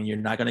examined. I mean, you're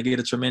not going to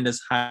get a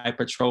tremendous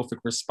hypertrophic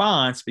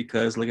response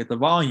because look at the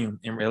volume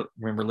in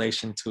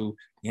relation to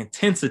the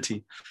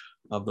intensity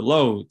of the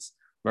loads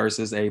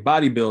versus a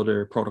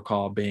bodybuilder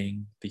protocol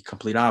being the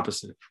complete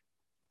opposite.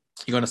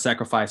 You're going to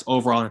sacrifice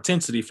overall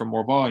intensity for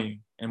more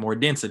volume and more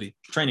density,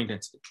 training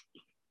density.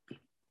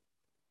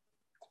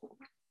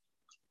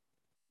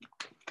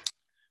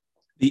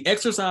 The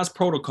exercise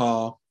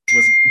protocol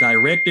was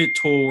directed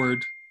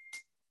toward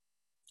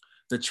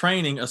the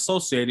training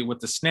associated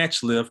with the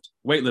snatch lift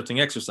weightlifting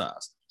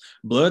exercise.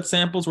 Blood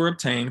samples were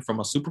obtained from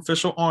a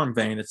superficial arm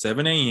vein at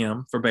 7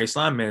 a.m. for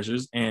baseline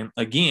measures, and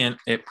again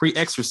at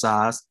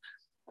pre-exercise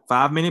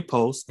 5-minute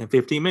post and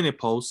 15-minute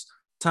post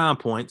time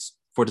points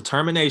for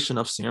determination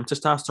of serum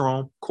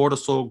testosterone,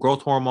 cortisol,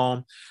 growth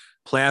hormone,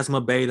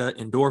 plasma beta,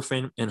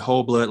 endorphin, and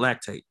whole blood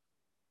lactate.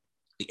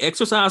 The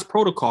exercise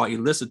protocol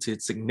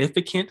elicited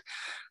significant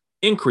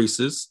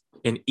increases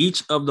in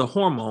each of the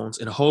hormones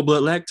and whole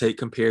blood lactate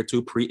compared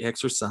to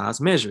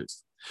pre-exercise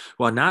measures.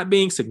 While not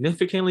being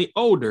significantly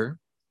older,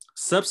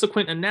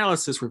 subsequent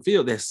analysis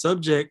revealed that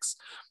subjects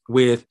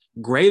with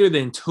greater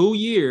than 2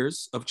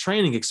 years of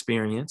training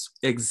experience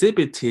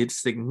exhibited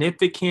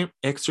significant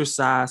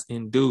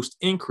exercise-induced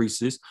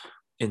increases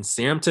in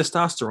serum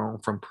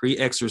testosterone from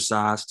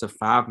pre-exercise to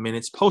 5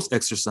 minutes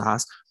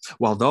post-exercise,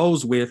 while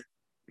those with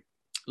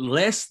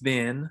less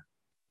than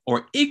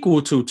or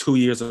equal to 2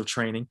 years of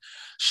training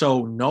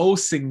show no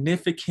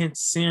significant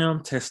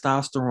serum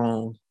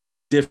testosterone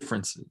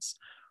differences.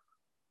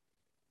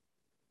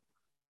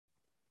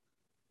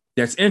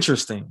 That's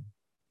interesting.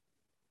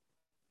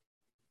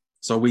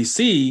 So we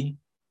see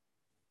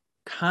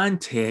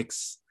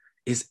context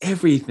is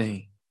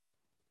everything.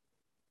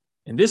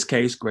 In this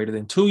case, greater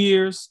than 2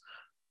 years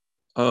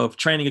of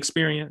training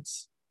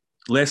experience,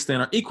 less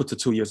than or equal to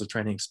 2 years of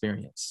training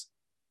experience.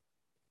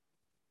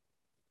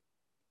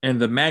 and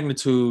the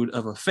magnitude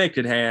of effect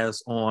it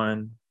has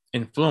on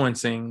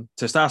influencing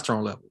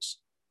testosterone levels.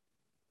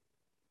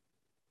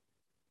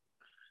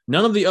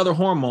 None of the other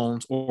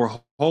hormones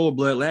or whole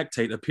blood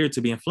lactate appear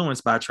to be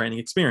influenced by training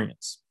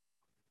experience.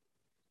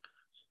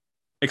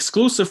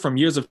 Exclusive from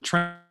years of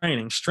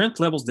training,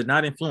 strength levels did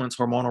not influence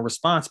hormonal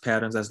response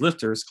patterns, as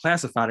lifters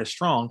classified as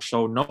strong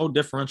showed no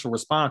differential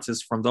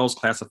responses from those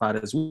classified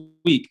as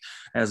weak,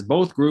 as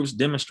both groups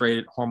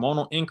demonstrated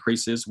hormonal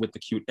increases with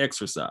acute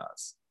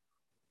exercise.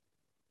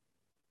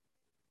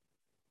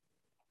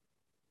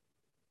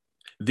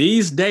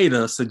 These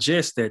data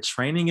suggest that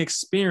training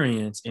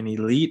experience in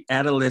elite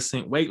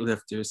adolescent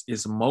weightlifters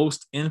is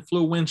most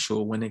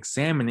influential when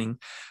examining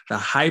the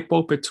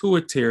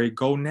hypopituitary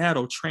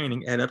gonadal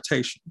training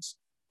adaptations.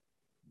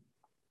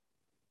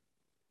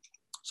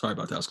 Sorry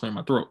about that, I was clearing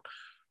my throat.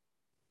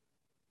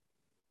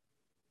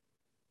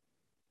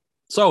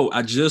 So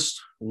I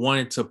just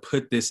wanted to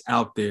put this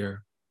out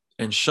there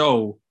and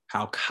show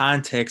how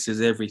context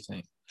is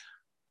everything.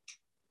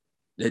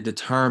 It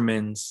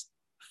determines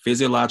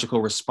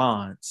physiological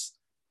response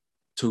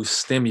to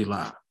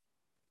stimuli,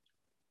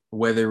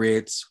 whether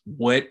it's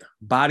what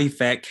body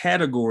fat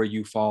category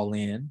you fall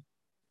in,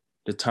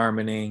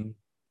 determining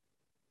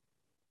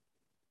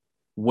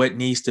what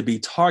needs to be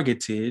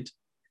targeted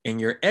in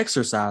your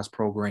exercise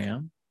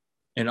program,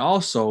 and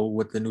also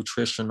what the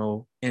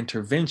nutritional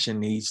intervention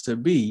needs to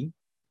be.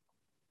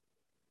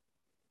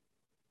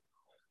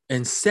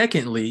 And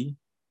secondly,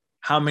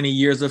 how many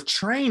years of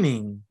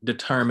training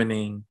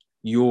determining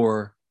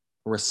your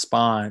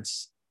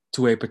response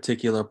to a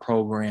particular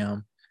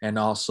program and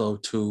also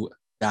to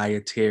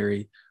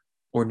dietary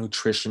or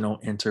nutritional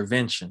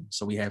intervention.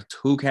 So we have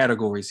two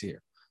categories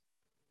here,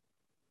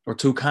 or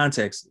two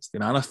contexts: the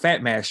amount of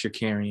fat mass you're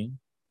carrying,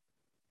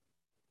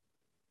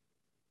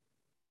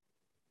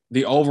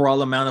 the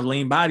overall amount of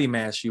lean body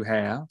mass you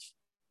have,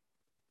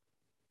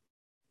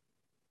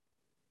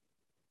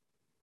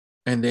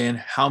 and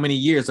then how many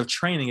years of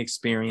training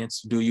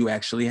experience do you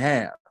actually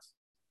have?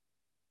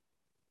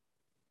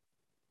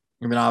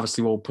 And then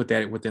obviously we'll put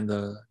that within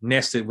the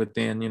nested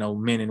within,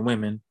 men and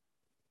women.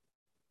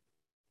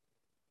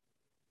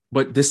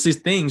 But this is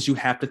things you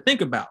have to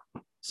think about.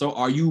 So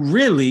are you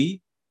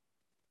really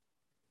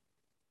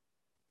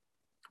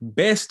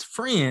best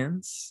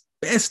friends,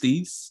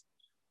 besties,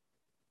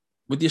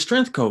 with your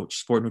strength coach,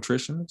 sport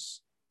nutritionist?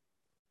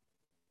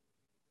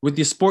 With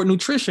your sport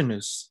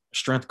nutritionist,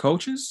 strength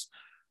coaches?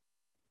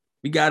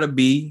 We got to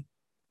be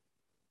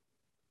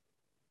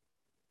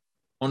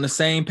on the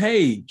same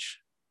page.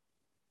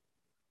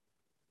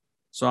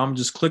 So I'm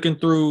just clicking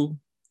through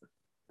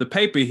the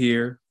paper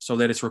here so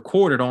that it's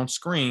recorded on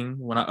screen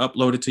when I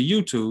upload it to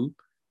YouTube,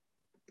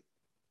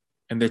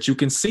 and that you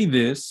can see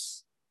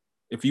this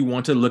if you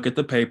want to look at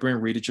the paper and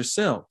read it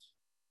yourself.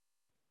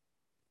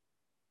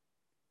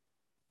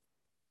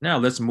 Now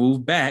let's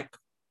move back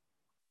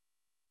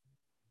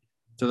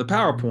to the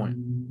PowerPoint.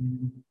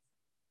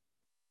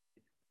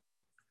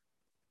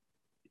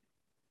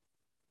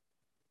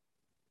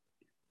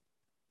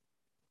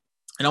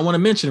 And I want to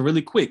mention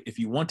really quick, if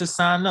you want to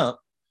sign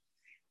up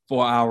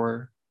for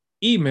our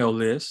email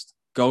list,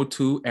 go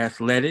to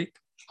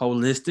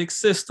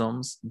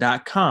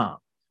athleticholisticsystems.com.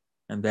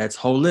 And that's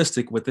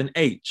holistic with an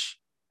H,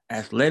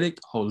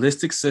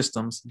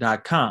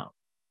 athleticholisticsystems.com.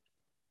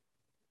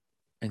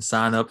 And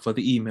sign up for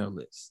the email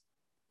list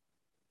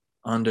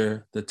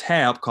under the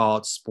tab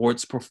called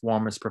Sports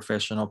Performance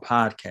Professional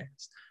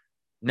Podcast.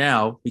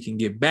 Now we can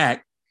get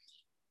back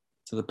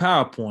to the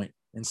PowerPoint.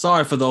 And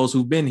sorry for those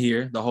who've been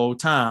here the whole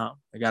time.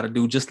 I got to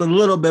do just a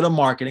little bit of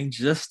marketing,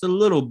 just a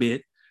little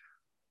bit,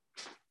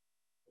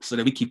 so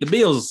that we keep the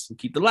bills, we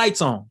keep the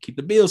lights on, keep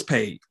the bills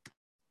paid.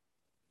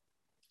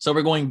 So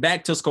we're going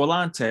back to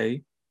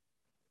Scolante's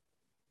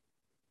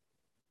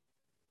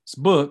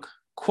book,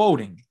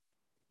 quoting,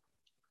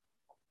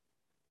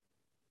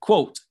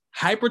 quote,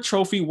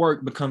 hypertrophy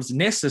work becomes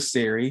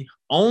necessary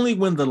only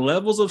when the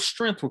levels of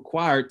strength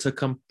required to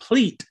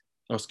compete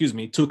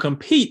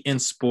in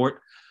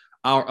sport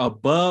are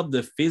above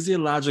the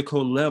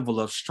physiological level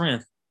of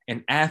strength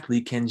an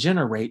athlete can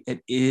generate at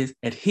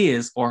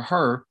his or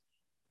her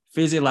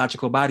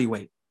physiological body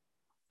weight.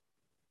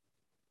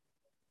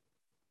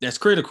 That's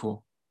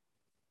critical.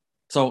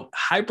 So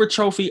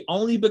hypertrophy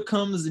only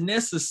becomes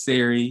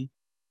necessary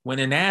when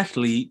an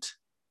athlete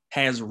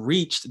has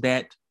reached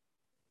that,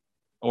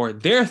 or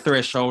their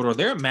threshold, or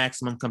their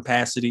maximum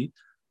capacity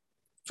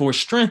for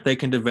strength they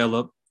can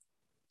develop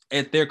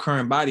at their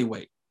current body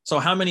weight. So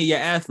how many of your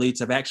athletes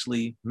have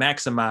actually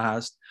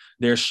maximized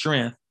their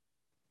strength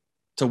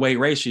to weight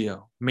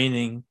ratio,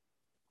 meaning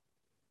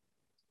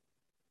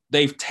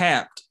they've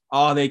tapped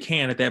all they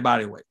can at that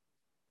body weight?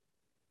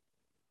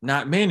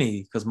 Not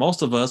many, because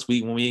most of us,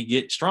 when we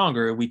get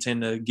stronger, we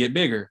tend to get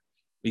bigger.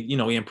 We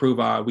increase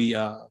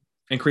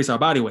our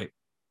body weight.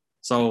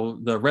 So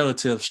the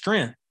relative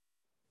strength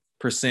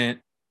percent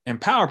and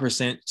power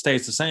percent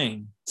stays the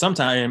same.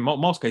 Sometimes, in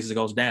most cases, it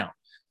goes down.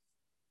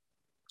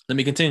 Let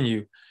me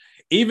continue.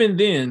 Even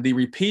then, the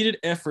repeated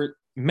effort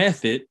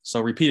method,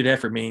 so repeated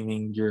effort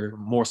meaning you're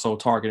more so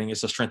targeting,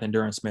 it's a strength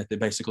endurance method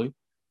basically.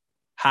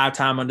 High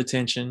time under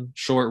tension,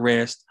 short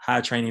rest,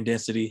 high training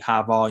density,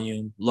 high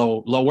volume,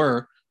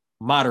 lower,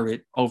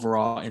 moderate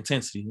overall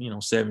intensity,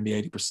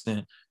 70, 80%.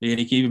 And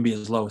it can even be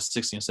as low as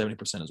 60 and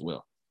 70% as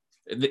well.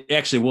 It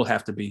actually will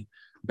have to be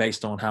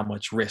based on how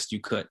much rest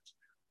you cut.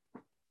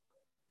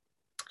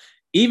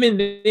 Even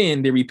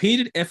then, the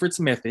repeated efforts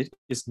method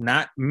is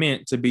not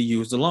meant to be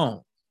used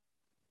alone.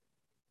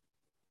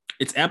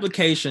 Its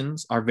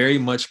applications are very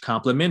much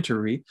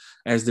complementary,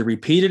 as the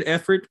repeated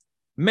effort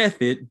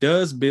method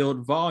does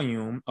build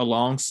volume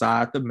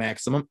alongside the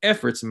maximum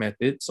efforts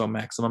method. So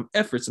maximum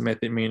efforts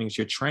method meaning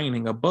you're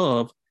training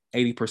above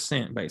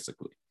 80%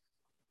 basically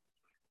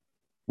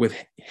with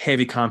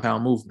heavy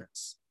compound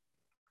movements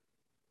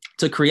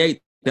to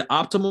create the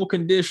optimal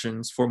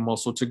conditions for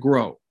muscle to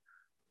grow.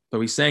 So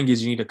he's saying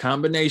is you need a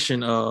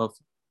combination of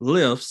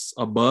lifts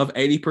above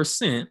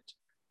 80%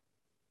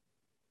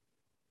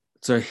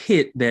 to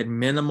hit that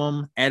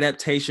minimum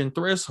adaptation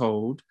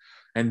threshold,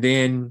 and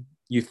then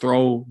you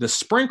throw the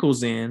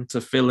sprinkles in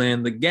to fill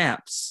in the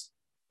gaps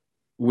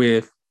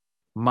with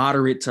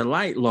moderate to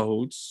light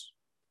loads.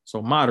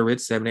 So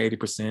moderate, 70 to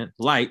 80%,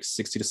 light,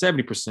 60 to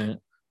 70%,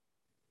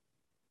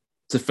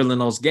 to fill in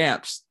those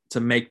gaps to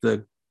make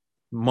the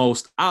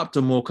most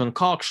optimal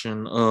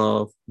concoction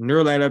of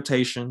neural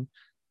adaptation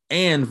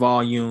and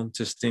volume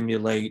to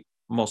stimulate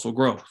muscle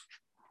growth.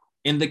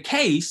 In the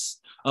case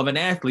of an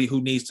athlete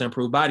who needs to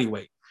improve body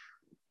weight.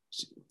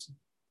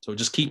 So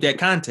just keep that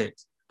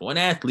context. For an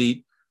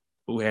athlete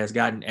who has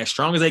gotten as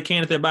strong as they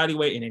can at their body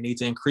weight and they need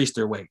to increase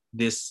their weight,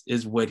 this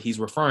is what he's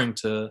referring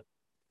to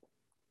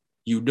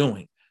you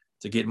doing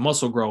to get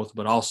muscle growth,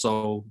 but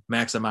also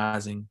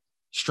maximizing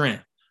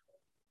strength.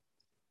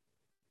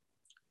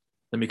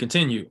 Let me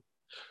continue.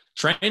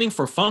 Training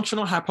for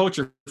functional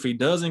hypertrophy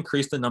does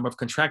increase the number of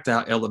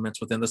contractile elements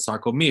within the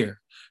sarcomere,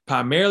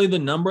 primarily the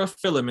number of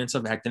filaments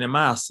of actin and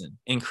myosin,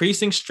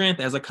 increasing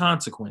strength as a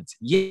consequence.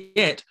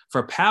 Yet,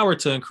 for power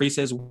to increase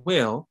as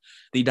well,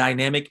 the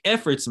dynamic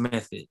efforts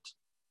method,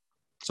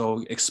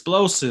 so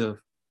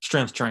explosive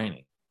strength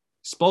training,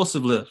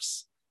 explosive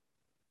lifts,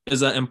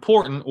 is an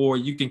important, or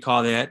you can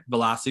call that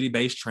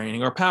velocity-based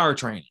training or power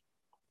training,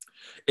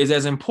 is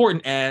as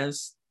important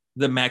as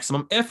the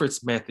maximum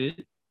efforts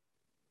method,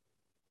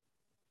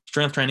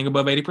 strength training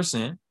above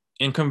 80%,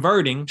 in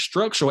converting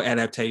structural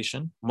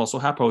adaptation, muscle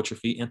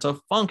hypertrophy, into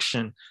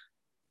function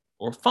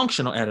or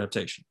functional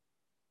adaptation.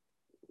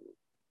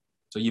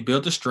 So you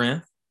build the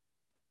strength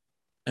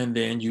and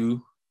then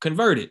you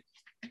convert it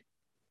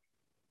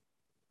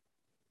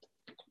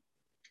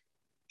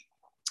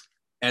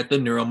at the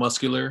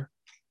neuromuscular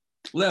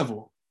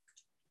level,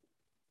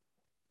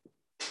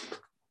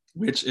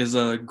 which is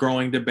a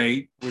growing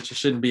debate, which it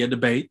shouldn't be a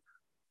debate.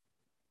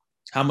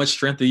 How much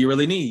strength do you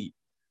really need?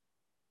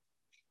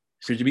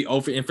 Should you be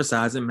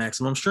overemphasizing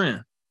maximum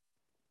strength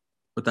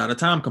without a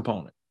time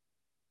component?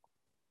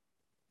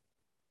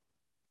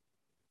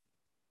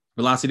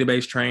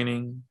 Velocity-based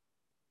training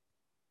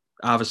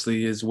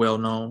obviously is well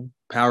known.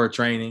 Power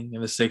training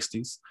in the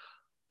 60s.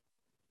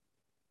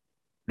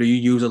 Do you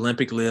use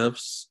Olympic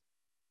lifts?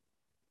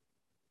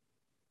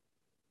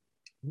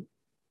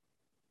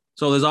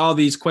 So there's all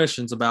these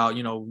questions about,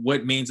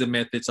 what means and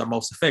methods are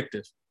most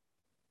effective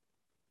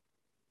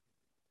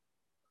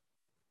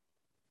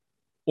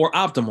or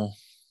optimal.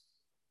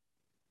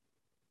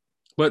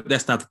 But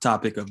that's not the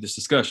topic of this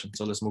discussion.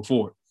 So let's move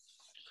forward.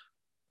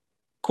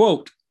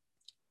 Quote,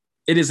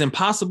 "It is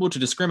impossible to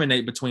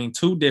discriminate between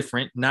two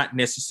different, not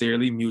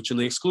necessarily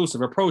mutually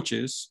exclusive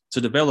approaches to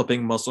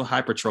developing muscle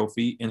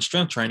hypertrophy and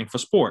strength training for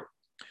sport.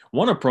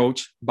 One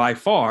approach, by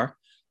far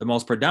the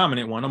most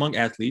predominant one among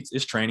athletes,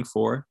 is training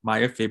for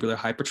myofibrillar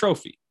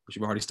hypertrophy," which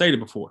you've already stated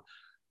before.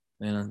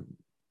 And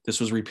this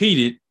was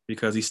repeated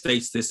because he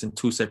states this in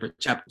two separate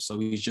chapters. So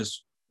he's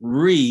just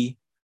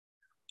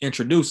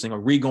reintroducing or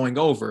re-going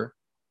over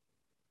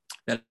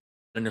that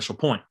initial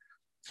point.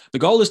 "The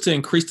goal is to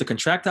increase the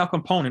contractile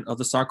component of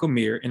the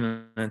sarcomere in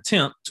an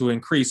attempt to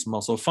increase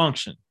muscle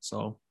function."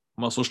 So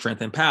muscle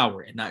strength and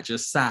power, and not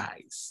just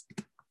size.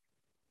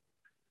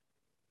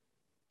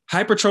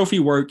 "Hypertrophy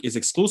work is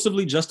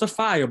exclusively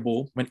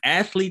justifiable when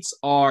athletes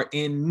are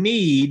in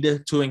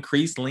need to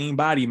increase lean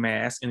body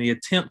mass in the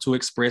attempt to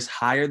express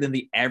higher than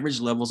the average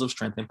levels of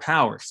strength and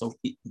power." So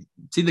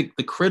see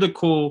the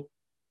critical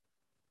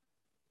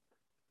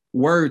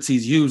words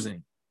he's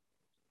using.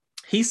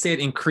 He said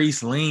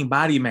increase lean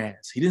body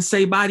mass. He didn't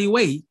say body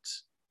weight.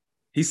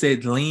 He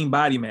said lean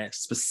body mass,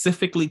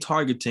 specifically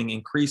targeting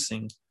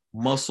increasing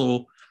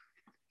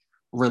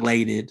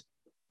muscle-related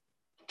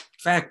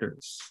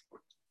factors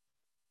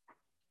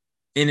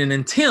in an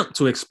attempt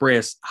to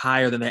express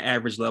higher than the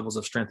average levels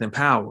of strength and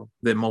power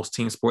that most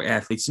team sport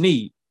athletes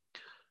need.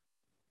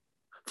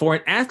 For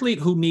an athlete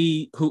who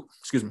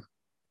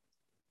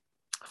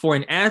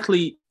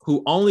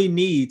only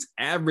needs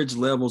average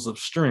levels of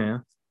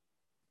strength,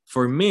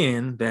 for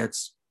men,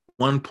 that's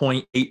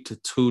 1.8 to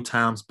 2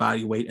 times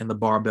body weight in the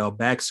barbell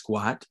back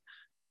squat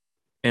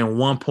and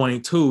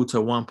 1.2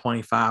 to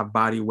 1.5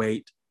 body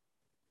weight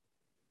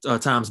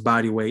times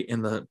body weight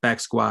in the back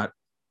squat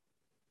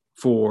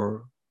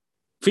for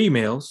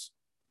females,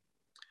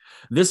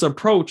 this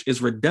approach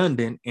is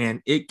redundant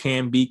and it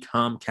can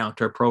become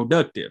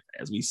counterproductive.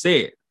 As we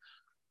said,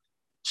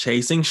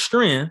 chasing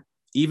strength,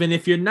 even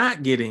if you're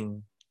not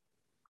getting,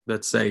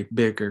 let's say,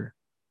 bigger,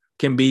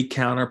 can be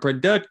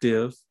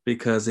counterproductive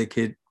because it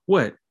could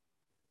what?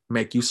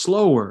 Make you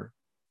slower.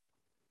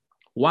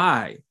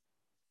 Why?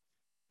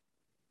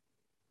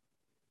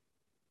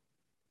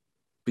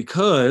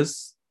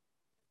 Because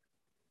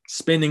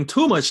spending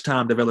too much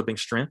time developing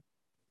strength,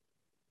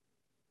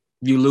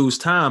 you lose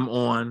time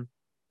on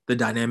the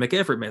dynamic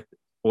effort method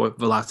or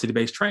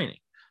velocity-based training,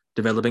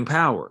 developing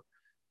power.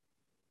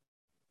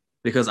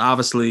 Because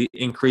obviously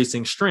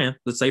increasing strength,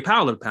 let's say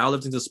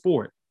powerlifting is a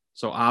sport.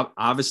 So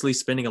obviously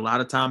spending a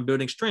lot of time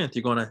building strength,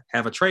 you're going to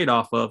have a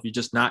trade-off of you're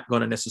just not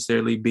going to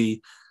necessarily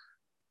be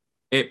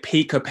at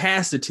peak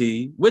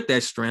capacity with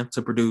that strength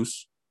to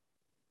produce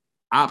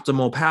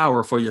optimal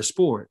power for your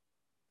sport.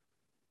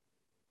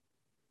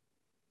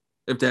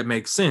 If that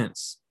makes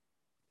sense.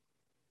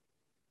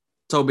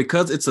 So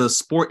because it's a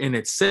sport in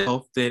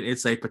itself, then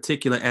it's a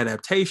particular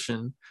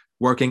adaptation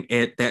working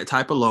at that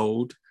type of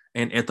load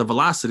and at the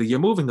velocity you're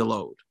moving the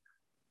load.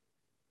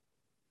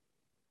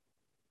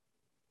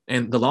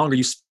 And the longer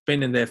you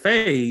spend in that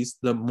phase,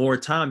 the more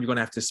time you're going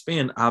to have to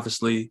spend,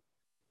 obviously,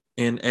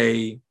 in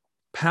a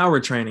power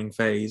training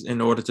phase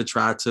in order to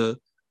try to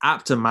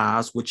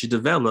optimize what you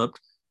developed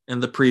in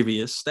the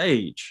previous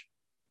stage.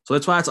 So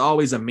that's why it's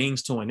always a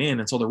means to an end.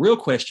 And so the real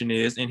question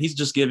is, and he's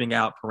just giving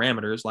out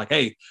parameters like,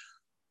 hey,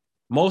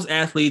 most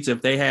athletes,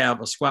 if they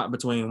have a squat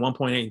between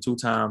 1.8 and 2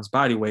 times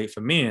body weight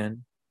for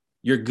men,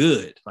 you're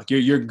good. Like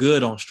you're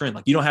good on strength.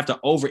 Like you don't have to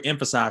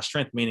overemphasize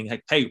strength, meaning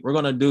like, hey, we're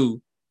going to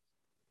do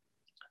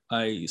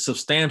a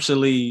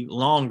substantially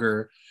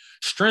longer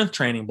strength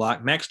training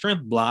block, max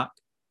strength block,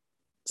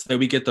 so that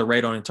we get the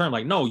rate on in turn.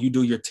 Like, no, you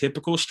do your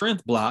typical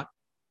strength block,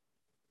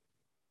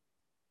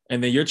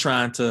 and then you're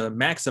trying to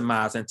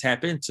maximize and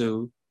tap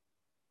into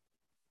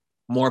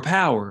more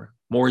power,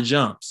 more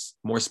jumps,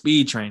 more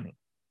speed training,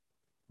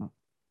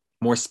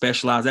 more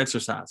specialized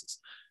exercises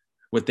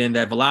within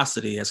that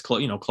velocity as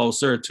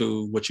closer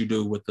to what you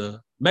do with the,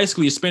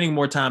 basically you're spending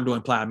more time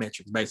doing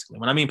plyometrics, basically.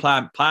 When I mean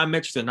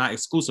plyometrics are not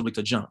exclusively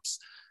to jumps.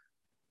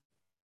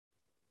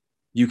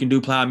 You can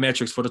do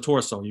plyometrics for the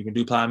torso. You can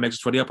do plyometrics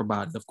for the upper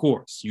body, of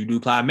course. You do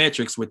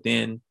plyometrics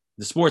within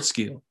the sports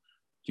skill.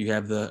 You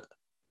have the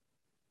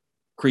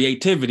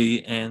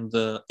creativity and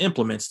the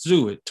implements to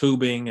do it,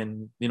 tubing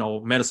and,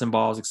 medicine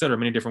balls, et cetera,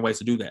 many different ways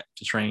to do that,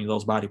 to train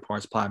those body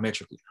parts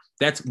plyometrically.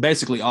 That's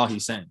basically all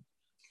he's saying.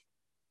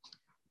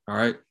 All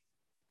right.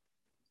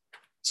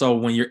 So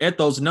when you're at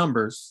those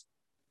numbers,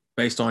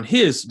 based on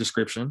his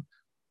description,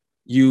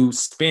 you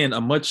spend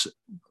a much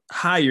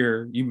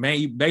higher, you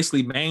may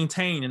basically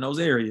maintain in those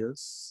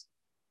areas.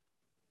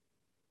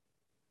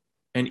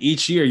 And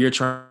each year you're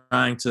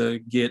trying to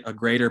get a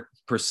greater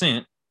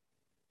percent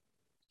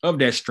of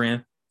that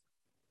strength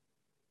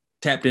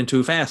tapped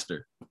into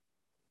faster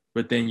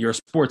within your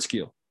sports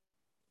skill.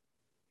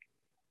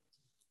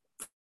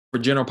 For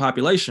general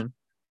population,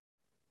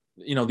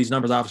 these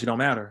numbers obviously don't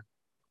matter.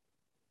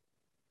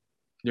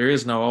 There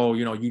is no,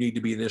 you need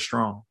to be this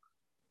strong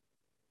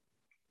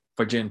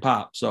for Gen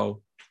Pop.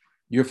 So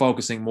you're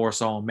focusing more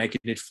so on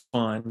making it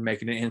fun,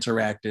 making it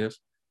interactive,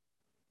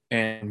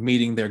 and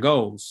meeting their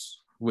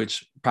goals,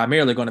 which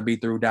primarily going to be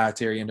through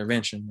dietary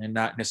intervention and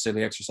not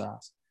necessarily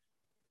exercise.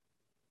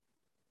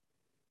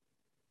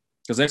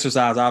 Because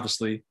exercise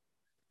obviously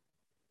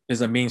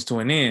is a means to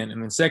an end.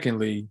 And then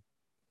secondly,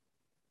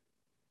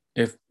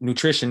 if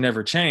nutrition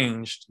never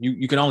changed,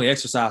 you can only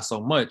exercise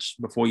so much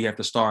before you have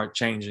to start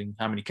changing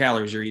how many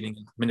calories you're eating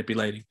and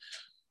manipulating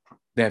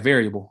that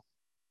variable.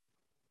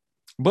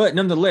 But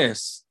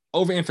nonetheless,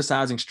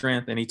 overemphasizing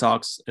strength, and he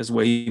talks as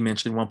well, he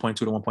mentioned 1.2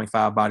 to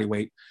 1.5 body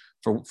weight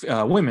for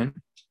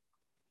women,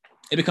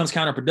 it becomes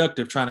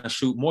counterproductive trying to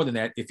shoot more than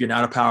that if you're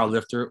not a power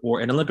lifter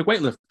or an Olympic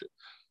weightlifter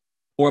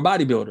or a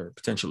bodybuilder,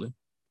 potentially.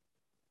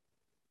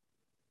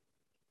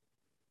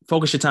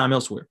 Focus your time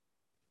elsewhere.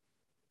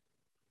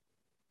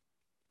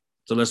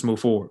 So let's move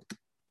forward.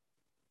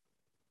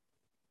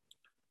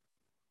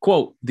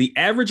 Quote, the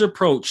average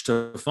approach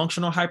to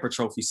functional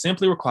hypertrophy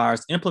simply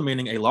requires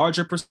implementing a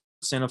larger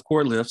percent of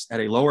core lifts at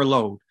a lower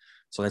load.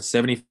 So that's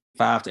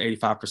 75 to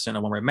 85%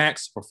 of one rep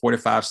max for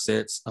 45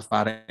 sets of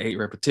 5 to 8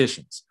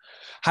 repetitions.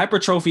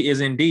 Hypertrophy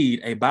is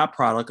indeed a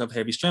byproduct of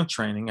heavy strength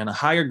training, and a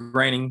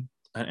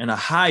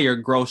higher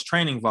gross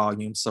training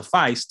volume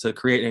suffice to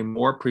create a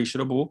more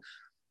appreciable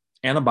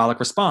anabolic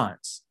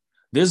response.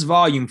 This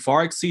volume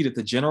far exceeded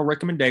the general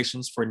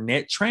recommendations for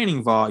net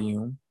training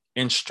volume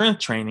in strength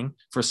training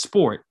for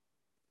sport.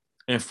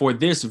 And for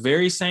this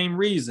very same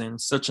reason,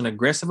 such an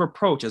aggressive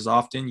approach is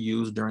often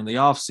used during the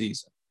off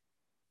season.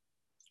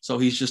 So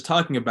he's just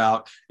talking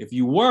about if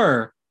you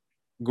were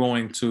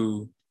going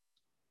to,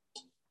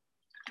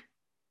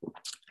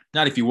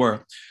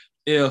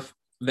 if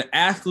the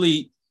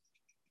athlete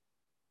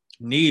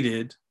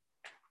needed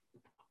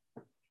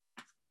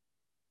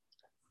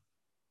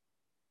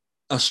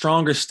a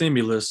stronger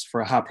stimulus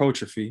for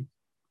hypertrophy,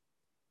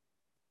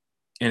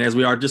 and as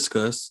we already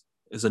discussed,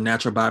 is a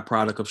natural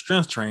byproduct of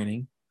strength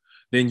training,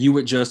 then you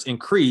would just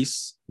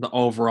increase the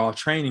overall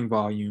training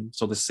volume,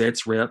 so the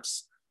sets,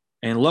 reps,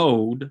 and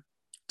load,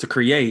 to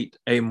create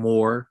a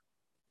more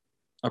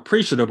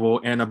appreciable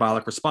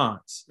anabolic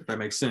response, if that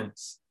makes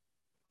sense.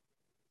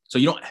 So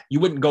you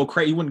wouldn't go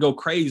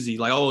crazy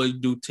like, oh, you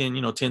do 10,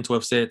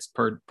 12 sets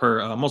per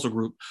muscle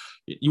group.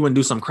 You wouldn't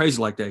do something crazy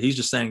like that. He's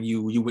just saying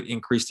you would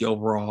increase the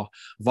overall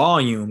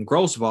volume,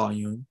 gross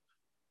volume,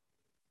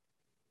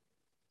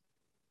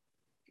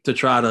 to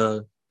try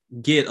to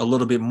get a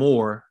little bit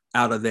more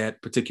out of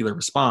that particular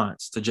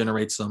response to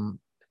generate some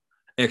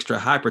extra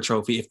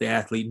hypertrophy if the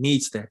athlete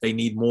needs that. They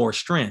need more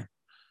strength,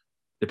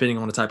 depending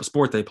on the type of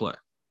sport they play.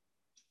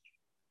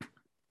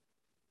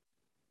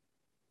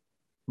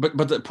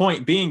 But the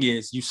point being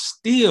is you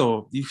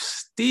still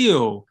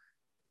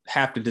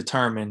have to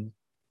determine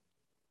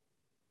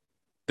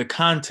the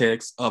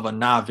context of a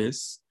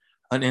novice,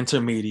 an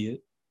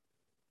intermediate,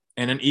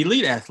 and an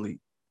elite athlete.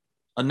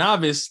 A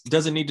novice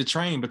doesn't need to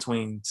train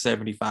between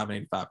 75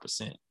 and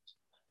 85%.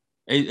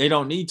 They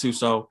don't need to.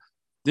 So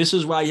this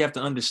is why you have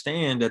to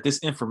understand that this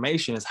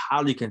information is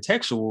highly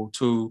contextual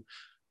to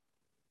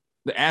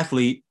the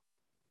athlete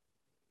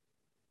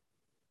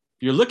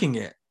you're looking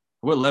at,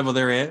 what level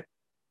they're at,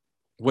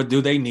 what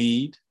do they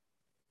need,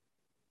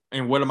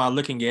 and what am I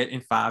looking at in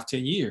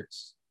 5-10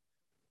 years?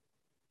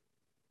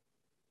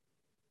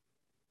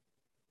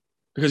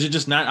 Because you're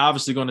just not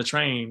obviously going to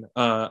train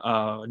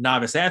a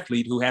novice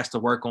athlete who has to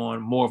work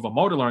on more of a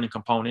motor learning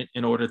component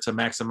in order to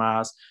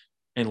maximize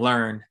and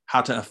learn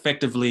how to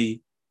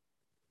effectively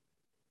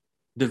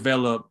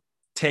develop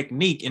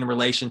technique in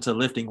relation to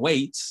lifting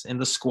weights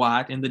and the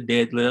squat and the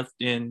deadlift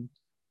and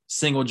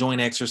single joint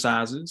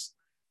exercises.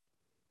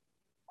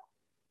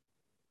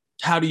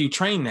 How do you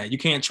train that? You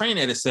can't train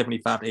that at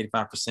 75 to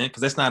 85%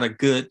 because that's not a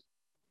good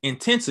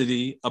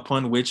intensity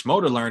upon which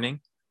motor learning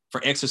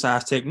for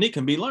exercise technique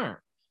can be learned.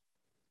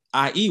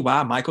 I.e.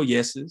 why Michael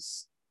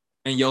Yesses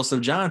and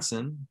Joseph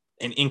Johnson,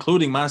 and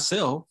including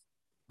myself,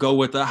 go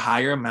with a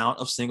higher amount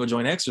of single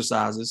joint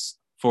exercises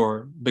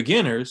for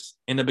beginners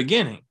in the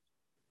beginning,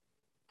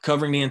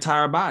 covering the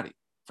entire body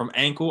from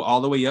ankle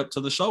all the way up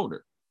to the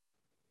shoulder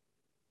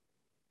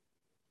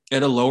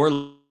at a lower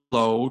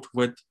load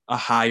with a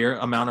higher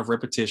amount of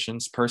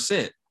repetitions per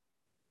set,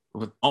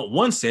 with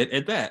one set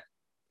at that.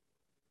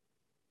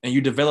 And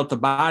you develop the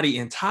body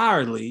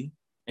entirely,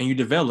 and you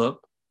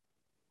develop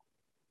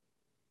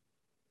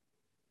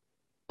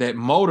that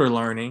motor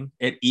learning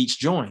at each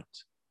joint.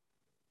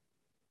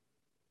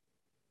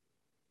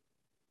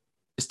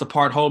 It's the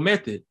part whole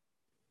method.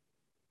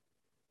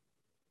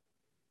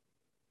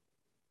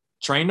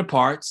 Train the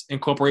parts,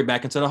 incorporate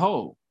back into the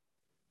whole.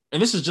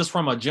 And this is just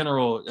from a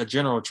general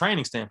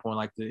training standpoint,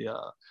 like the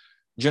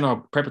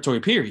general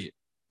preparatory period.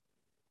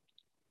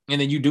 And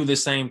then you do the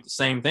same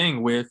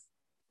thing with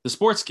the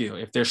sports skill.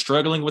 If they're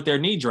struggling with their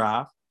knee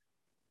drive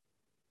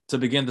to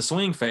begin the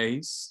swing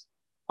phase,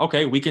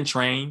 okay, we can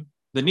train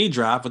the knee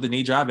drive with the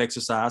knee drive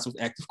exercise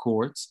with active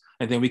cords,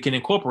 and then we can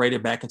incorporate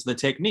it back into the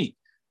technique.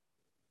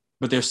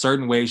 But there's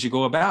certain ways you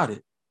go about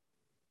it.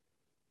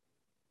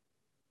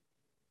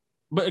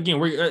 But again,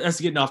 that's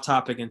getting off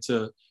topic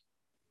into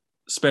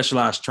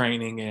specialized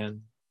training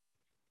and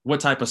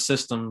what type of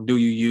system do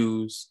you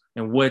use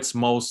and what's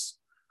most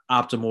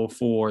optimal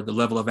for the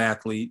level of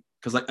athlete.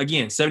 Because like,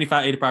 again,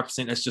 75,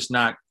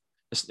 85%,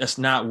 that's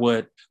not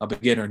what a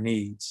beginner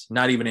needs,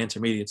 not even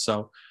intermediate.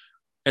 So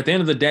at the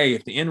end of the day,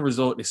 if the end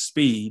result is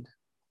speed,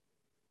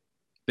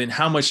 then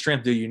how much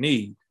strength do you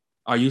need?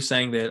 Are you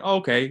saying that,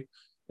 okay,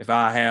 if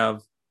I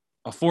have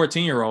a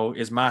 14-year-old,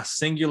 is my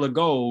singular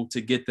goal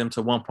to get them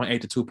to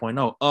 1.8 to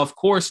 2.0? Of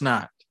course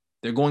not.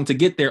 They're going to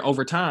get there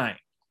over time.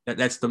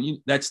 That's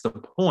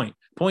the point.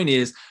 Point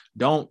is,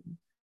 don't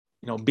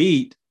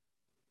beat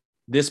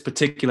this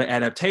particular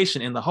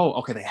adaptation in the whole.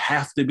 Okay, they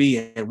have to be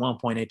at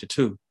 1.8 to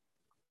 2.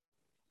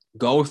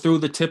 Go through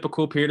the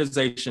typical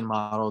periodization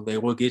model. They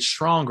will get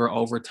stronger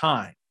over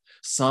time.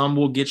 Some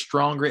will get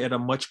stronger at a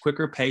much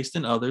quicker pace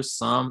than others.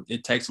 Some,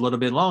 it takes a little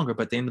bit longer.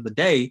 But at the end of the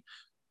day,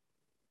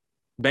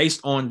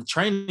 based on the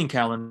training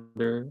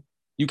calendar,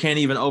 you can't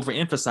even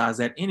overemphasize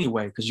that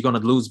anyway, because you're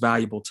going to lose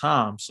valuable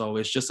time. So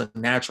it's just a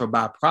natural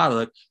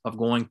byproduct of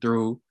going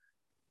through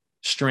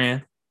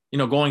strength,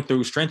 going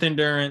through strength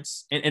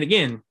endurance. And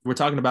again, we're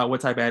talking about what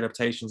type of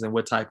adaptations and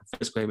what type of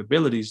physical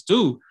capabilities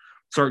do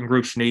certain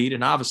groups need.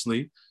 And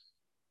obviously,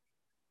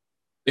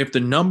 if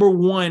the number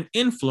one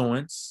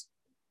influence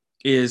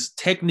is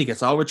technique,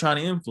 that's all we're trying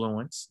to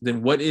influence,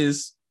 then what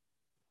is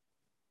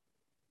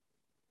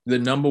the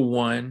number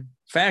one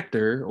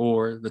factor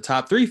or the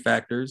top three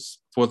factors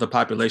for the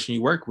population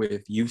you work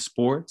with? Youth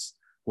sports,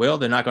 well,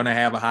 they're not going to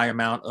have a high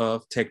amount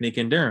of technique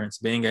endurance,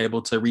 being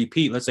able to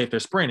repeat, let's say if they're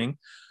sprinting,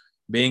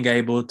 being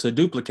able to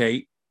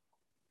duplicate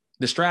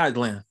the stride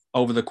length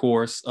over the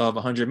course of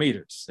 100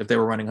 meters. If they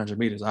were running 100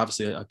 meters,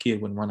 obviously a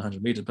kid wouldn't run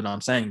 100 meters, but what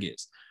I'm saying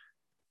is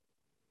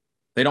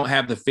they don't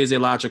have the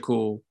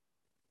physiological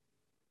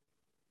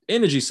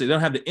energy, so they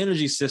don't have the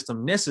energy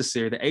system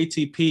necessary. The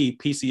ATP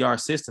PCR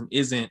system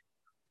isn't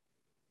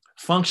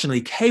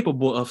functionally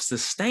capable of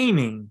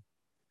sustaining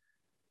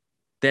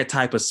that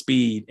type of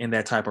speed and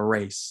that type of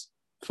race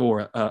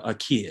for a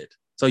kid.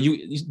 So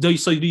do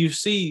you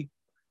see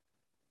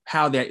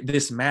how that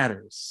this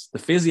matters? The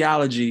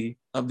physiology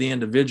of the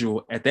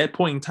individual at that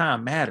point in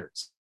time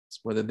matters,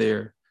 whether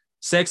they're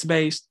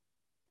sex-based,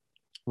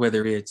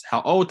 whether it's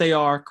how old they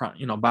are,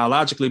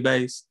 biologically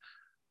based,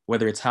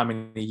 whether it's how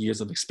many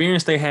years of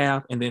experience they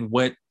have, and then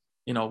what,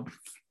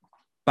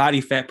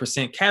 body fat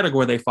percent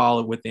category they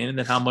fall within, and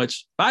then how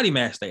much body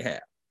mass they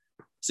have.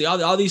 See,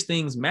 all these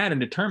things matter and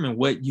determine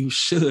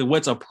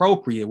what's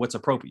appropriate,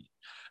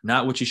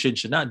 not what you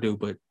should not do,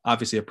 but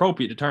obviously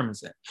appropriate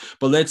determines that.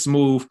 But let's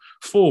move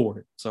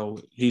forward. So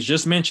he's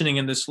just mentioning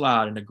in this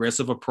slide, an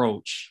aggressive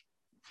approach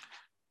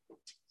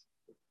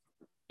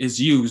is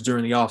used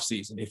during the off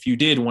season. If you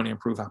did want to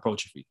improve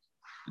hypertrophy,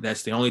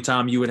 that's the only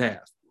time you would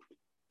have.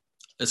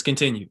 Let's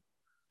continue.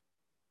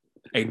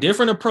 A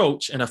different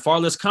approach, and a far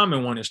less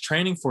common one, is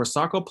training for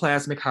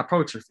sarcoplasmic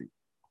hypertrophy.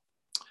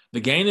 The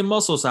gain in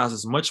muscle size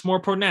is much more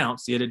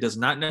pronounced, yet it does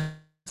not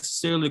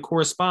necessarily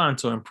correspond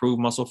to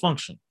improved muscle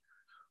function.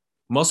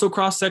 Muscle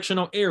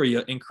cross-sectional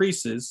area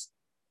increases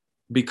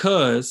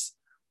because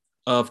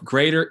of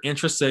greater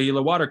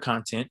intracellular water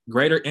content,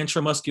 greater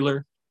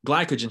intramuscular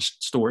glycogen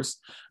stores,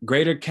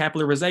 greater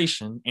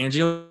capillarization,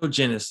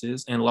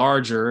 angiogenesis, and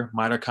larger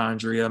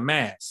mitochondria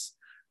mass,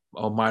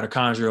 or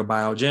mitochondrial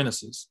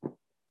biogenesis.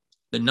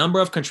 The number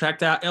of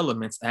contractile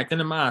elements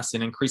acting in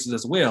myosin increases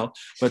as well,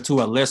 but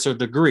to a lesser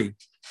degree.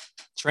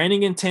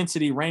 Training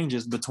intensity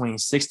ranges between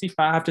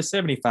 65 to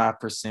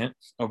 75%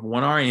 of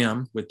 1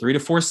 RM with 3 to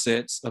 4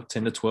 sets of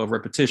 10 to 12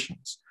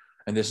 repetitions.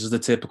 And this is the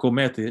typical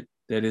method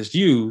that is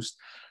used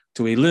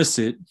to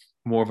elicit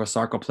more of a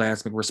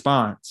sarcoplasmic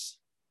response.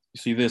 You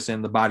see this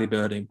in the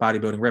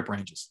bodybuilding rep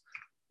ranges,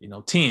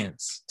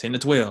 10s, 10 to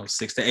 12,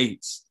 6 to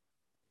 8s.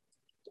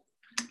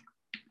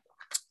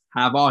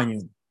 High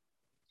volume,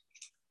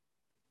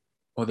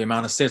 or the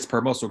amount of sets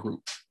per muscle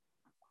group.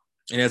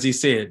 And as he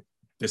said,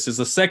 this is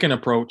a second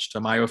approach to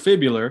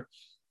myofibular.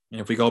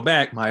 And if we go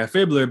back,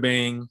 myofibular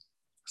being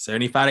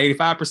 75 to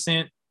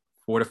 85%,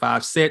 4 to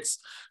 5 sets,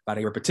 about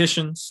 8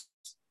 repetitions,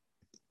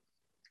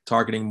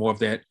 targeting more of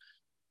that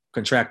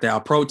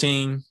contractile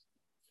protein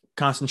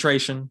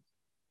concentration,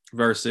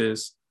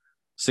 versus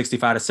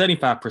 65 to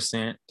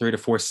 75%, 3 to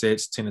 4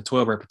 sets, 10 to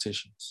 12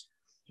 repetitions,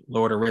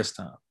 lower the rest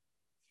time.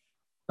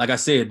 Like I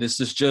said, this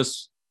is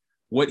just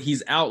what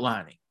he's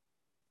outlining.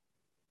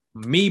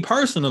 Me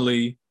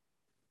personally,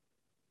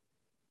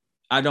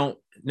 I don't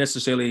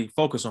necessarily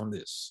focus on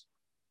this.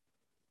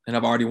 And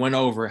I've already went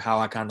over how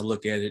I kind of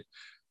look at it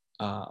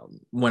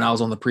when I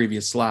was on the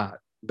previous slide,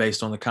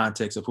 based on the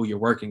context of who you're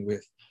working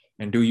with.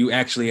 And do you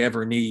actually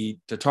ever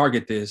need to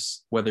target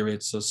this, whether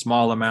it's a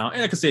small amount?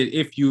 And like I said,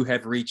 if you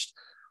have reached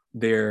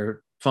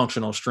their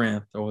functional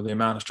strength or the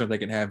amount of strength they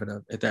can have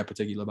at that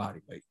particular body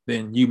weight,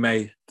 then you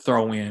may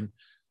throw in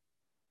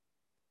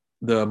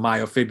the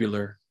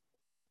myofibular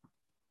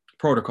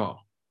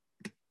protocol.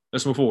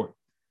 Let's move forward.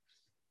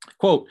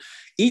 Quote,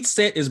 each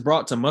set is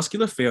brought to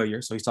muscular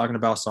failure. So he's talking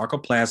about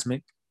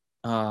sarcoplasmic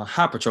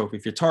hypertrophy,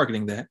 if you're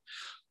targeting that.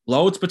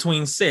 Loads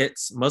between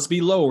sets must be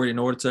lowered in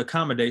order to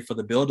accommodate for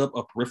the buildup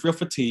of peripheral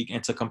fatigue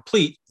and to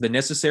complete the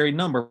necessary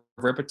number of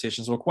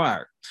repetitions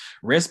required.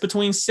 Rest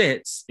between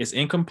sets is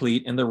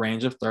incomplete in the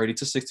range of 30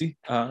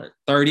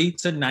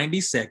 to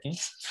 90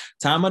 seconds.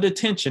 Time of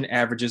detention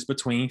averages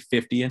between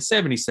 50 and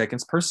 70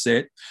 seconds per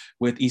set,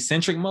 with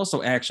eccentric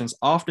muscle actions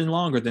often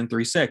longer than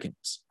 3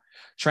 seconds.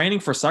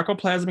 Training for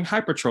sarcoplasmic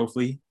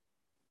hypertrophy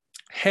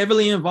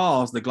heavily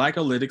involves the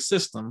glycolytic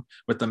system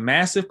with the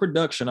massive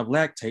production of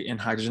lactate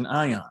and hydrogen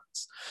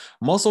ions.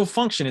 Muscle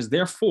function is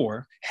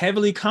therefore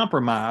heavily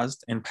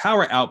compromised, and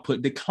power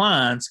output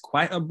declines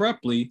quite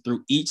abruptly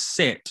through each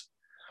set.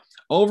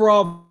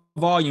 Overall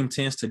volume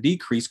tends to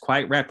decrease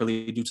quite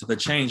rapidly due to the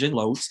change in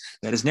loads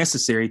that is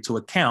necessary to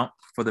account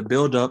for the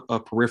buildup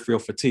of peripheral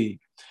fatigue.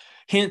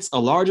 Hence, a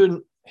larger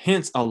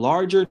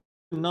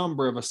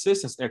number of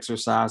assistance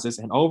exercises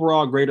and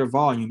overall greater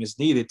volume is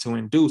needed to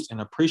induce an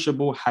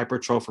appreciable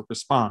hypertrophic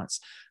response.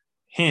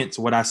 Hence,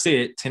 what I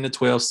said, 10 to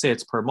 12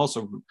 sets per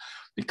muscle group.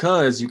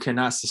 Because you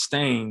cannot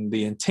sustain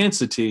the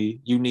intensity,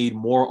 you need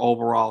more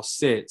overall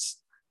sets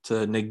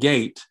to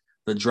negate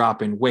the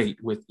drop in weight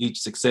with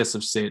each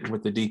successive set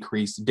with the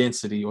decreased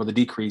density or the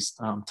decreased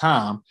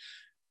time,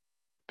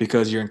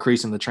 because you're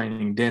increasing the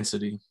training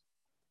density,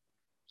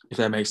 if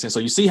that makes sense. So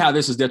you see how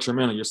this is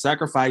detrimental. You're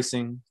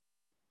sacrificing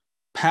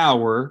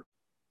power,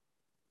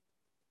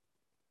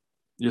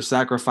 you're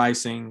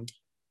sacrificing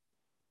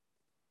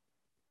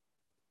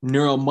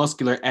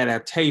neuromuscular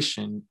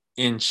adaptation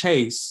in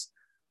chase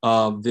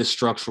of this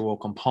structural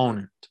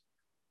component.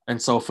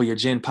 And so for your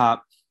gen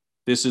pop,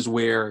 this is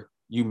where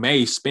you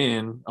may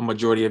spend a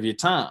majority of your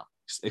time,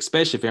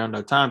 especially if you're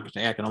under time,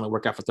 because I can only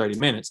work out for 30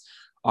 minutes.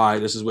 All right,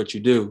 this is what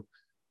you do.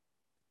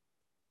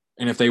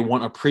 And if they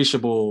want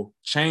appreciable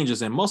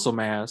changes in muscle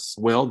mass,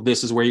 well,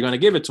 this is where you're going to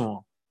give it to them.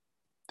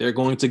 They're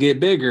going to get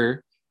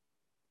bigger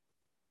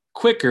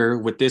quicker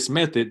with this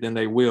method than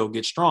they will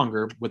get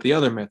stronger with the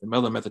other method. The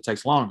other method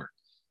takes longer.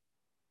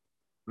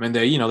 I mean,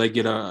 they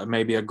get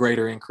maybe a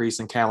greater increase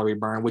in calorie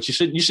burn, which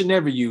you should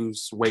never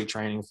use weight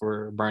training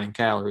for burning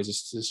calories.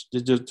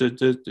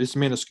 It's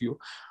minuscule.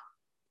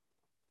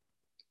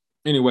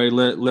 Anyway,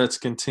 let's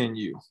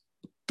continue.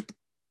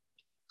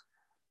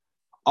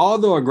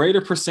 Although a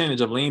greater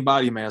percentage of lean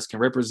body mass can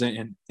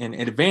represent an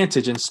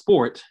advantage in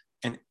sport,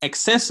 an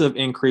excessive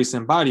increase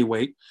in body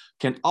weight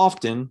can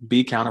often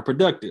be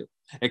counterproductive.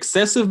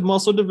 Excessive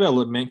muscle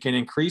development can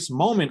increase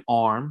moment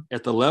arm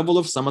at the level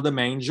of some of the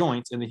main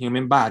joints in the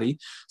human body,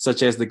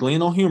 such as the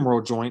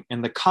glenohumeral joint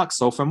and the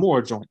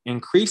coxofemoral joint,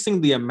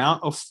 increasing the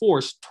amount of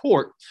force,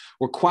 torque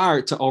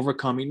required to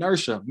overcome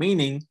inertia,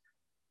 meaning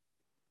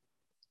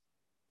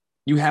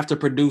you have to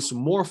produce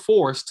more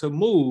force to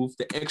move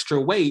the extra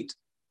weight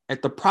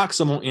at the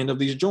proximal end of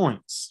these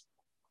joints.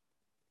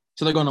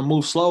 So they're going to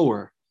move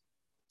slower.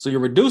 So you're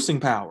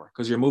reducing power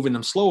because you're moving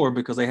them slower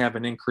because they have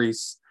an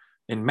increase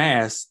in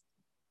mass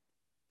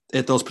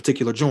at those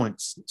particular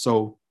joints.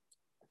 So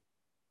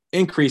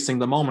increasing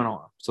the moment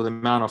arm. So the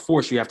amount of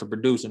force you have to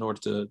produce in order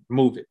to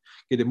move it,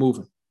 get it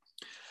moving.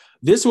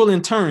 This will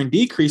in turn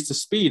decrease the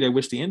speed at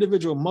which the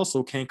individual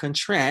muscle can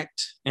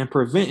contract and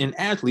prevent an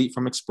athlete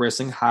from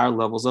expressing higher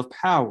levels of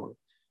power.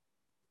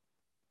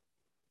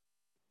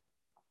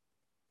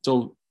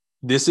 So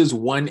this is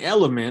one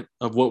element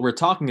of what we're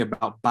talking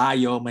about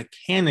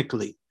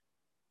biomechanically.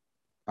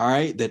 All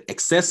right, that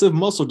excessive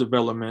muscle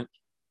development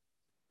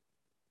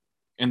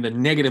and the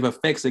negative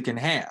effects it can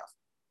have,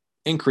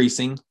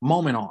 increasing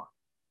moment arm.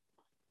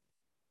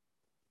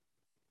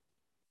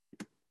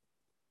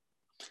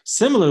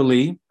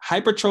 Similarly,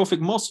 hypertrophic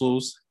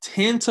muscles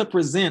tend to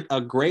present a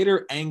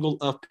greater angle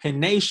of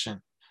pennation.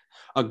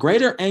 A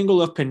greater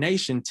angle of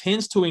pennation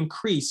tends to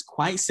increase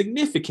quite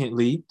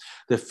significantly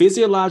the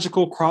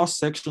physiological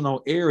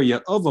cross-sectional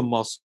area of a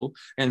muscle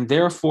and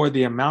therefore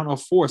the amount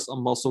of force a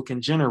muscle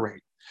can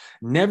generate.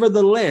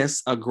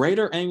 Nevertheless, a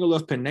greater angle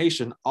of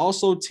pennation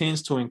also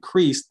tends to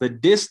increase the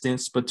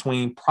distance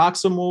between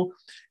proximal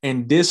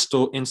and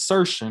distal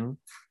insertion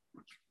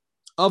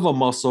of a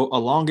muscle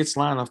along its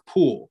line of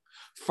pull,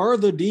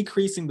 further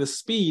decreasing the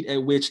speed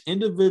at which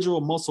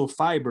individual muscle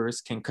fibers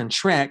can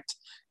contract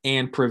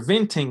and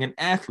preventing an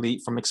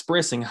athlete from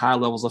expressing high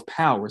levels of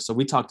power. So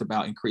we talked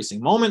about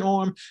increasing moment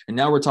arm, and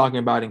now we're talking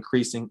about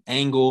increasing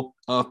angle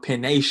of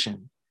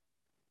pennation,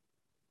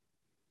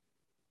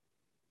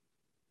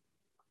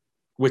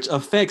 which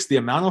affects the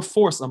amount of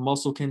force a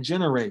muscle can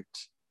generate.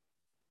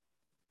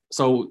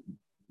 So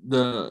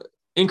the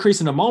increase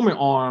in the moment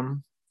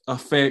arm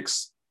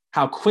affects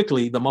how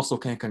quickly the muscle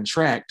can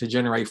contract to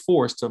generate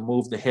force to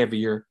move the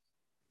heavier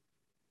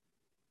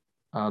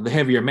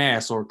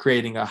mass, or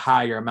creating a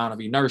higher amount of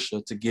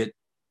inertia to get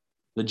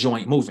the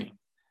joint moving.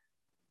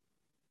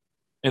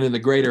 And then the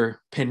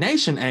greater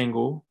pennation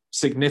angle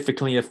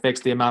significantly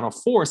affects the amount of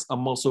force a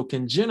muscle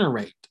can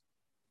generate,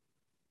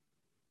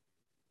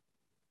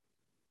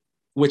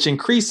 which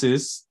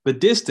increases the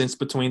distance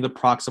between the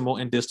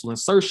proximal and distal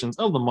insertions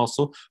of the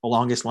muscle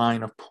along its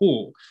line of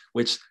pull,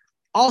 which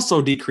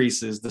also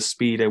decreases the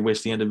speed at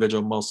which the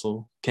individual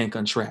muscle can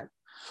contract.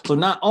 So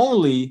not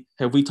only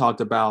have we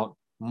talked about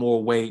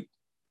more weight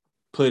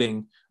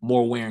putting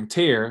more wear and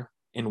tear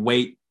in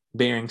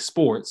weight-bearing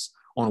sports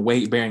on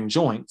weight-bearing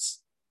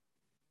joints,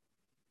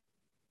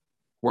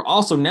 we're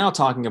also now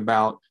talking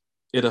about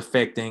it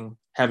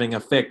having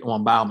effect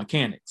on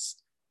biomechanics,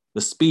 the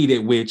speed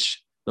at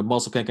which the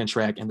muscle can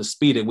contract and the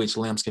speed at which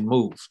limbs can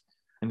move,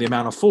 and the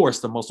amount of force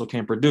the muscle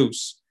can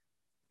produce.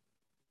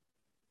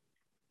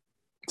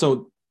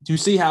 So do you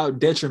see how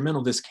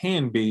detrimental this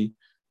can be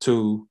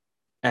to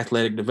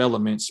athletic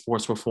development,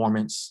 sports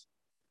performance,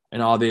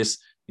 and all this,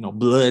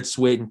 blood,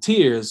 sweat, and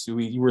tears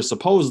you were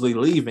supposedly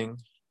leaving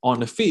on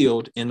the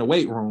field in the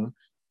weight room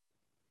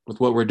with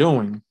what we're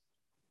doing?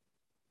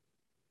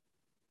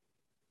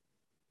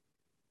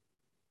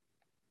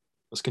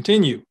 Let's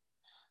continue.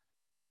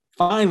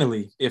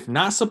 Finally, if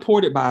not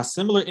supported by a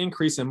similar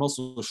increase in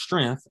muscle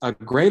strength, a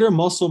greater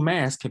muscle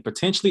mass can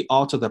potentially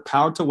alter the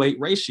power to weight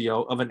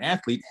ratio of an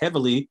athlete,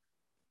 heavily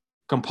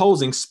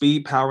compromising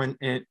speed,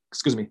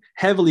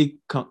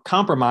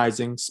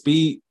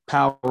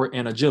 power,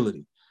 and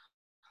agility.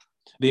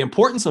 The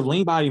importance of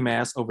lean body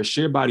mass over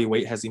sheer body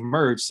weight has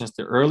emerged since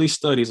the early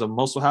studies of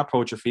muscle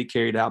hypertrophy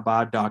carried out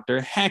by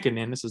Dr.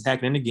 Hakkinen, this is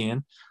Hakkinen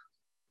again,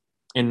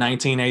 in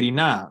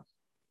 1989.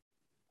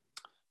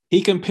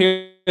 He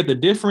compared the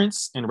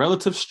difference in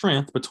relative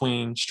strength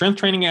between strength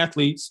training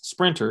athletes,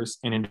 sprinters,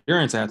 and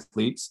endurance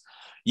athletes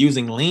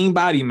using lean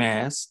body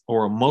mass,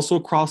 or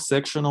muscle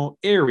cross-sectional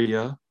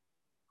area,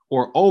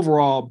 or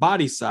overall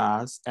body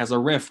size as a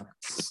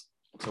reference.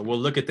 So we'll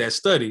look at that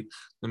study.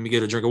 Let me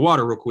get a drink of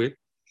water real quick.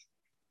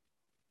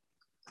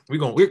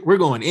 We're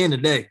going in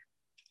today.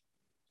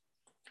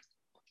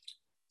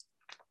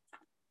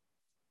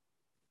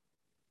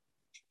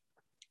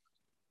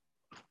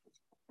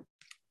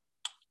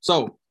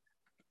 So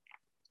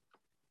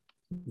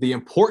the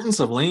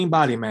importance of lean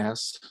body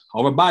mass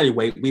over body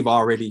weight, we've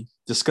already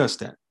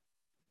discussed that.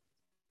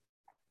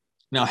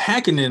 Now,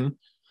 Hakkinen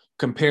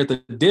compared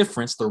the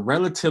difference, the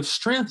relative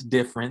strength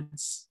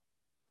difference,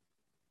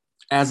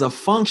 as a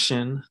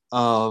function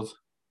of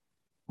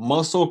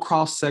muscle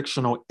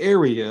cross-sectional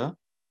area,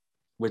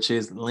 which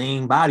is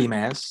lean body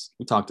mass,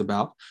 we talked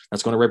about.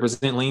 That's going to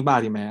represent lean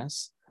body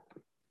mass,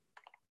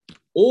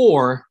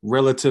 or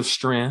relative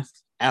strength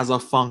as a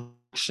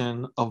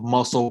function of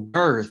muscle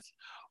girth,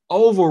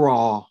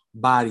 overall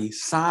body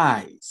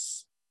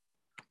size.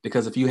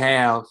 Because if you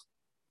have,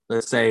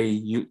 let's say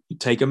you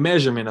take a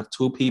measurement of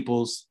two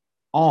people's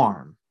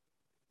arm,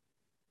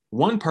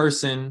 one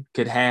person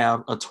could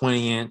have a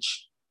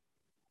 20-inch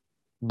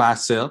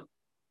bicep,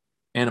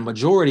 and a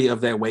majority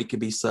of that weight could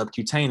be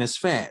subcutaneous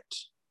fat.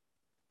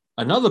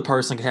 Another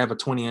person could have a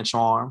 20-inch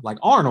arm like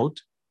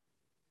Arnold,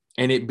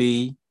 and it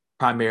be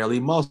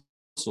primarily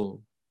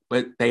muscle,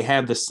 but they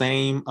have the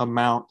same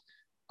amount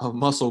of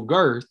muscle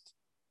girth.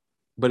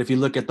 But if you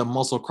look at the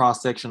muscle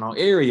cross-sectional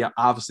area,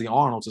 obviously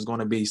Arnold's is going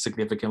to be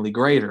significantly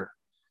greater.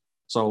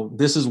 So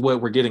this is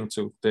what we're getting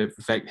to. The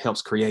effect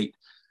helps create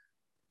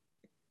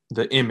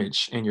the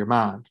image in your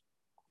mind.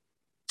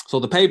 So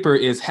the paper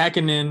is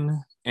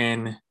Hakkinen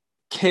and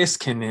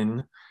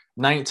Keskinen,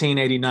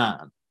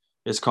 1989.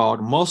 It's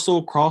called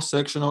Muscle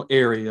Cross-Sectional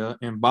Area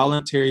and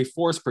Voluntary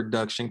Force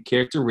Production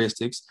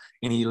Characteristics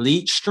in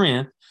Elite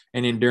Strength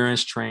and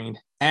Endurance Trained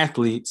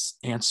Athletes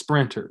and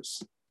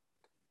Sprinters.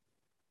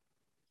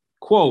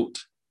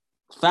 Quote,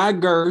 thigh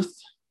girth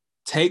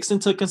takes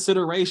into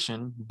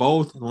consideration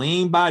both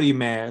lean body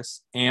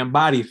mass and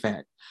body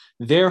fat.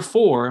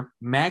 Therefore,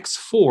 max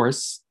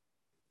force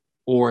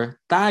or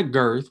thigh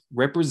girth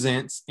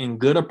represents, in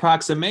good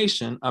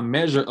approximation, a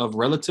measure of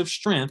relative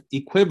strength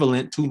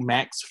equivalent to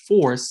max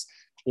force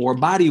or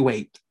body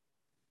weight.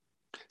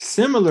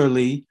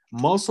 Similarly,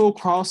 muscle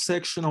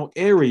cross-sectional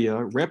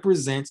area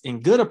represents,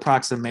 in good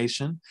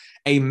approximation,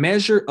 a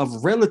measure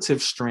of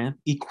relative strength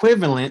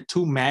equivalent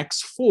to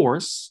max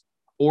force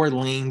or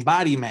lean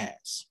body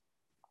mass.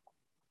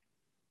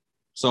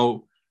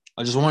 So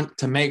I just want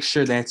to make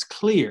sure that's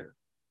clear.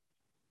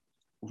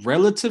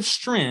 Relative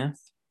strength,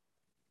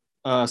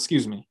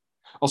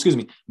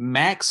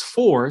 max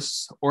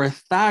force or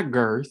thigh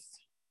girth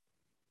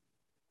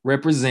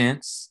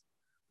represents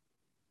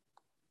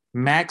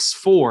max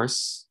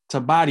force to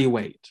body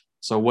weight.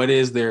 So what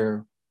is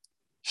their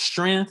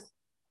strength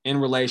in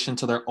relation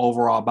to their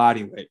overall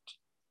body weight?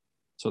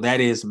 So that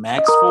is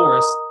max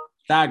force,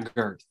 thigh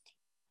girth.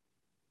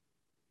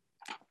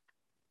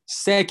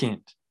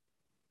 Second,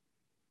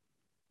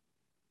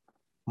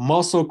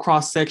 muscle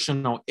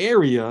cross-sectional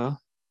area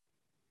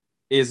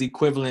is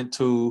equivalent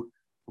to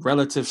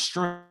relative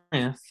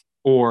strength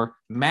or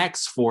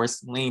max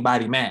force lean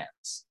body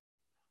mass.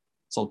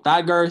 So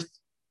thigh girth,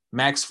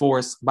 max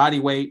force body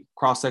weight,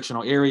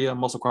 cross-sectional area,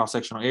 muscle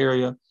cross-sectional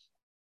area,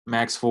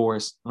 max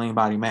force lean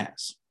body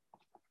mass.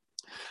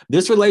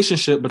 This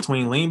relationship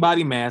between lean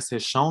body mass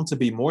has shown to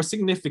be more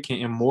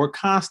significant and more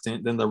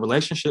constant than the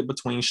relationship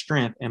between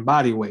strength and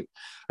body weight,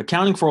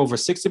 accounting for over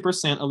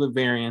 60% of the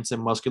variance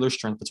in muscular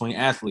strength between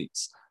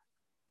athletes.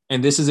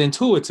 And this is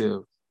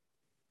intuitive.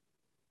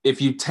 If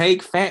you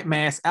take fat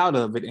mass out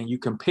of it and you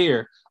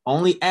compare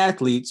only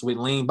athletes with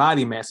lean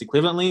body mass,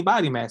 equivalent lean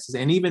body masses,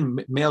 and even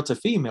male to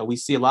female, we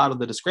see a lot of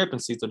the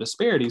discrepancies, the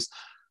disparities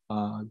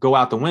go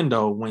out the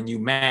window when you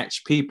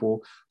match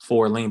people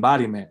for lean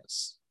body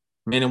mass.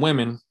 Men and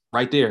women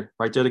right there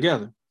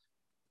together.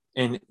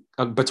 And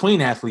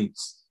between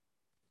athletes,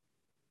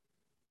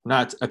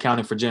 not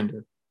accounting for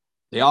gender.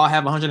 They all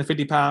have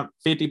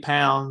 50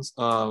 pounds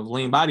of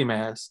lean body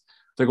mass.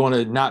 They're going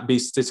to not be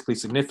statistically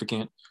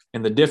significant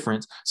in the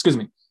difference.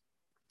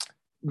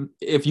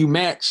 If you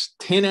match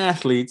 10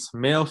 athletes,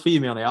 male,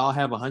 female, they all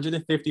have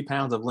 150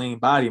 pounds of lean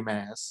body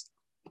mass,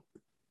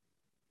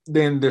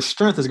 then their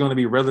strength is going to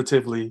be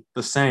relatively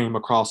the same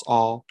across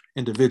all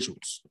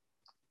individuals.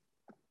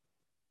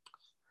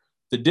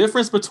 The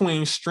difference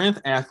between strength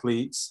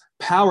athletes,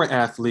 power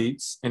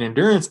athletes, and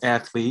endurance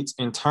athletes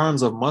in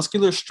terms of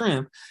muscular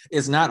strength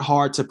is not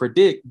hard to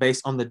predict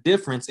based on the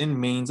difference in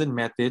means and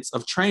methods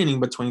of training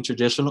between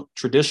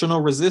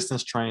traditional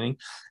resistance training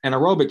and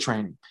aerobic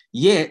training.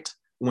 Yet,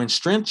 when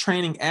strength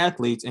training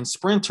athletes and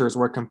sprinters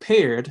were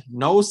compared,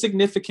 no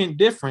significant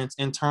difference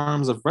in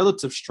terms of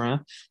relative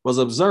strength was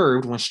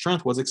observed when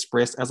strength was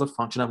expressed as a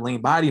function of lean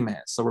body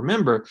mass. So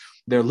remember,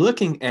 they're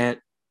looking at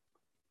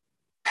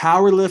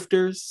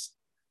powerlifters,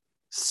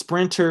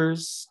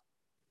 sprinters,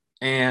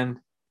 and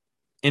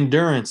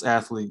endurance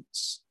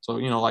athletes. So,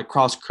 like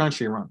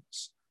cross-country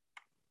runners.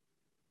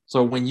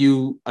 So when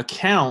you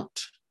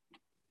account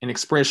and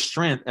express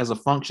strength as a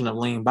function of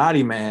lean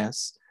body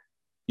mass,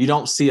 you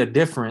don't see a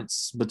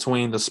difference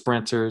between the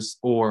sprinters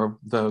or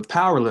the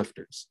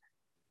powerlifters.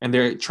 And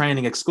they're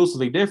training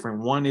exclusively different.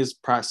 One is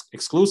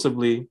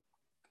exclusively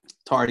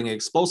targeting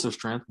explosive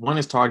strength. One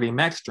is targeting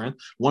max strength.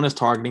 One is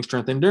targeting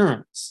strength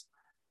endurance.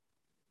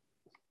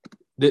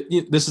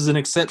 This is an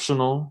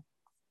exceptional,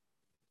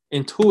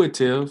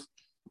 intuitive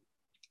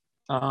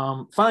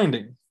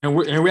finding. And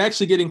we're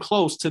actually getting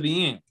close to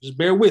the end. Just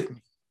bear with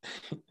me.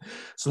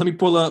 So let me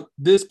pull up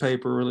this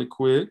paper really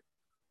quick.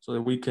 so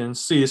that we can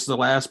see. This is the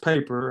last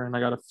paper, and I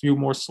got a few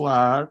more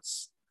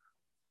slides.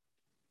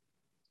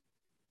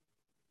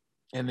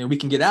 And then we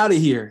can get out of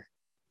here.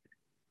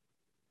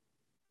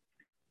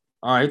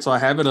 All right, so I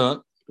have it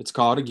up. It's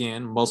called,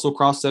 again, Muscle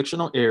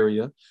Cross-Sectional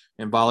Area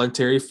and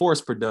Voluntary Force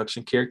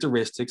Production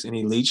Characteristics in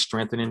Elite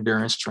Strength and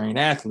Endurance Trained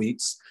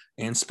Athletes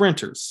and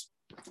Sprinters.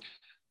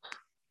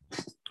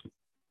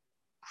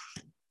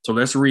 So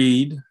let's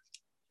read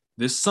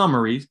this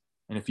summary.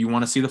 And if you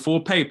want to see the full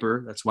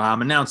paper, that's why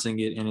I'm announcing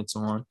it, and it's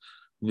on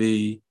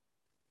the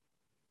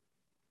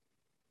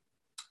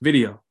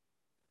video.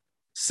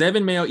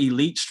 7 male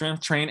elite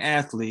strength trained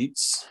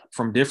athletes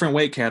from different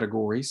weight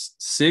categories,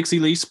 6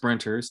 elite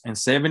sprinters, and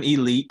 7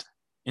 elite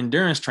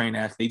endurance trained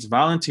athletes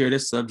volunteered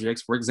as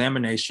subjects for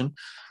examination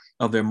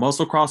of their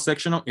muscle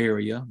cross-sectional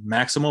area,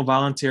 maximal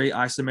voluntary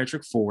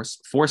isometric force,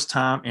 force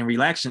time, and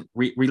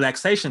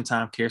relaxation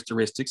time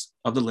characteristics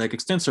of the leg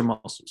extensor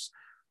muscles.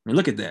 I mean,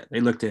 look at that. They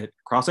looked at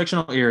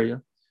cross-sectional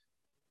area,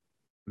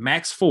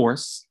 max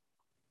force,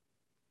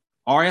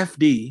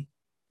 RFD,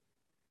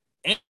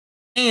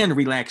 and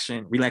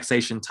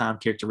relaxation time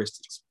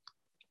characteristics.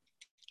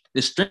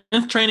 The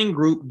strength training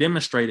group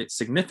demonstrated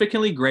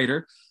significantly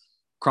greater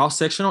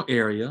cross-sectional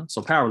area,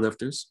 so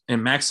powerlifters,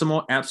 and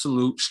maximal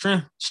absolute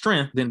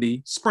strength than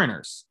the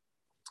sprinters,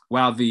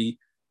 while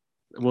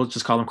we'll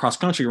just call them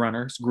cross-country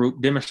runners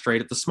group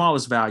demonstrated the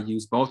smallest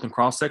values, both in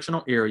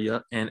cross-sectional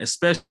area and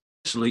especially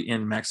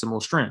in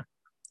maximal strength.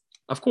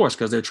 Of course,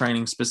 because they're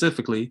training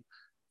specifically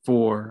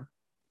for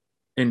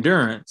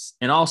endurance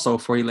and also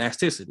for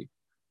elasticity.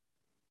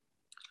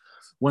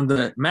 When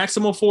the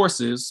maximal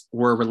forces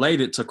were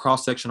related to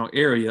cross-sectional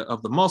area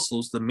of the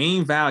muscles, the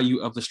mean value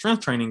of the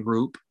strength training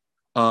group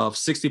of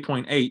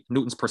 60.8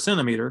 newtons per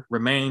centimeter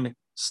remained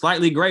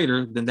slightly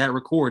greater than that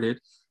recorded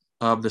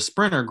of the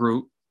sprinter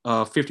group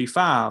of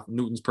 55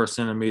 newtons per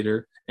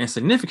centimeter and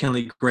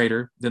significantly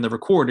greater than the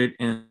recorded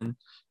in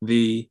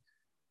the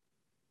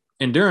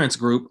endurance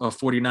group of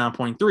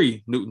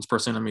 49.3 newtons per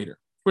centimeter,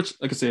 which,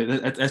 like I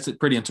said, that's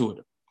pretty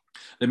intuitive.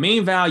 The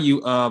mean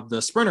value of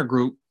the sprinter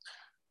group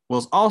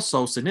was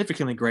also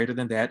significantly greater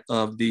than that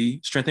of the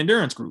strength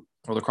endurance group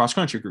or the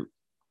cross-country group.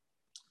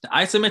 The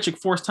isometric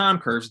force time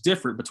curves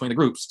differed between the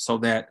groups so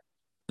that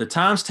the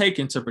times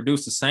taken to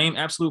produce the same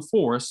absolute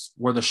force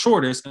were the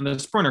shortest in the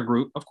sprinter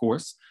group, of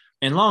course,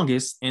 and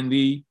longest in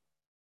the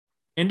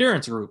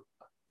endurance group.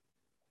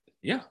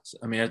 Yeah,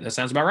 I mean, that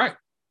sounds about right.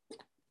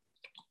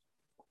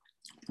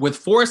 With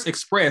force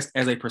expressed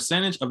as a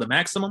percentage of the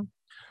maximum,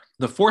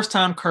 the force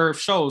time curve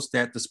shows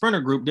that the sprinter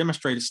group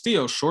demonstrated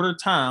still shorter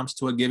times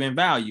to a given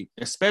value,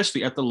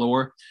 especially at the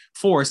lower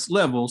force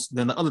levels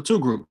than the other two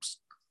groups.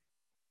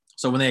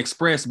 So when they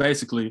express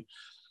basically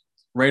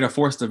rate of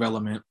force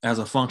development as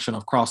a function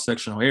of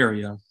cross-sectional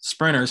area,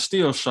 sprinters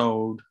still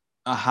showed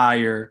a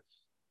higher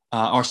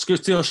or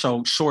still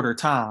showed shorter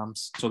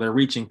times. So they're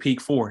reaching peak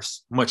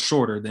force much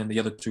shorter than the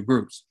other two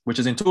groups, which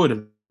is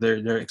intuitive.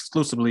 They're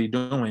exclusively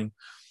doing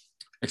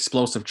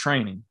explosive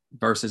training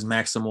versus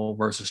maximal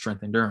versus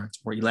strength endurance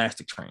or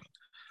elastic training.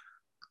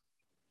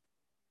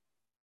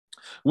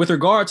 With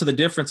regard to the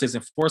differences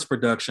in force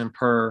production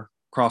per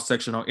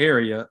cross-sectional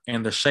area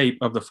and the shape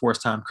of the force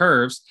time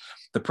curves,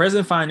 the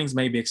present findings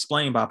may be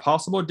explained by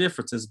possible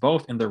differences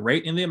both in the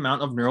rate and the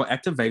amount of neural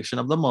activation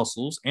of the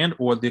muscles and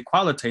or the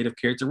qualitative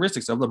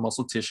characteristics of the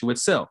muscle tissue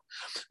itself.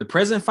 The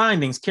present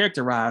findings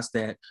characterize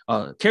the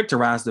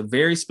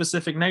very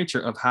specific nature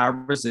of high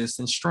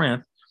resistance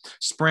strength,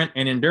 sprint,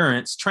 and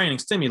endurance training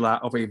stimuli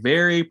over a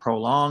very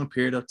prolonged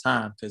period of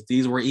time, because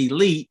these were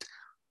elite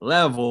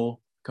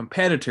level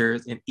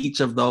competitors in each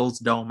of those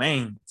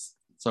domains.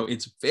 So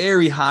it's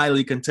very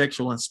highly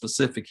contextual and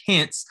specific.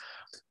 Hence,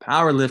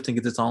 powerlifting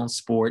is its own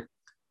sport.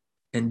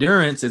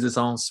 Endurance is its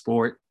own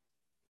sport.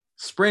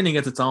 Sprinting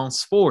is its own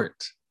sport.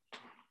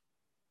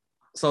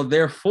 So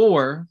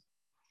therefore,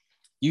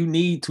 you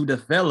need to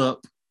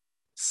develop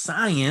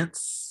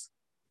science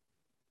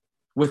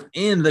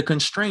within the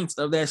constraints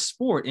of that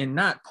sport and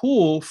not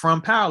pull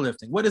from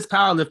powerlifting. What is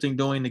powerlifting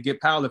doing to get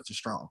powerlifters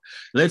strong?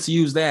 Let's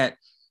use that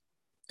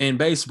in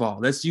baseball.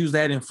 Let's use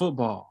that in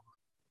football.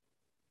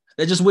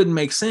 That just wouldn't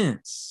make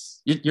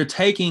sense. You're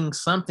taking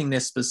something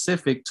that's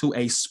specific to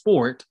a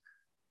sport,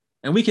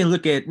 and we can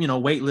look at,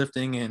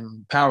 weightlifting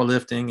and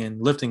powerlifting and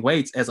lifting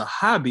weights as a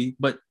hobby,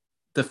 but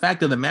the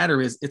fact of the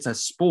matter is it's a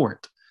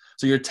sport.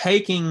 So you're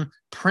taking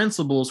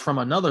principles from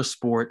another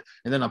sport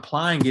and then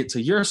applying it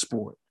to your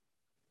sport,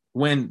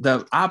 when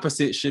the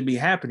opposite should be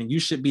happening. You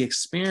should be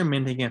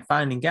experimenting and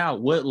finding out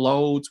what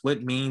loads,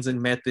 what means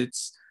and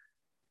methods,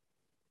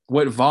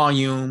 what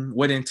volume,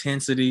 what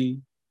intensity,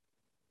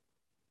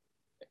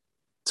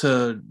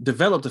 to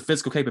develop the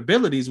physical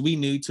capabilities we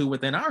need to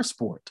within our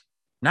sport.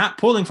 Not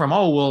pulling from,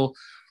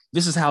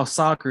 this is how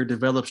soccer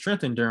develops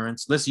strength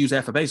endurance, let's use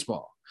that for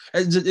baseball.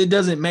 It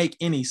doesn't make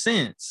any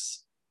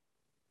sense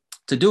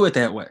to do it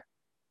that way.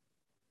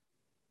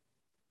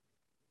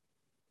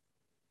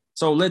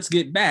 So let's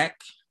get back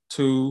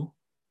to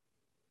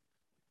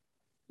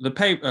the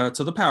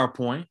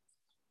PowerPoint,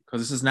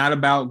 because this is not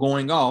about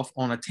going off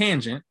on a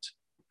tangent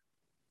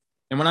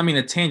And when I mean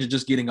a tangent,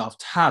 just getting off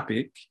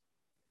topic,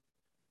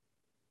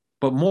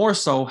 but more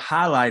so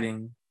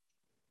highlighting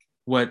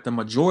what the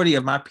majority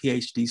of my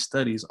PhD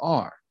studies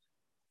are,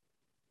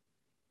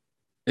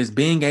 is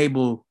being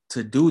able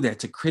to do that,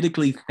 to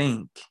critically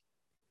think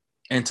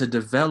and to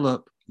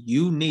develop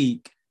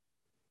unique,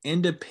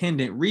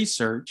 independent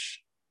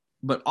research,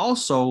 but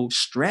also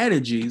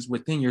strategies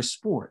within your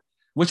sport,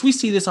 which we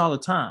see this all the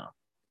time,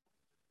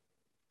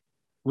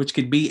 which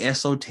could be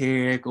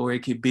esoteric, or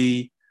it could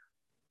be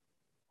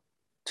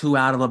too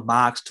out of the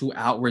box, too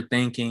outward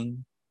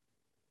thinking,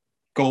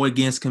 go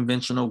against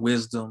conventional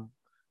wisdom.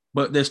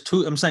 But there's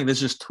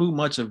just too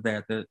much of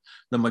that.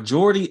 The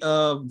majority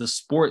of the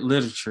sport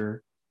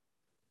literature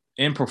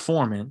in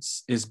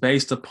performance is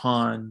based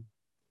upon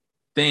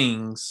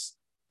things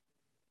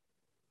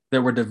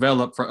that were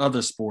developed for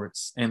other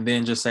sports, and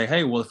then just say,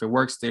 hey, well, if it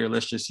works there,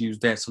 let's just use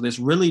that. So there's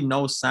really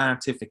no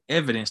scientific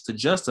evidence to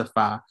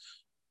justify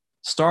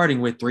starting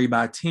with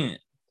 3x10,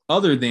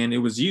 other than it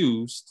was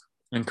used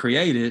and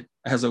created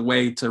as a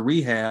way to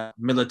rehab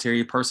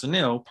military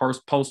personnel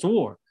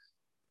post-war.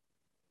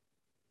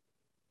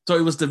 So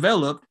it was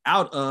developed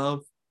out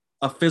of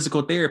a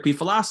physical therapy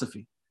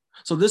philosophy.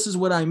 So this is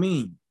what I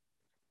mean.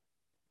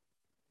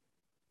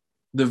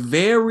 The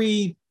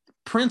very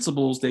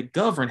principles that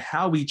govern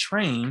how we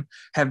train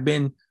have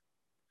been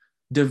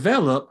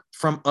developed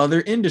from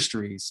other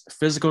industries: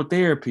 physical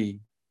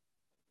therapy,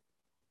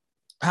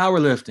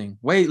 powerlifting,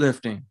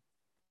 weightlifting.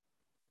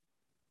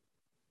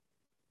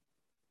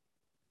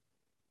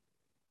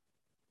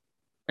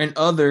 And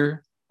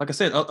other, like I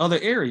said, other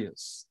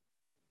areas.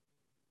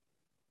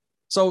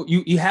 So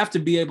you have to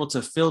be able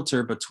to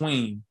filter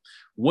between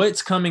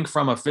what's coming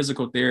from a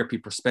physical therapy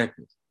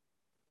perspective,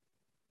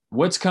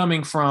 what's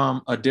coming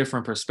from a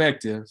different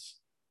perspective,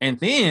 and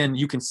then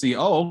you can see,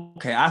 oh,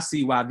 okay, I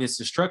see why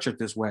this is structured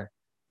this way.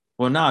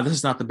 Well, no, this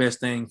is not the best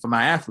thing for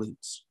my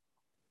athletes.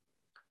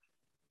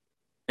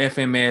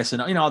 FMS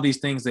and all these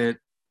things that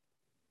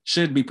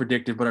should be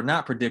predictive but are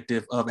not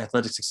predictive of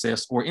athletic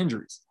success or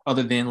injuries,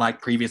 other than like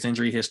previous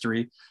injury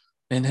history,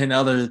 and then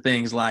other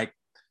things like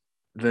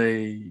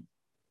the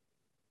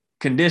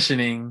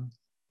conditioning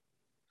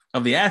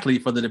of the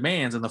athlete for the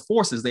demands and the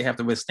forces they have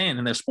to withstand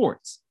in their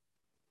sports.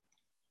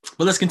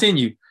 But let's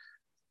continue.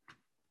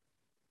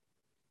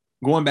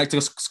 Going back to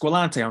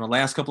Squilante on the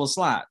last couple of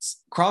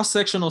slides,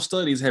 cross-sectional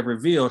studies have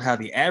revealed how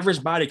the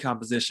average body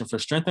composition for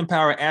strength and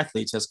power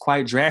athletes has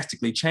quite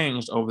drastically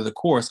changed over the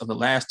course of the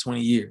last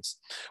 20 years,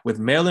 with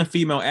male and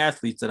female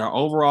athletes that are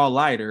overall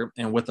lighter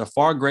and with a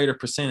far greater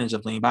percentage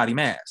of lean body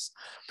mass.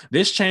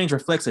 This change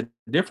reflects a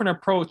different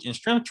approach in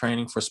strength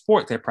training for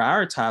sport that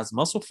prioritize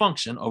muscle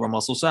function over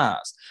muscle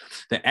size.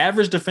 The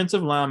average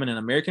defensive lineman in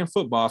American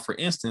football, for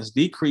instance,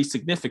 decreased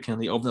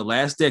significantly over the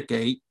last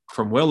decade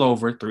from well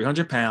over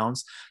 300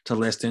 pounds to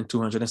less than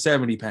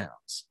 270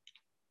 pounds.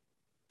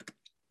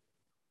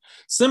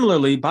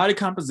 Similarly, body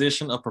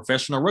composition of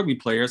professional rugby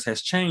players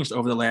has changed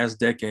over the last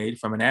decade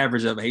from an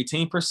average of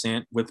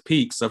 18% with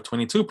peaks of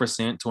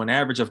 22% to an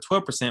average of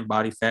 12%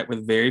 body fat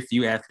with very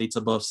few athletes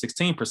above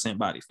 16%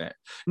 body fat.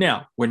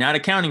 Now, we're not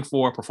accounting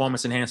for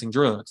performance-enhancing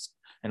drugs,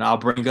 and I'll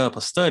bring up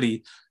a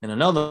study in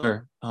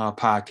another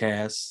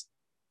podcast.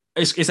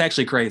 It's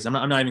actually crazy. I'm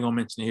not even going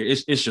to mention it here.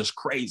 It's just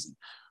crazy.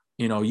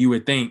 You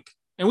would think,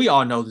 and we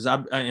all know this.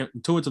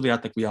 Intuitively, I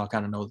think we all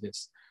kind of know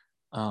this.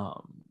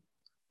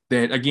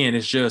 That, again,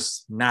 it's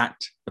just not,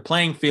 the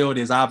playing field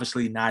is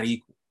obviously not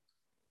equal.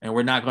 And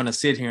we're not going to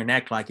sit here and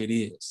act like it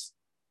is.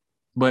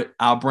 But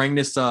I'll bring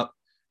this up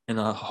in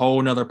a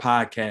whole nother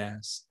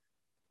podcast.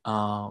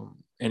 And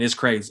it's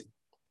crazy.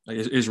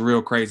 It's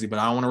real crazy. But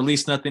I don't want to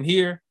release nothing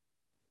here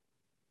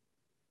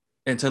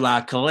until I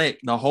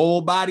collect the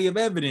whole body of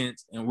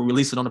evidence and we'll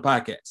release it on the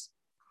podcast.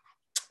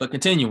 But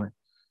continuing.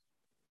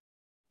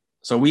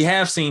 So we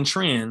have seen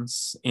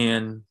trends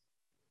in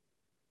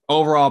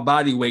overall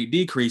body weight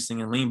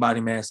decreasing and lean body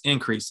mass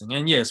increasing.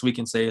 And yes, we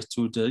can say it's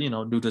due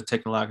to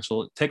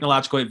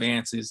technological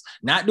advances,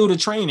 not due to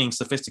training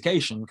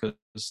sophistication, because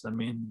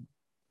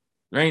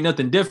there ain't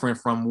nothing different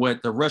from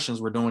what the Russians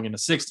were doing in the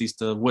 60s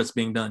to what's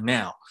being done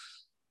now,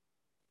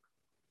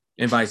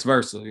 and vice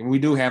versa. And we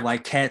do have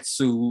like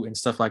Katsu and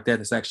stuff like that.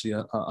 It's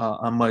actually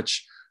a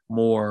much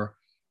more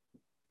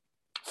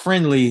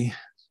friendly,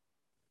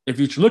 if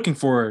you're looking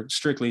for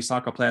strictly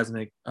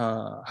sarcoplasmic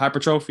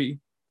hypertrophy,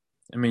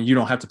 you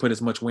don't have to put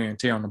as much wear and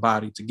tear on the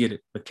body to get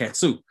it with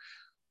Katsu.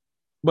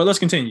 But let's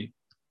continue.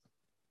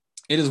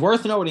 It is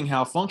worth noting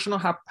how functional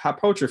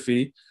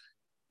hypertrophy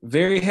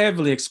very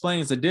heavily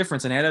explains the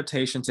difference in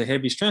adaptation to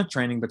heavy strength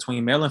training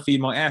between male and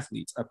female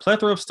athletes. A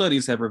plethora of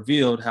studies have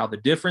revealed how the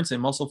difference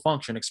in muscle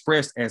function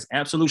expressed as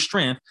absolute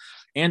strength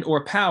and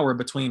or power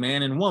between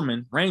man and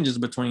woman ranges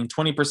between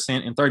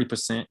 20% and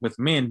 30%, with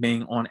men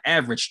being on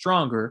average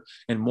stronger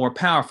and more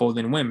powerful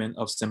than women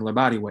of similar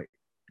body weight.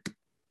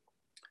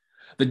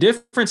 The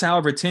difference,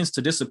 however, tends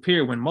to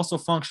disappear when muscle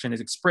function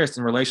is expressed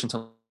in relation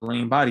to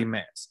lean body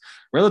mass.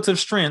 Relative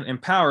strength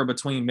and power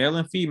between male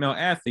and female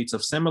athletes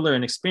of similar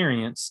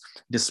experience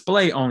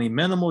display only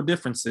minimal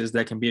differences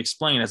that can be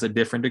explained as a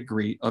different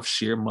degree of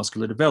sheer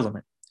muscular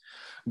development.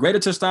 Greater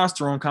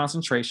testosterone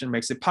concentration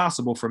makes it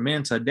possible for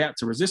men to adapt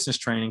to resistance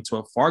training to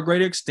a far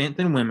greater extent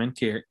than women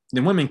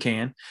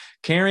can,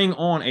 carrying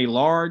on a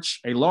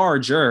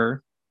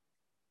larger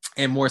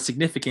and more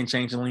significant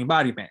change in lean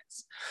body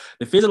mass.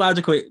 The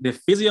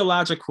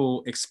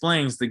physiological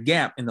explains the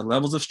gap in the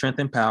levels of strength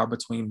and power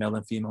between male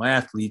and female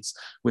athletes,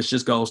 which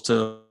just goes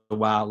to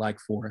why, like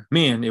for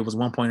men, it was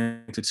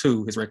 1.8 to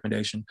 2, his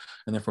recommendation.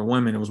 And then for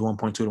women, it was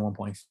 1.2 to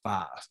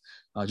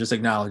 1.5, just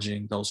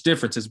acknowledging those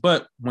differences.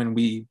 But when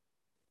we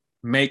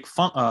make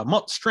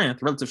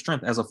relative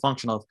strength as a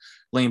function of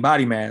lean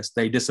body mass,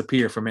 they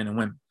disappear for men and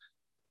women.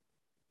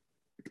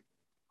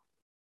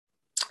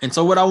 And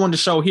so what I wanted to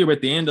show here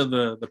at the end of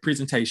the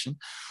presentation,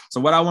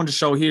 so what I wanted to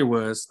show here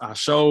was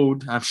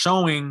I'm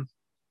showing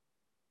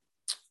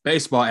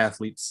baseball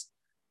athletes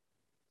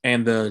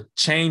and the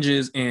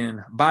changes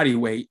in body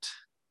weight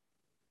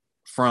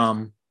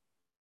from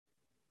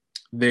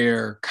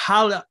their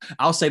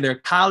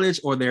college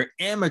or their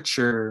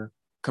amateur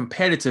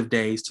competitive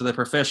days to their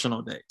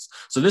professional days.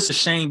 So this is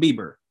Shane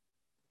Bieber,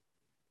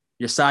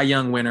 your Cy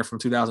Young winner from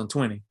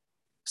 2020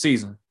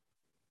 season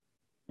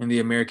in the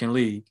American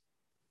League.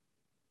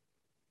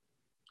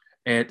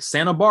 At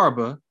Santa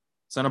Barbara,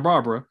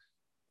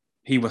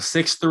 he was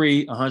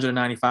 6'3",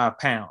 195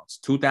 pounds,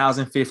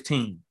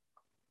 2015.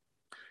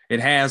 It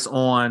has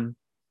for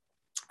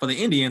the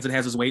Indians, it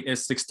has his weight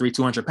as 6'3",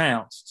 200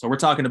 pounds. So we're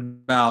talking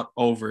about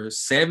over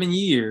 7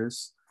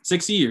 years,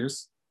 6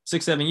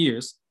 7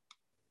 years.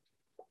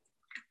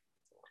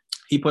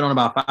 He put on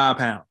about 5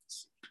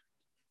 pounds.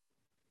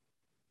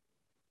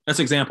 That's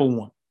example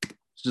one.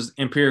 It's just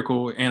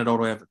empirical,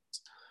 anecdotal evidence.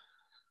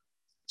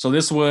 So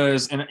this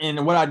was,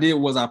 and what I did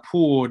was I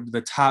pulled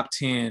the top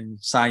 10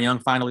 Cy Young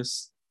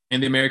finalists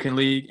in the American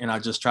League, and I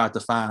just tried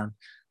to find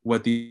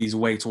what these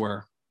weights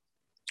were.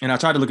 And I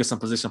tried to look at some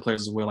position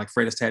players as well, like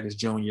Freitas Tatis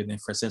Jr., then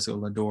Francisco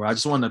Lindor. I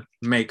just want to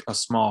make a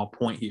small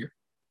point here.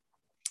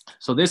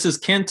 So this is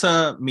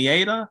Kenta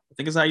Maeda, I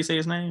think is how you say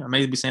his name. I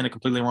may be saying it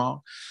completely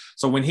wrong.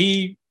 So when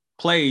he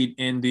played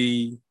in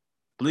I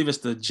believe it's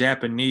the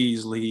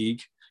Japanese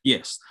league,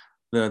 yes,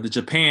 the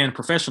Japan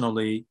professional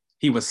league,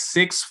 he was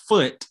 6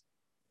 foot,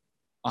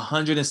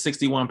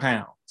 161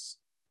 pounds.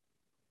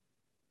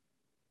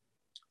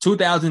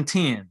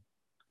 2010,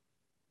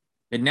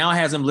 it now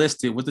has him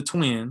listed with the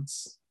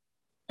Twins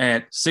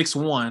at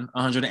 6'1",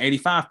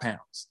 185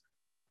 pounds.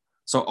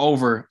 So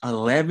over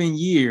 11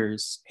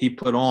 years, he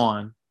put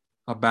on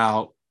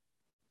about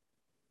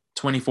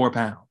 24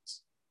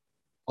 pounds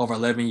over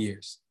 11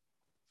 years,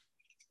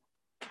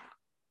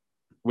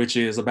 which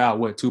is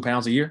about 2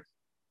 pounds a year,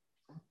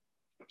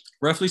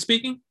 roughly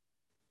speaking.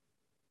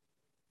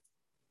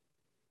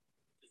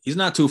 He's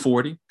not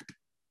 240,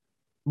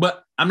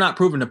 but I'm not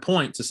proving the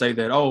point to say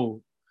that,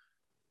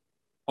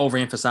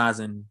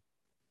 overemphasizing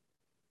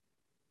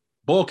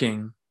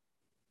bulking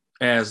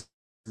as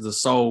the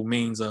sole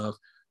means of,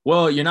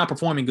 you're not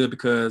performing good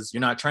because you're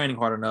not training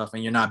hard enough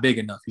and you're not big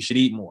enough. You should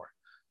eat more.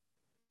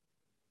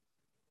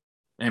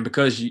 And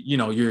because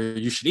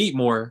you should eat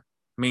more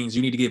means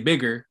you need to get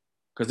bigger,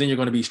 because then you're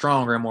going to be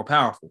stronger and more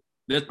powerful.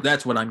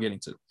 That's what I'm getting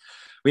to.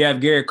 We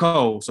have Garrett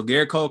Cole. So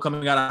Garrett Cole,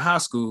 coming out of high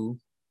school,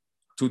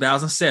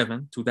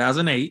 2007,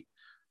 2008,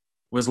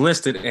 was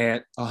listed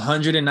at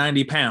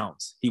 190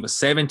 pounds. He was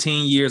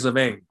 17 years of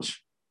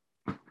age.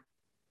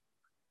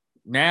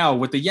 Now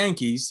with the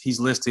Yankees, he's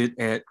listed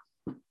at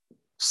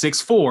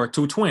 6'4",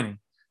 220.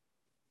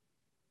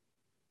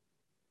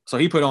 So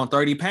he put on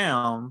 30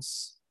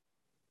 pounds,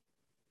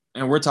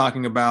 and we're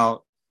talking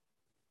about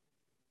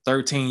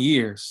 13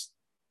 years.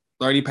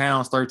 30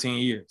 pounds, 13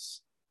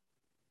 years.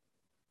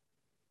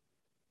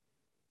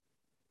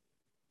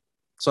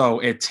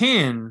 So at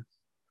 10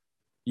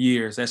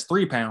 years, that's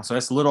 3 pounds. So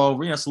that's a little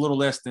over, that's a little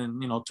less than,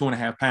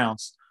 2.5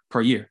 pounds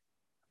per year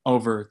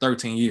over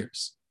 13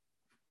 years,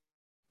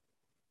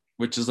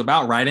 which is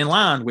about right in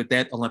line with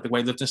that Olympic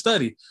weightlifting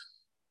study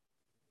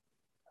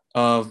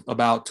of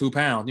about 2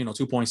 pounds,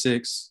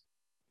 2.6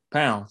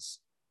 pounds.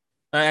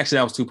 Actually,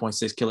 that was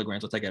 2.6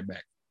 kilograms. I'll take that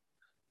back.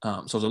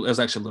 So it was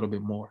actually a little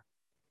bit more.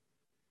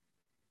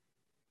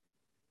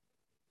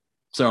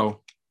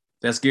 So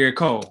that's Garrett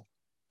Cole.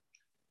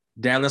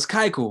 Dallas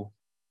Keuchel.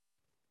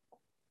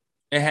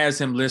 It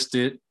has him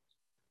listed,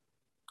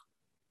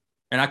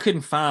 and I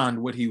couldn't find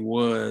what he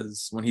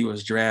was when he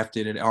was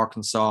drafted at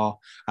Arkansas.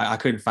 I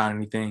couldn't find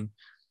anything.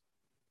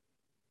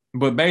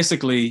 But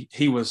basically,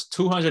 he was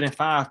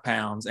 205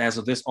 pounds as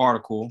of this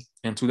article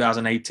in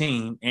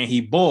 2018, and he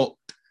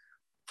bulked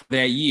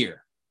that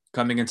year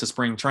coming into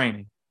spring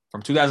training.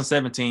 From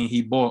 2017,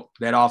 he bulked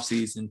that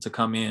offseason to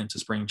come into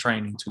spring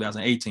training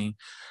 2018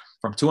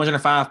 from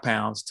 205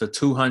 pounds to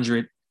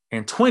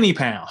 220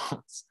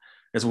 pounds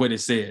is what it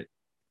said.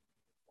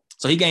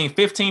 So he gained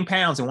 15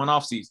 pounds in one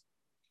offseason.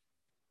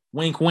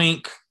 Wink,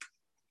 wink.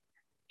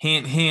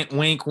 Hint, hint,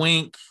 wink,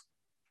 wink.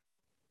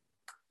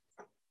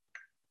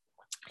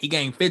 He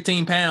gained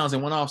 15 pounds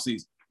in one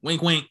offseason.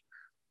 Wink, wink.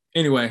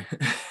 Anyway,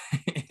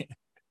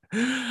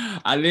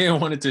 I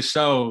then wanted to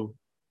show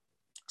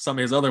some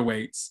of his other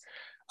weights.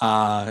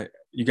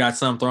 You got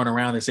some thrown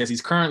around that says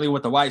he's currently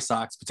with the White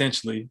Sox,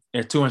 potentially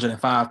at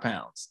 205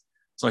 pounds.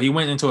 So he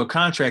went into a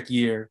contract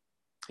year.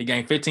 He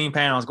gained 15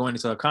 pounds going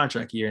into a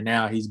contract year.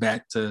 Now he's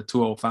back to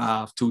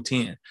 205,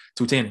 210,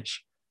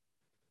 210-ish.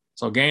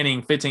 So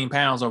gaining 15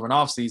 pounds over an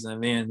offseason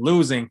and then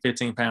losing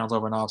 15 pounds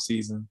over an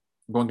offseason,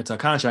 going into a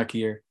contract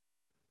year.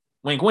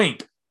 Wink,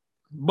 wink.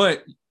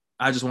 But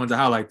I just wanted to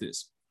highlight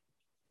this.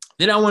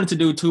 Then I wanted to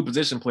do two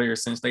position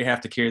players since they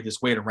have to carry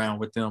this weight around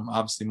with them,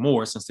 obviously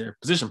more since they're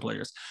position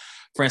players.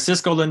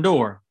 Francisco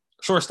Lindor,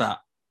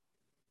 shortstop.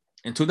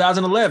 In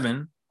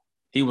 2011,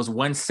 he was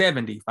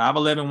 170,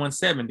 5'11",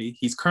 170.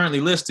 He's currently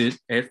listed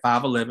at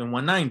 5'11",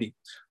 190.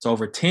 So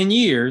over 10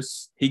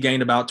 years, he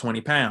gained about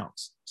 20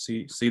 pounds.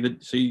 See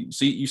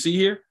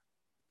here?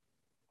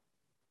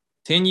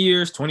 10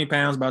 years, 20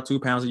 pounds, about 2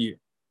 pounds a year.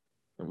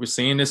 And we're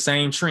seeing the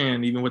same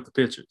trend even with the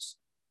pictures.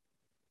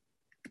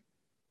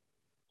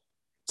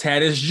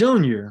 Tatis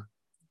Jr.,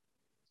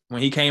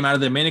 when he came out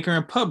of the Dominican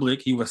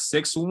Republic, he was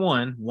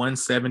 6'1",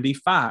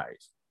 175.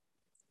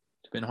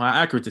 Depending on how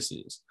accurate this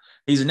is.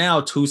 He's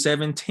now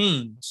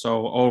 217.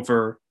 So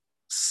over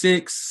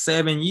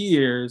 6-7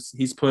 years,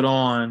 he's put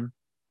on,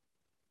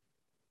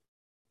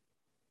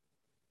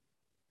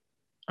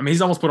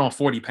 he's almost put on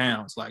 40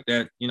 pounds like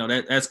that.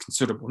 That's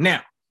considerable.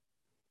 Now,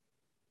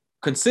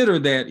 consider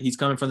that he's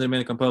coming from the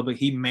Dominican Republic.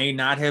 He may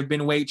not have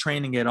been weight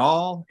training at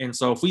all. And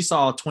so if we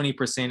saw a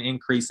 20%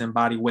 increase in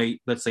body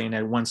weight, let's say in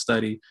that one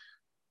study,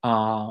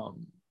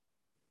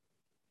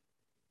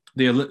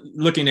 they're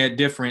looking at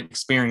different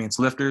experienced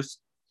lifters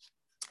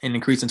and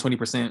increasing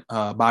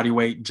 20% body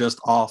weight just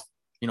off,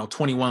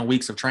 21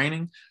 weeks of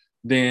training,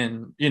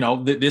 then,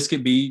 this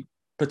could be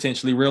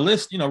potentially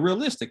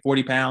realistic,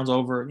 40 pounds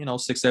over,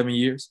 6-7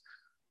 years,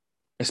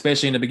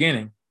 especially in the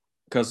beginning,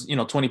 because,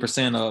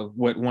 20% of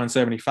what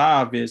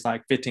 175 is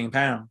like 15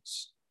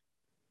 pounds.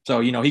 So,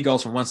 he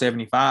goes from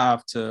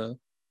 175 to,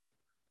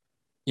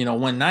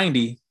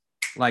 190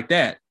 like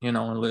that, in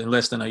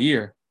less than a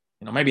year,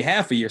 maybe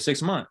half a year,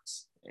 6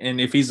 months.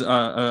 And if he's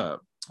a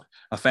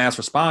fast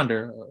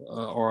responder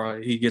or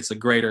he gets a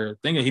greater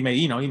thing, he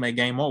may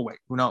gain more weight.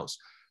 Who knows?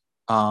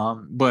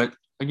 But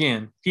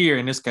again, here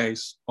in this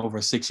case, over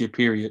a 6-year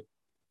period,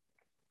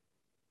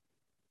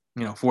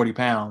 40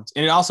 pounds.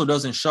 And it also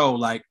doesn't show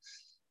like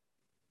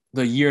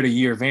the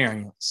year-to-year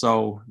variance.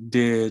 So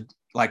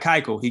like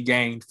Keiko, he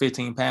gained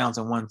 15 pounds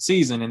in one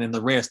season, and then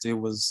the rest, it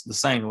was the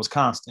same. It was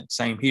constant.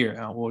 Same here.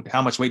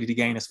 How much weight did he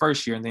gain his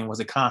first year? And then was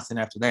it constant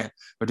after that?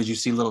 Or did you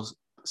see little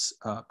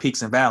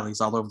peaks and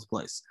valleys all over the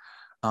place?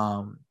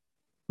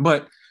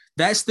 But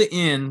that's the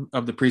end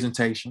of the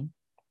presentation.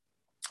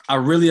 I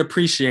really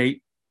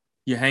appreciate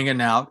you hanging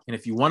out. And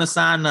if you want to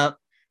sign up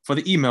for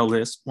the email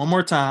list, one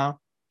more time,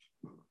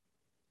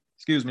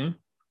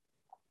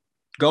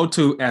 go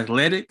to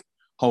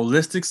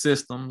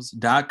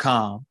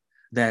athleticholisticsystems.com.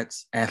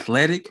 That's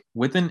athletic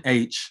with an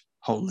H,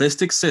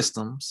 holistic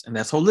systems, and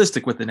that's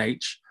holistic with an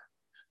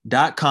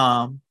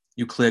H.com.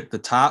 You click the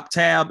top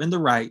tab in the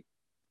right,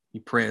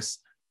 you press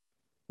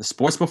the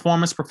Sports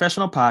Performance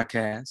Professional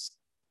Podcast,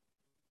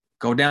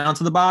 go down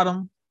to the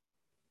bottom,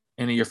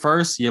 enter your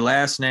first, your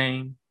last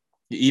name,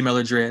 your email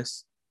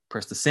address,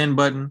 press the send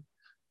button,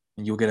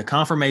 and you'll get a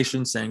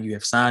confirmation saying you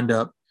have signed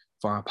up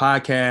for our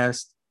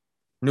podcast,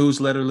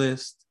 newsletter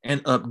list,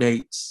 and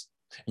updates.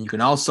 And you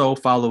can also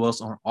follow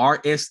us on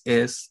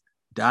rss.com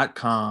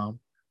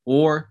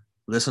or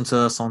listen to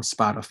us on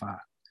Spotify.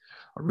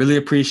 I really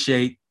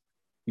appreciate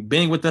you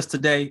being with us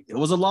today. It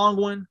was a long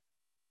one.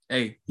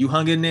 Hey, you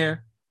hung in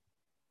there.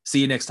 See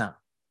you next time.